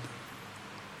ಇರುವಂಥದ್ದು ಅಂತ.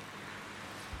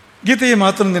 ಗೀತೆಯ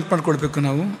ಮಾತನ್ನು ನೆನಪು ಮಾಡ್ಕೊಳ್ಬೇಕು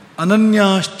ನಾವು.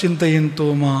 ಅನನ್ಯಾಶ್ಚಿಂತೆಯಂತೋ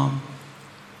ಮಾಂ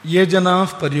ಯೇ ಜನಾ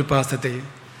ಪರ್ಯುಪಾಸತೆ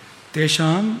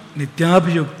ತೇಷಾಂ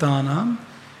ನಿತ್ಯಾಭಿಯುಕ್ತಾನಾಂ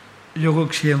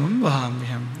ಯೋಗಕ್ಷೇಮಂ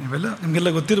ವಹಾಮ್ಯಹಂ. ಇವೆಲ್ಲ ನಿಮಗೆಲ್ಲ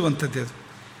ಗೊತ್ತಿರುವಂಥದ್ದೇ ಅದು.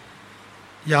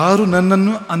 ಯಾರು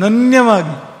ನನ್ನನ್ನು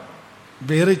ಅನನ್ಯವಾಗಿ,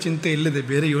 ಬೇರೆ ಚಿಂತೆ ಇಲ್ಲದೆ,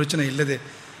 ಬೇರೆ ಯೋಚನೆ ಇಲ್ಲದೆ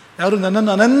ಯಾರು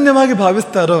ನನ್ನನ್ನು ಅನನ್ಯವಾಗಿ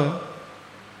ಭಾವಿಸ್ತಾರೋ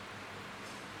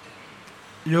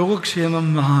ಯೋಗಕ್ಷೇಮಂ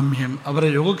ವಹಾಮ್ಯಹಂ, ಅವರ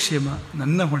ಯೋಗಕ್ಷೇಮ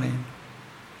ನನ್ನ ಹೊಣೆ.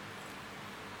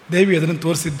 ದೇವಿ ಅದನ್ನು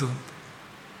ತೋರಿಸಿದ್ದು.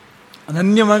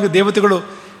 ಅನನ್ಯವಾಗಿ ದೇವತೆಗಳು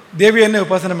ದೇವಿಯನ್ನೇ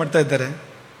ಉಪಾಸನೆ ಮಾಡ್ತಾ ಇದ್ದಾರೆ,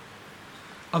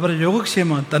 ಅವರ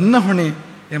ಯೋಗಕ್ಷೇಮ ತನ್ನ ಹೊಣೆ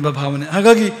ಎಂಬ ಭಾವನೆ.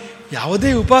 ಹಾಗಾಗಿ ಯಾವುದೇ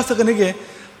ಉಪಾಸಕನಿಗೆ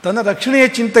ತನ್ನ ರಕ್ಷಣೆಯ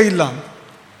ಚಿಂತೆ ಇಲ್ಲ.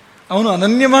 ಅವನು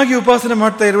ಅನನ್ಯವಾಗಿ ಉಪಾಸನೆ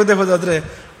ಮಾಡ್ತಾ ಇರುವುದೇ ಹೋದಾದರೆ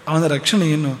ಅವನ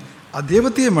ರಕ್ಷಣೆಯನ್ನು ಆ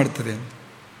ದೇವತೆಯೇ ಮಾಡ್ತದೆ.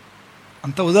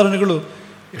 ಅಂಥ ಉದಾಹರಣೆಗಳು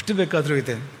ಎಷ್ಟು ಬೇಕಾದರೂ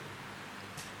ಇದೆ.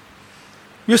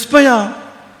 ವಿಸ್ಮಯ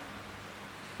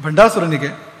ಭಂಡಾಸುರನಿಗೆ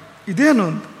ಇದೇನು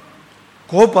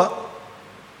ಕೋಪ,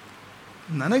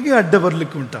 ನನಗೆ ಅಡ್ಡ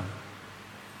ಬರಲಿಕ್ಕೆ ಉಂಟ,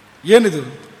 ಏನಿದು?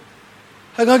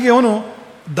 ಹಾಗಾಗಿ ಅವನು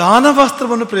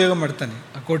ದಾನವಾಸ್ತ್ರವನ್ನು ಪ್ರಯೋಗ ಮಾಡ್ತಾನೆ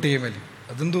ಆ ಕೋಟೆಯ ಮೇಲೆ.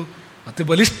 ಅದೊಂದು ಅತಿ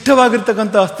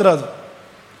ಬಲಿಷ್ಠವಾಗಿರ್ತಕ್ಕಂಥ ಅಸ್ತ್ರ ಅದು.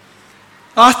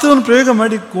 ಆ ಅಸ್ತ್ರವನ್ನು ಪ್ರಯೋಗ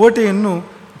ಮಾಡಿ ಕೋಟೆಯನ್ನು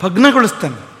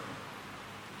ಭಗ್ನಗೊಳಿಸ್ತಾನೆ.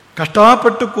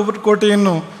 ಕಷ್ಟಪಟ್ಟು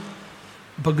ಕೋಟೆಯನ್ನು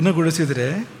ಭಗ್ನಗೊಳಿಸಿದರೆ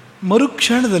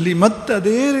ಮರುಕ್ಷಣದಲ್ಲಿ ಮತ್ತೆ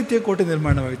ಅದೇ ರೀತಿಯ ಕೋಟೆ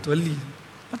ನಿರ್ಮಾಣವಾಯಿತು. ಅಲ್ಲಿ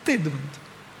ಮತ್ತೆ ಇದ್ದು ಬಂತು.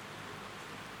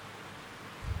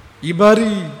 ಈ ಬಾರಿ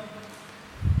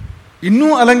ಇನ್ನೂ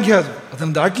ಅಲಂಘ್ಯ ಅದು,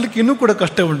 ಅದನ್ನು ದಾಟಲಿಕ್ಕೆ ಇನ್ನೂ ಕೂಡ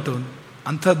ಕಷ್ಟ ಉಂಟು.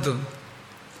 ಅಂಥದ್ದು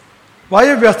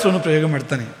ವಾಯವ್ಯಾಸ್ತ್ರವನ್ನು ಪ್ರಯೋಗ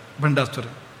ಮಾಡ್ತಾನೆ ಭಂಡಾಸುರ.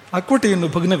 ಆ ಕೋಟೆಯನ್ನು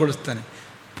ಭಗ್ನಗೊಳಿಸ್ತಾನೆ.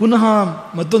 ಪುನಃ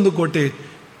ಮತ್ತೊಂದು ಕೋಟೆ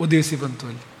ಉದಯಿಸಿ ಬಂತು.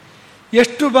 ಅಲ್ಲಿ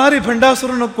ಎಷ್ಟು ಬಾರಿ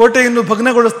ಭಂಡಾಸುರನ ಕೋಟೆಯನ್ನು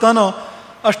ಭಗ್ನಗೊಳಿಸ್ತಾನೋ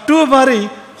ಅಷ್ಟೂ ಬಾರಿ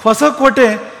ಹೊಸ ಕೋಟೆ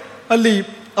ಅಲ್ಲಿ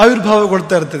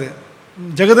ಆವಿರ್ಭಾವಗೊಳ್ತಾ ಇರ್ತದೆ.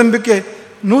 ಜಗದಂಬಿಕೆ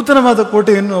ನೂತನವಾದ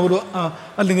ಕೋಟೆಯನ್ನು ಅವರು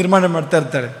ಅಲ್ಲಿ ನಿರ್ಮಾಣ ಮಾಡ್ತಾ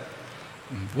ಇರ್ತಾಳೆ.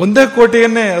 ಒಂದೇ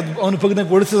ಕೋಟೆಯನ್ನೇ ಅವನು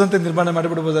ಭಗ್ನಗೊಳಿಸದಂತೆ ನಿರ್ಮಾಣ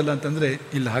ಮಾಡಿಬಿಡ್ಬೋದಲ್ಲ ಅಂತಂದರೆ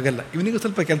ಇಲ್ಲ, ಹಾಗಲ್ಲ. ಇವನಿಗೆ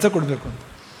ಸ್ವಲ್ಪ ಕೆಲಸ ಕೊಡಬೇಕು ಅಂತ,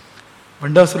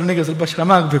 ಭಂಡಾಸುರನಿಗೆ ಸ್ವಲ್ಪ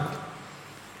ಶ್ರಮ ಆಗಬೇಕು.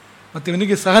 ಮತ್ತು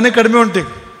ಇವನಿಗೆ ಸಹನೆ ಕಡಿಮೆ ಉಂಟು,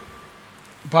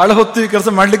 ಭಾಳ ಹೊತ್ತು ಈ ಕೆಲಸ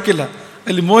ಮಾಡಲಿಕ್ಕಿಲ್ಲ.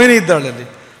 ಅಲ್ಲಿ ಮೋಹಿನಿ ಇದ್ದಾಳೆ ಅಲ್ಲಿ,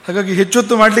 ಹಾಗಾಗಿ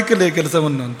ಹೆಚ್ಚೊತ್ತು ಮಾಡಲಿಕ್ಕಿಲ್ಲ ಈ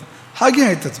ಕೆಲಸವನ್ನು ಅಂತ. ಹಾಗೆ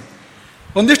ಆಯ್ತದು.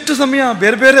 ಒಂದಿಷ್ಟು ಸಮಯ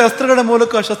ಬೇರೆ ಬೇರೆ ಅಸ್ತ್ರಗಳ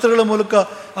ಮೂಲಕ, ಶಸ್ತ್ರಗಳ ಮೂಲಕ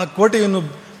ಆ ಕೋಟೆಯನ್ನು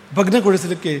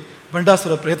ಭಗ್ನಗೊಳಿಸಲಿಕ್ಕೆ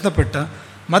ಭಂಡಾಸುರ ಪ್ರಯತ್ನಪಟ್ಟ.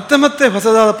 ಮತ್ತೆ ಮತ್ತೆ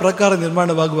ಹೊಸದಾದ ಪ್ರಕಾರ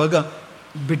ನಿರ್ಮಾಣವಾಗುವಾಗ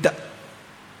ಬಿಟ್ಟ,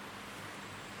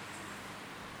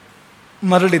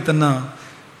 ಮರಳಿ ತನ್ನ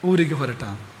ಊರಿಗೆ ಹೊರಟ.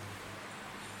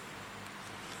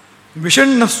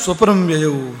 ವಿಷಣ್ಣ ಸ್ವಪರಂ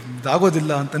ವ್ಯಯವು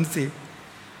ಇದಾಗೋದಿಲ್ಲ ಅಂತನಿಸಿ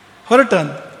ಹೊರಟ.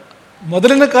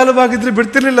 ಮೊದಲಿನ ಕಾಲವಾಗಿದ್ದರೆ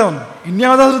ಬಿಡ್ತಿರ್ಲಿಲ್ಲ ಅವನು,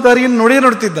 ಇನ್ಯಾವುದಾದ್ರೂ ದಾರಿಯನ್ನು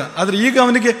ನೋಡ್ತಿದ್ದ. ಆದರೆ ಈಗ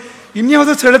ಅವನಿಗೆ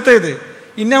ಇನ್ಯಾವುದೋ ಸೆಳೆತ ಇದೆ,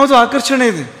 ಇನ್ಯಾವುದೋ ಆಕರ್ಷಣೆ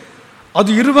ಇದೆ.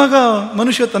 ಅದು ಇರುವಾಗ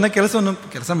ಮನುಷ್ಯ ತನ್ನ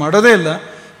ಕೆಲಸ ಮಾಡೋದೇ ಇಲ್ಲ,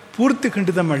 ಪೂರ್ತಿ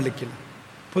ಖಂಡಿತ ಮಾಡಲಿಕ್ಕಿಲ್ಲ.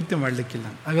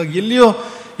 ಹಾಗಾಗಿ ಎಲ್ಲಿಯೋ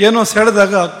ಏನೋ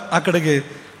ಸೆಳೆದಾಗ ಆ ಕಡೆಗೆ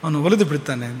ಅವನು ಒಲಿದು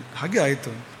ಬಿಡ್ತಾನೆ. ಹಾಗೆ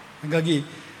ಆಯಿತು. ಹಾಗಾಗಿ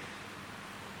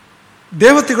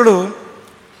ದೇವತೆಗಳು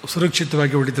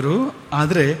ಸುರಕ್ಷಿತವಾಗಿ ಉಳಿದರು.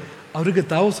 ಆದರೆ ಅವರಿಗೆ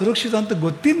ತಾವು ಸುರಕ್ಷಿತ ಅಂತ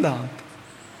ಗೊತ್ತಿಲ್ಲ ಅಂತ,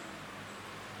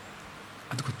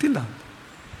 ಅದು ಗೊತ್ತಿಲ್ಲ.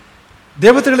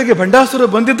 ದೇವತೆಗಳಿಗೆ ಭಂಡಾಸುರ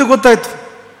ಬಂದಿದ್ದು ಗೊತ್ತಾಯ್ತು,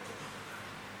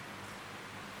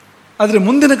 ಆದರೆ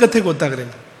ಮುಂದಿನ ಕಥೆ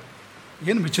ಗೊತ್ತಾಗಲಿಲ್ಲ.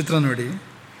 ಏನು ವಿಚಿತ್ರ ನೋಡಿ.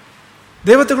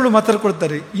 ದೇವತೆಗಳು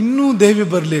ಮಾತಾಡ್ಕೊಳ್ತಾರೆ, ಇನ್ನೂ ದೇವಿ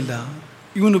ಬರಲಿಲ್ಲ,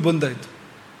 ಇವನು ಬಂದಾಯಿತು,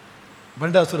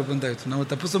 ಭಂಡಾಸುರ ಬಂದಾಯಿತು. ನಾವು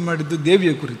ತಪಸ್ಸು ಮಾಡಿದ್ದು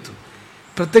ದೇವಿಯ ಕುರಿತು,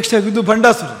 ಪ್ರತ್ಯಕ್ಷ ಆಗಿದ್ದು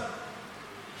ಭಂಡಾಸುರ.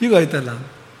 ಹೀಗಾಯ್ತಲ್ಲ,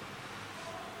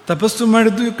 ತಪಸ್ಸು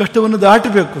ಮಾಡಿದ್ದು ಕಷ್ಟವನ್ನು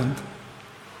ದಾಟಬೇಕು ಅಂತ.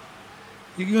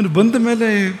 ಈಗ ಇವನು ಬಂದ ಮೇಲೆ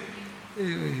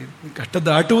ಕಷ್ಟ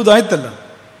ದಾಟುವುದಾಯ್ತಲ್ಲ,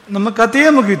 ನಮ್ಮ ಕಥೆಯೇ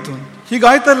ಮುಗೀತು,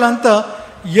 ಹೀಗಾಯ್ತಲ್ಲ ಅಂತ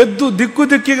ಎದ್ದು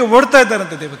ದಿಕ್ಕಿಗೆ ಓಡ್ತಾ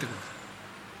ಇದ್ದಾರಂತೆ ದೇವತೆಗಳು.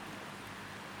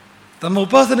 ತಮ್ಮ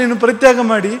ಉಪಾಸನೆಯನ್ನು ಪರಿತ್ಯಾಗ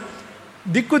ಮಾಡಿ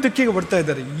ದಿಕ್ಕಿಗೆ ಓಡ್ತಾ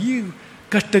ಇದ್ದಾರೆ. ಈ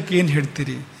ಕಷ್ಟಕ್ಕೆ ಏನು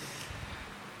ಹೇಳ್ತೀರಿ?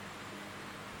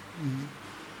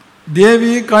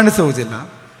 ದೇವಿ ಕಾಣಿಸುವುದಿಲ್ಲ,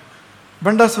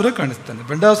 ಭಂಡಾಸುರ ಕಾಣಿಸ್ತಾನೆ.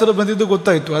 ಭಂಡಾಸುರ ಬಂದಿದ್ದು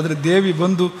ಗೊತ್ತಾಯಿತು, ಆದರೆ ದೇವಿ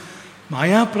ಬಂದು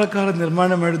ಮಾಯಾ ಪ್ರಕಾರ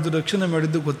ನಿರ್ಮಾಣ ಮಾಡಿದ್ದು, ರಕ್ಷಣೆ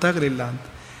ಮಾಡಿದ್ದು ಗೊತ್ತಾಗಲಿಲ್ಲ ಅಂತ.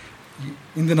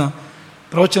 ಇಂದಿನ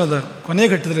ಪ್ರವಚನದ ಕೊನೆಯ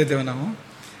ಘಟ್ಟದಲ್ಲಿದ್ದೇವೆ ನಾವು.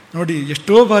 ನೋಡಿ,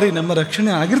 ಎಷ್ಟೋ ಬಾರಿ ನಮ್ಮ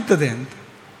ರಕ್ಷಣೆ ಆಗಿರ್ತದೆ ಅಂತ,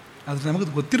 ಆದರೆ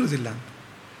ನಮಗದು ಗೊತ್ತಿರೋದಿಲ್ಲ ಅಂತ.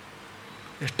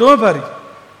 ಎಷ್ಟೋ ಬಾರಿ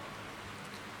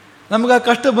ನಮಗೆ ಆ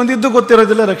ಕಷ್ಟ ಬಂದಿದ್ದು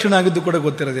ಗೊತ್ತಿರೋದಿಲ್ಲ, ರಕ್ಷಣೆ ಆಗಿದ್ದು ಕೂಡ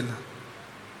ಗೊತ್ತಿರೋದಿಲ್ಲ.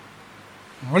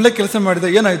 ಒಳ್ಳೆ ಕೆಲಸ ಮಾಡಿದ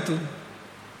ಏನಾಯಿತು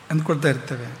ಅಂದ್ಕೊಳ್ತಾ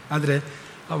ಇರ್ತೇವೆ. ಆದರೆ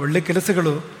ಆ ಒಳ್ಳೆ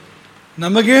ಕೆಲಸಗಳು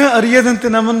ನಮಗೇ ಅರಿಯದಂತೆ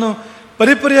ನಮ್ಮನ್ನು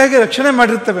ಪರಿಪರಿಯಾಗಿ ರಕ್ಷಣೆ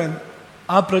ಮಾಡಿರ್ತವೆ.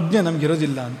 ಆ ಪ್ರಜ್ಞೆ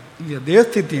ನಮಗಿರೋದಿಲ್ಲ. ಇಲ್ಲಿ ಅದೇ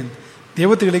ಸ್ಥಿತಿ ಅಂತ.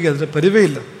 ದೇವತೆಗಳಿಗೆ ಅದರ ಪರಿವೇ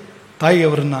ಇಲ್ಲ, ತಾಯಿ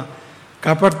ಅವರನ್ನು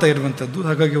ಕಾಪಾಡ್ತಾ ಇರುವಂಥದ್ದು.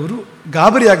 ಹಾಗಾಗಿ ಅವರು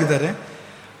ಗಾಬರಿಯಾಗಿದ್ದಾರೆ.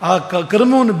 ಆ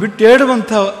ಕರ್ಮವನ್ನು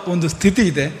ಬಿಟ್ಟೇಡುವಂಥ ಒಂದು ಸ್ಥಿತಿ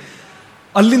ಇದೆ.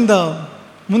 ಅಲ್ಲಿಂದ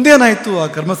ಮುಂದೇನಾಯಿತು, ಆ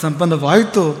ಕರ್ಮ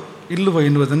ಸಂಪನ್ನವಾಯಿತೋ ಇಲ್ಲವೋ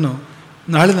ಎನ್ನುವುದನ್ನು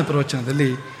ನಾಳಿನ ಪ್ರವಚನದಲ್ಲಿ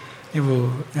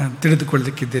ನೀವು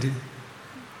ತಿಳಿದುಕೊಳ್ಳಲಿಕ್ಕಿದ್ದೀರಿ.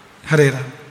 ಹರೇ ರಾಮ್.